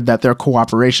noted that their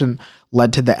cooperation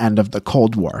led to the end of the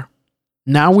Cold War.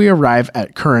 Now we arrive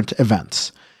at current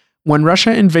events. When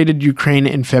Russia invaded Ukraine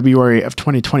in February of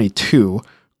 2022,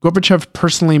 Gorbachev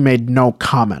personally made no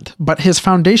comment, but his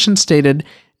foundation stated,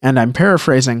 and I'm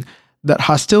paraphrasing, that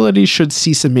hostilities should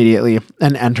cease immediately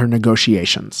and enter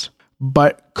negotiations.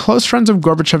 But close friends of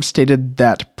Gorbachev stated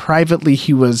that privately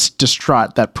he was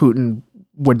distraught that Putin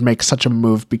would make such a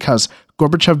move because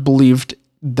Gorbachev believed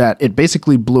that it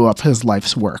basically blew up his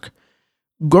life's work.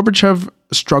 Gorbachev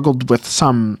struggled with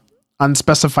some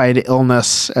unspecified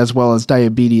illness as well as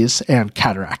diabetes and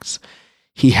cataracts.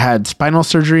 He had spinal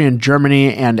surgery in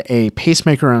Germany and a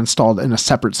pacemaker installed in a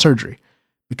separate surgery.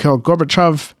 Mikhail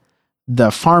Gorbachev, the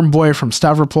farm boy from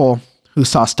Stavropol who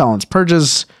saw Stalin's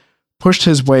purges, pushed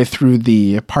his way through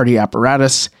the party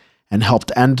apparatus and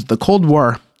helped end the Cold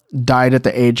War, died at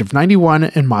the age of 91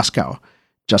 in Moscow,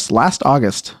 just last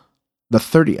August, the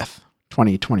 30th,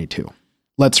 2022.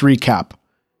 Let's recap.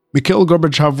 Mikhail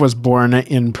Gorbachev was born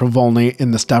in Provolny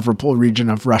in the Stavropol region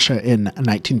of Russia in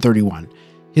 1931.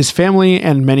 His family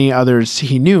and many others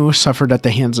he knew suffered at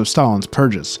the hands of Stalin's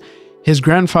purges. His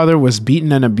grandfather was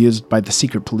beaten and abused by the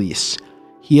secret police.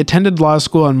 He attended law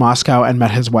school in Moscow and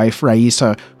met his wife,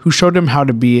 Raisa, who showed him how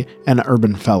to be an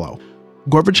urban fellow.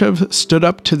 Gorbachev stood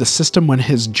up to the system when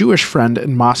his Jewish friend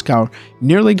in Moscow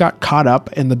nearly got caught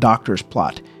up in the doctor's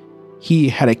plot. He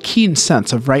had a keen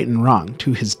sense of right and wrong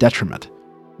to his detriment.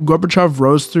 Gorbachev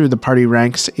rose through the party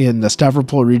ranks in the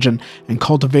Stavropol region and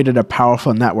cultivated a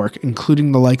powerful network,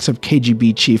 including the likes of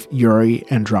KGB chief Yuri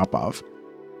Andropov.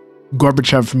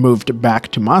 Gorbachev moved back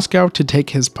to Moscow to take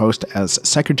his post as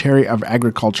Secretary of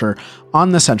Agriculture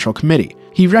on the Central Committee.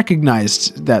 He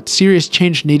recognized that serious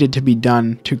change needed to be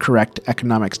done to correct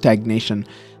economic stagnation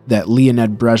that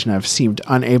Leonid Brezhnev seemed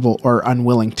unable or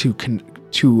unwilling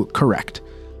to correct.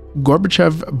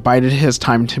 Gorbachev bided his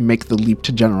time to make the leap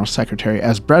to General Secretary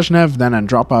as Brezhnev, then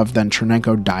Andropov, then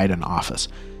Chernenko died in office.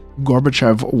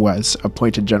 Gorbachev was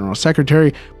appointed General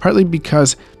Secretary partly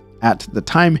because, at the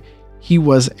time, he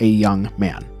was a young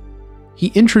man.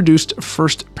 He introduced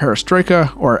first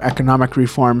perestroika, or economic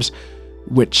reforms,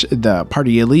 which the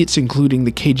party elites, including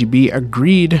the KGB,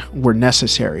 agreed were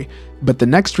necessary. But the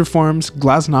next reforms,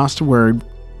 glasnost,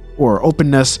 or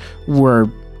openness, were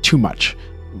too much.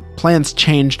 Plans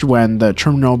changed when the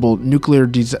Chernobyl nuclear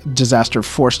disaster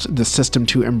forced the system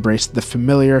to embrace the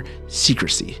familiar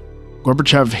secrecy.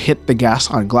 Gorbachev hit the gas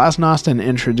on glasnost and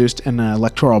introduced an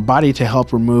electoral body to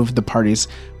help remove the party's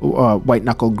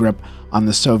white-knuckle grip on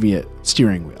the Soviet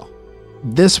steering wheel.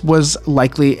 This was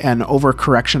likely an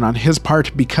overcorrection on his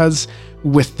part because,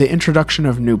 with the introduction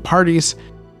of new parties,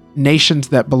 nations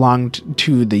that belonged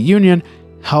to the Union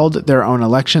held their own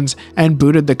elections and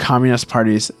booted the communist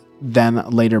parties, then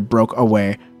later broke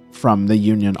away from the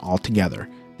Union altogether.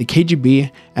 The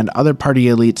KGB and other party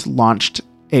elites launched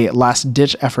a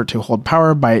last-ditch effort to hold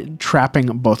power by trapping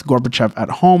both Gorbachev at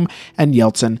home and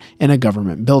Yeltsin in a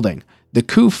government building. The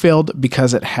coup failed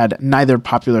because it had neither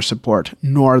popular support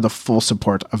nor the full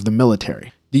support of the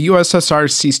military. The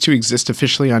USSR ceased to exist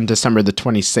officially on December the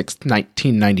 26th,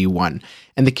 1991,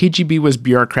 and the KGB was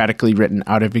bureaucratically written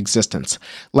out of existence,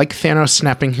 like Thanos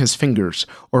snapping his fingers,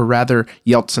 or rather,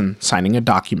 Yeltsin signing a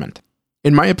document.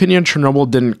 In my opinion, Chernobyl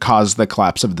didn't cause the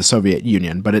collapse of the Soviet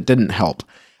Union, but it didn't help.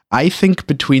 I think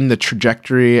between the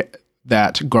trajectory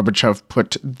that Gorbachev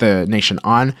put the nation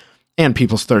on and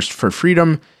people's thirst for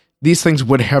freedom, these things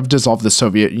would have dissolved the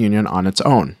Soviet Union on its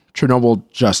own. Chernobyl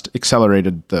just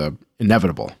accelerated the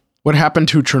inevitable. What happened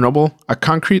to Chernobyl? A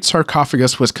concrete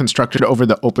sarcophagus was constructed over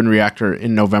the open reactor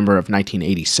in November of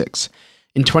 1986.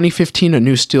 In 2015, a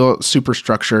new steel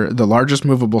superstructure, the largest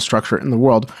movable structure in the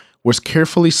world, was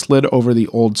carefully slid over the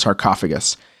old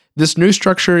sarcophagus. This new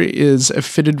structure is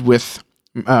fitted with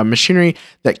machinery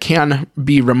that can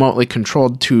be remotely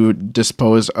controlled to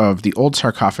dispose of the old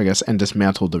sarcophagus and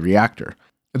dismantle the reactor.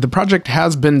 The project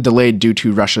has been delayed due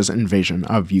to Russia's invasion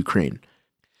of Ukraine.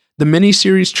 The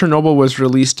miniseries Chernobyl was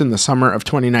released in the summer of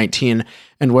 2019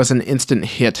 and was an instant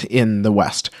hit in the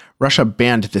West. Russia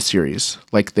banned the series,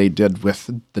 like they did with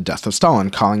The Death of Stalin,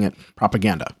 calling it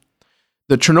propaganda.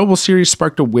 The Chernobyl series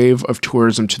sparked a wave of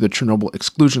tourism to the Chernobyl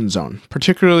exclusion zone,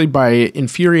 particularly by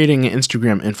infuriating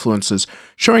Instagram influencers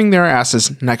showing their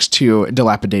asses next to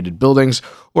dilapidated buildings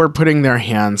or putting their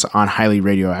hands on highly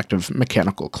radioactive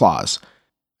mechanical claws.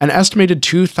 An estimated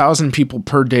 2,000 people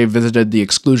per day visited the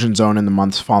exclusion zone in the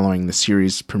months following the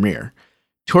series' premiere.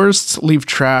 Tourists leave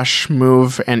trash,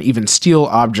 move, and even steal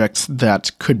objects that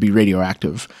could be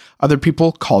radioactive. Other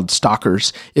people, called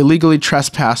stalkers, illegally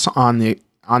trespass on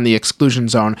the exclusion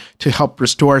zone to help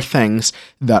restore things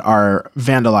that are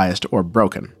vandalized or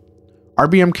broken.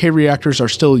 RBMK reactors are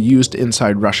still used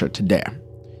inside Russia today.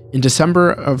 In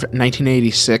December of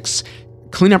 1986,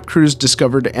 Cleanup crews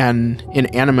discovered an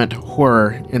inanimate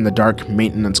horror in the dark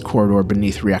maintenance corridor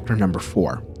beneath reactor number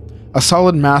 4. A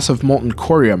solid mass of molten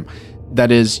corium,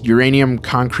 that is, uranium,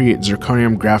 concrete,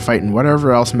 zirconium, graphite, and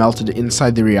whatever else melted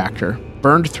inside the reactor,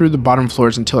 burned through the bottom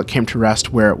floors until it came to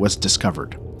rest where it was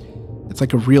discovered. It's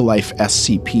like a real-life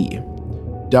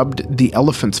SCP. Dubbed the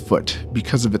elephant's foot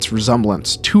because of its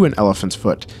resemblance to an elephant's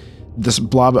foot, this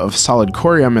blob of solid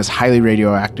corium is highly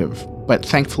radioactive, but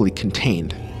thankfully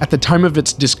contained. At the time of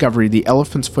its discovery, the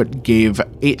elephant's foot gave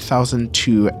 8,000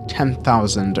 to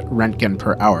 10,000 Röntgen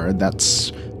per hour.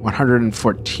 That's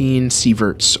 114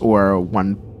 sieverts or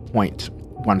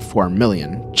 1.14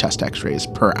 million chest x-rays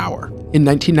per hour. In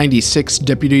 1996,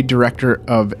 Deputy Director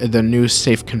of the new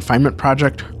Safe Confinement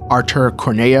Project, Artur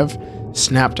Korneyev,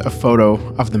 snapped a photo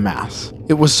of the mass.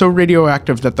 It was so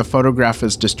radioactive that the photograph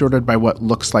is distorted by what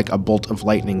looks like a bolt of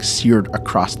lightning seared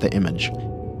across the image.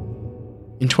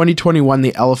 In 2021,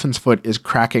 the elephant's foot is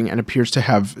cracking and appears to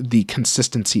have the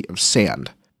consistency of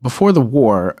sand. Before the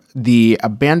war, the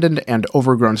abandoned and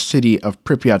overgrown city of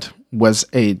Pripyat was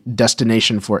a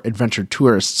destination for adventure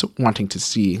tourists wanting to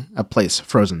see a place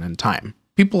frozen in time.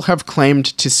 People have claimed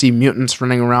to see mutants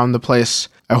running around the place.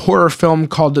 A horror film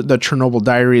called The Chernobyl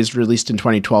Diaries, released in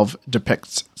 2012,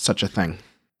 depicts such a thing.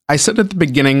 I said at the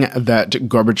beginning that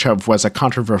Gorbachev was a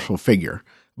controversial figure,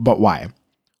 but why?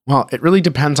 Well, it really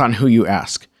depends on who you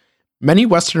ask. Many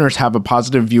Westerners have a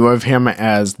positive view of him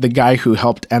as the guy who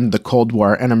helped end the Cold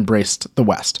War and embraced the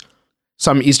West.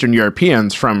 Some Eastern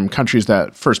Europeans from countries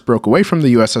that first broke away from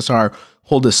the USSR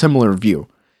hold a similar view.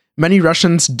 Many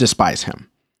Russians despise him.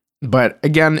 But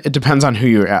again, it depends on who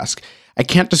you ask. I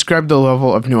can't describe the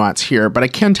level of nuance here, but I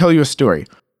can tell you a story.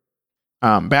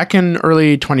 Back in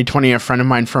early 2020, a friend of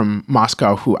mine from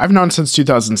Moscow, who I've known since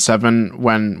 2007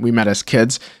 when we met as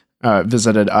kids,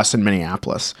 visited us in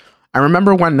Minneapolis. I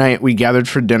remember one night we gathered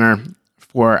for dinner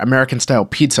for American-style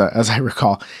pizza, as I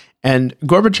recall, and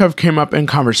Gorbachev came up in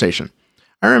conversation.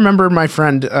 I remember my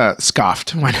friend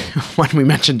scoffed when we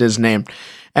mentioned his name.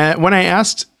 When I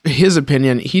asked his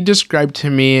opinion, he described to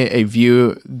me a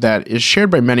view that is shared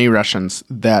by many Russians,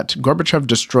 that Gorbachev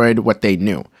destroyed what they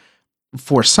knew.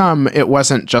 For some, it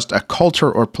wasn't just a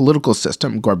culture or political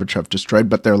system Gorbachev destroyed,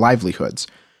 but their livelihoods.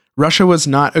 Russia was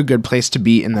not a good place to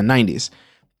be in the 90s.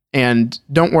 And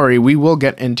don't worry, we will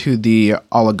get into the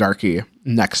oligarchy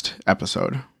next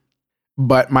episode.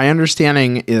 But my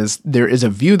understanding is there is a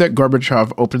view that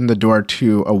Gorbachev opened the door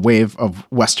to a wave of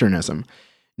Westernism.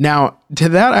 Now, to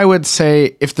that I would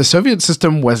say, if the Soviet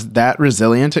system was that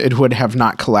resilient, it would have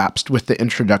not collapsed with the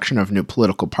introduction of new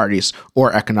political parties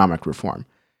or economic reform.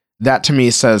 That to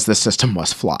me says the system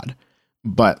was flawed.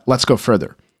 But let's go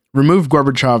further. Remove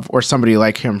Gorbachev or somebody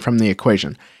like him from the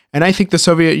equation, and I think the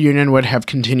Soviet Union would have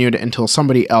continued until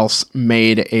somebody else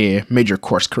made a major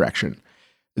course correction.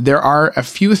 There are a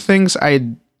few things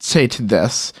I'd say to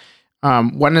this.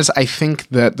 One is I think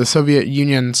that the Soviet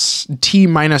Union's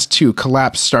T-2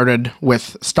 collapse started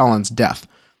with Stalin's death.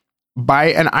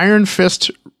 By an iron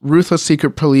fist, ruthless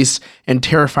secret police, and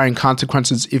terrifying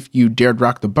consequences if you dared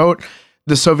rock the boat,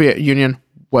 the Soviet Union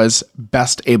was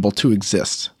best able to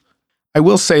exist. I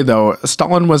will say, though,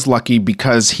 Stalin was lucky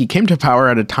because he came to power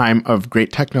at a time of great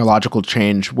technological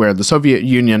change where the Soviet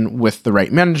Union, with the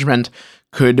right management,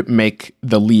 could make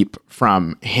the leap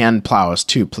from hand plows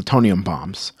to plutonium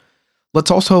bombs.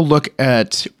 Let's also look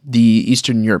at the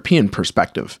Eastern European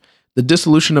perspective. The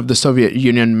dissolution of the Soviet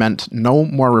Union meant no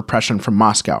more repression from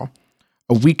Moscow,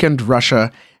 a weakened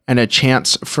Russia, and a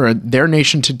chance for their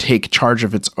nation to take charge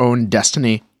of its own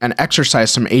destiny and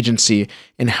exercise some agency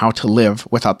in how to live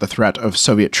without the threat of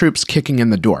Soviet troops kicking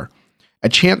in the door. A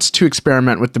chance to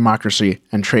experiment with democracy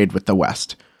and trade with the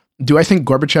West. Do I think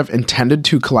Gorbachev intended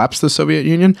to collapse the Soviet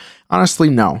Union? Honestly,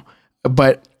 no.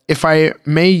 But if I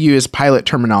may use pilot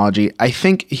terminology, I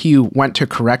think he went to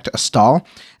correct a stall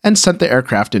and sent the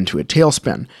aircraft into a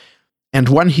tailspin, and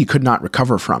one he could not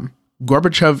recover from.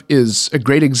 Gorbachev is a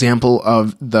great example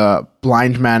of the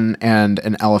blind men and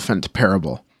an elephant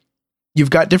parable.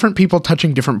 You've got different people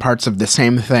touching different parts of the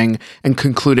same thing and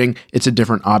concluding it's a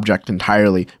different object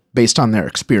entirely based on their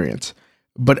experience.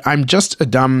 But I'm just a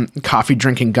dumb,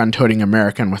 coffee-drinking, gun-toting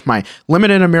American with my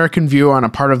limited American view on a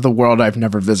part of the world I've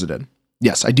never visited.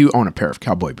 Yes, I do own a pair of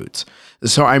cowboy boots,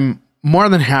 so I'm more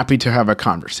than happy to have a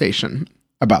conversation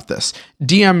about this.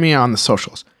 DM me on the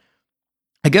socials.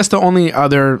 I guess the only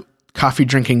other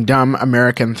coffee-drinking, dumb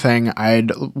American thing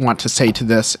I'd want to say to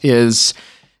this is,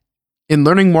 in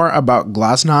learning more about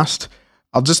Glasnost,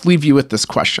 I'll just leave you with this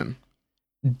question.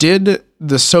 Did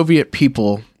the Soviet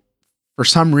people, for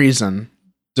some reason,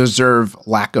 deserve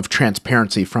lack of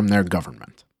transparency from their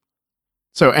government?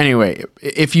 So anyway,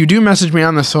 if you do message me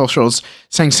on the socials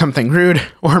saying something rude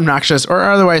or obnoxious or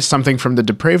otherwise something from the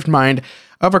depraved mind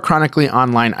of a chronically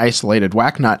online isolated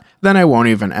whacknut, then I won't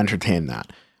even entertain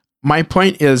that. My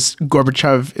point is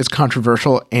Gorbachev is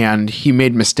controversial and he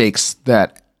made mistakes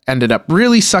that ended up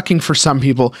really sucking for some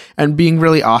people and being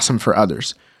really awesome for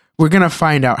others. We're going to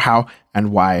find out how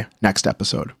and why next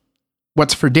episode.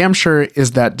 What's for damn sure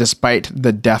is that despite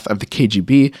the death of the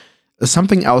KGB,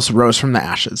 something else rose from the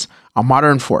ashes, a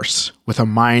modern force with a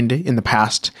mind in the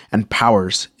past and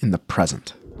powers in the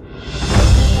present.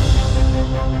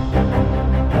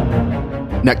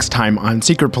 Next time on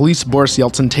Secret Police, Boris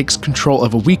Yeltsin takes control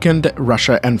of a weakened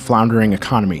Russia and floundering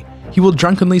economy. He will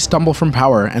drunkenly stumble from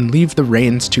power and leave the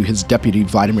reins to his deputy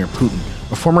Vladimir Putin,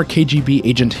 a former KGB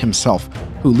agent himself,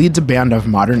 who leads a band of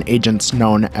modern agents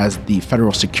known as the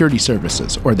Federal Security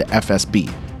Services, or the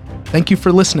FSB. Thank you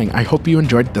for listening. I hope you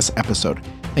enjoyed this episode.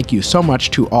 Thank you so much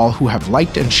to all who have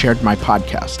liked and shared my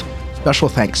podcast. Special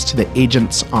thanks to the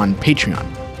agents on Patreon.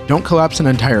 Don't collapse an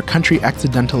entire country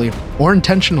accidentally or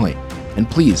intentionally. And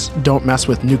please don't mess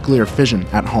with nuclear fission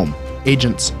at home.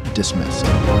 Agents dismissed.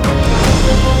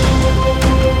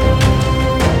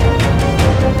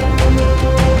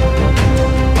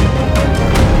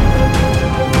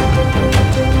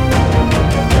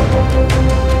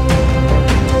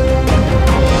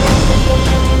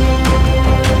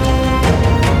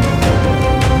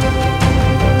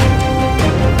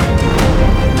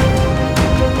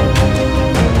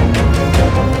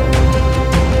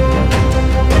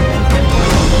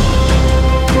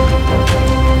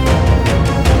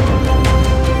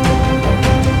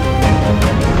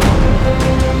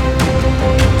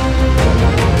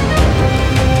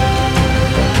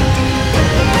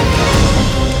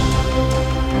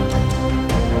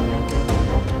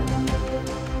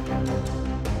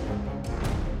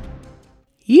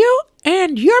 You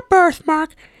and your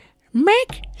birthmark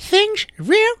make things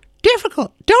real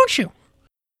difficult, don't you?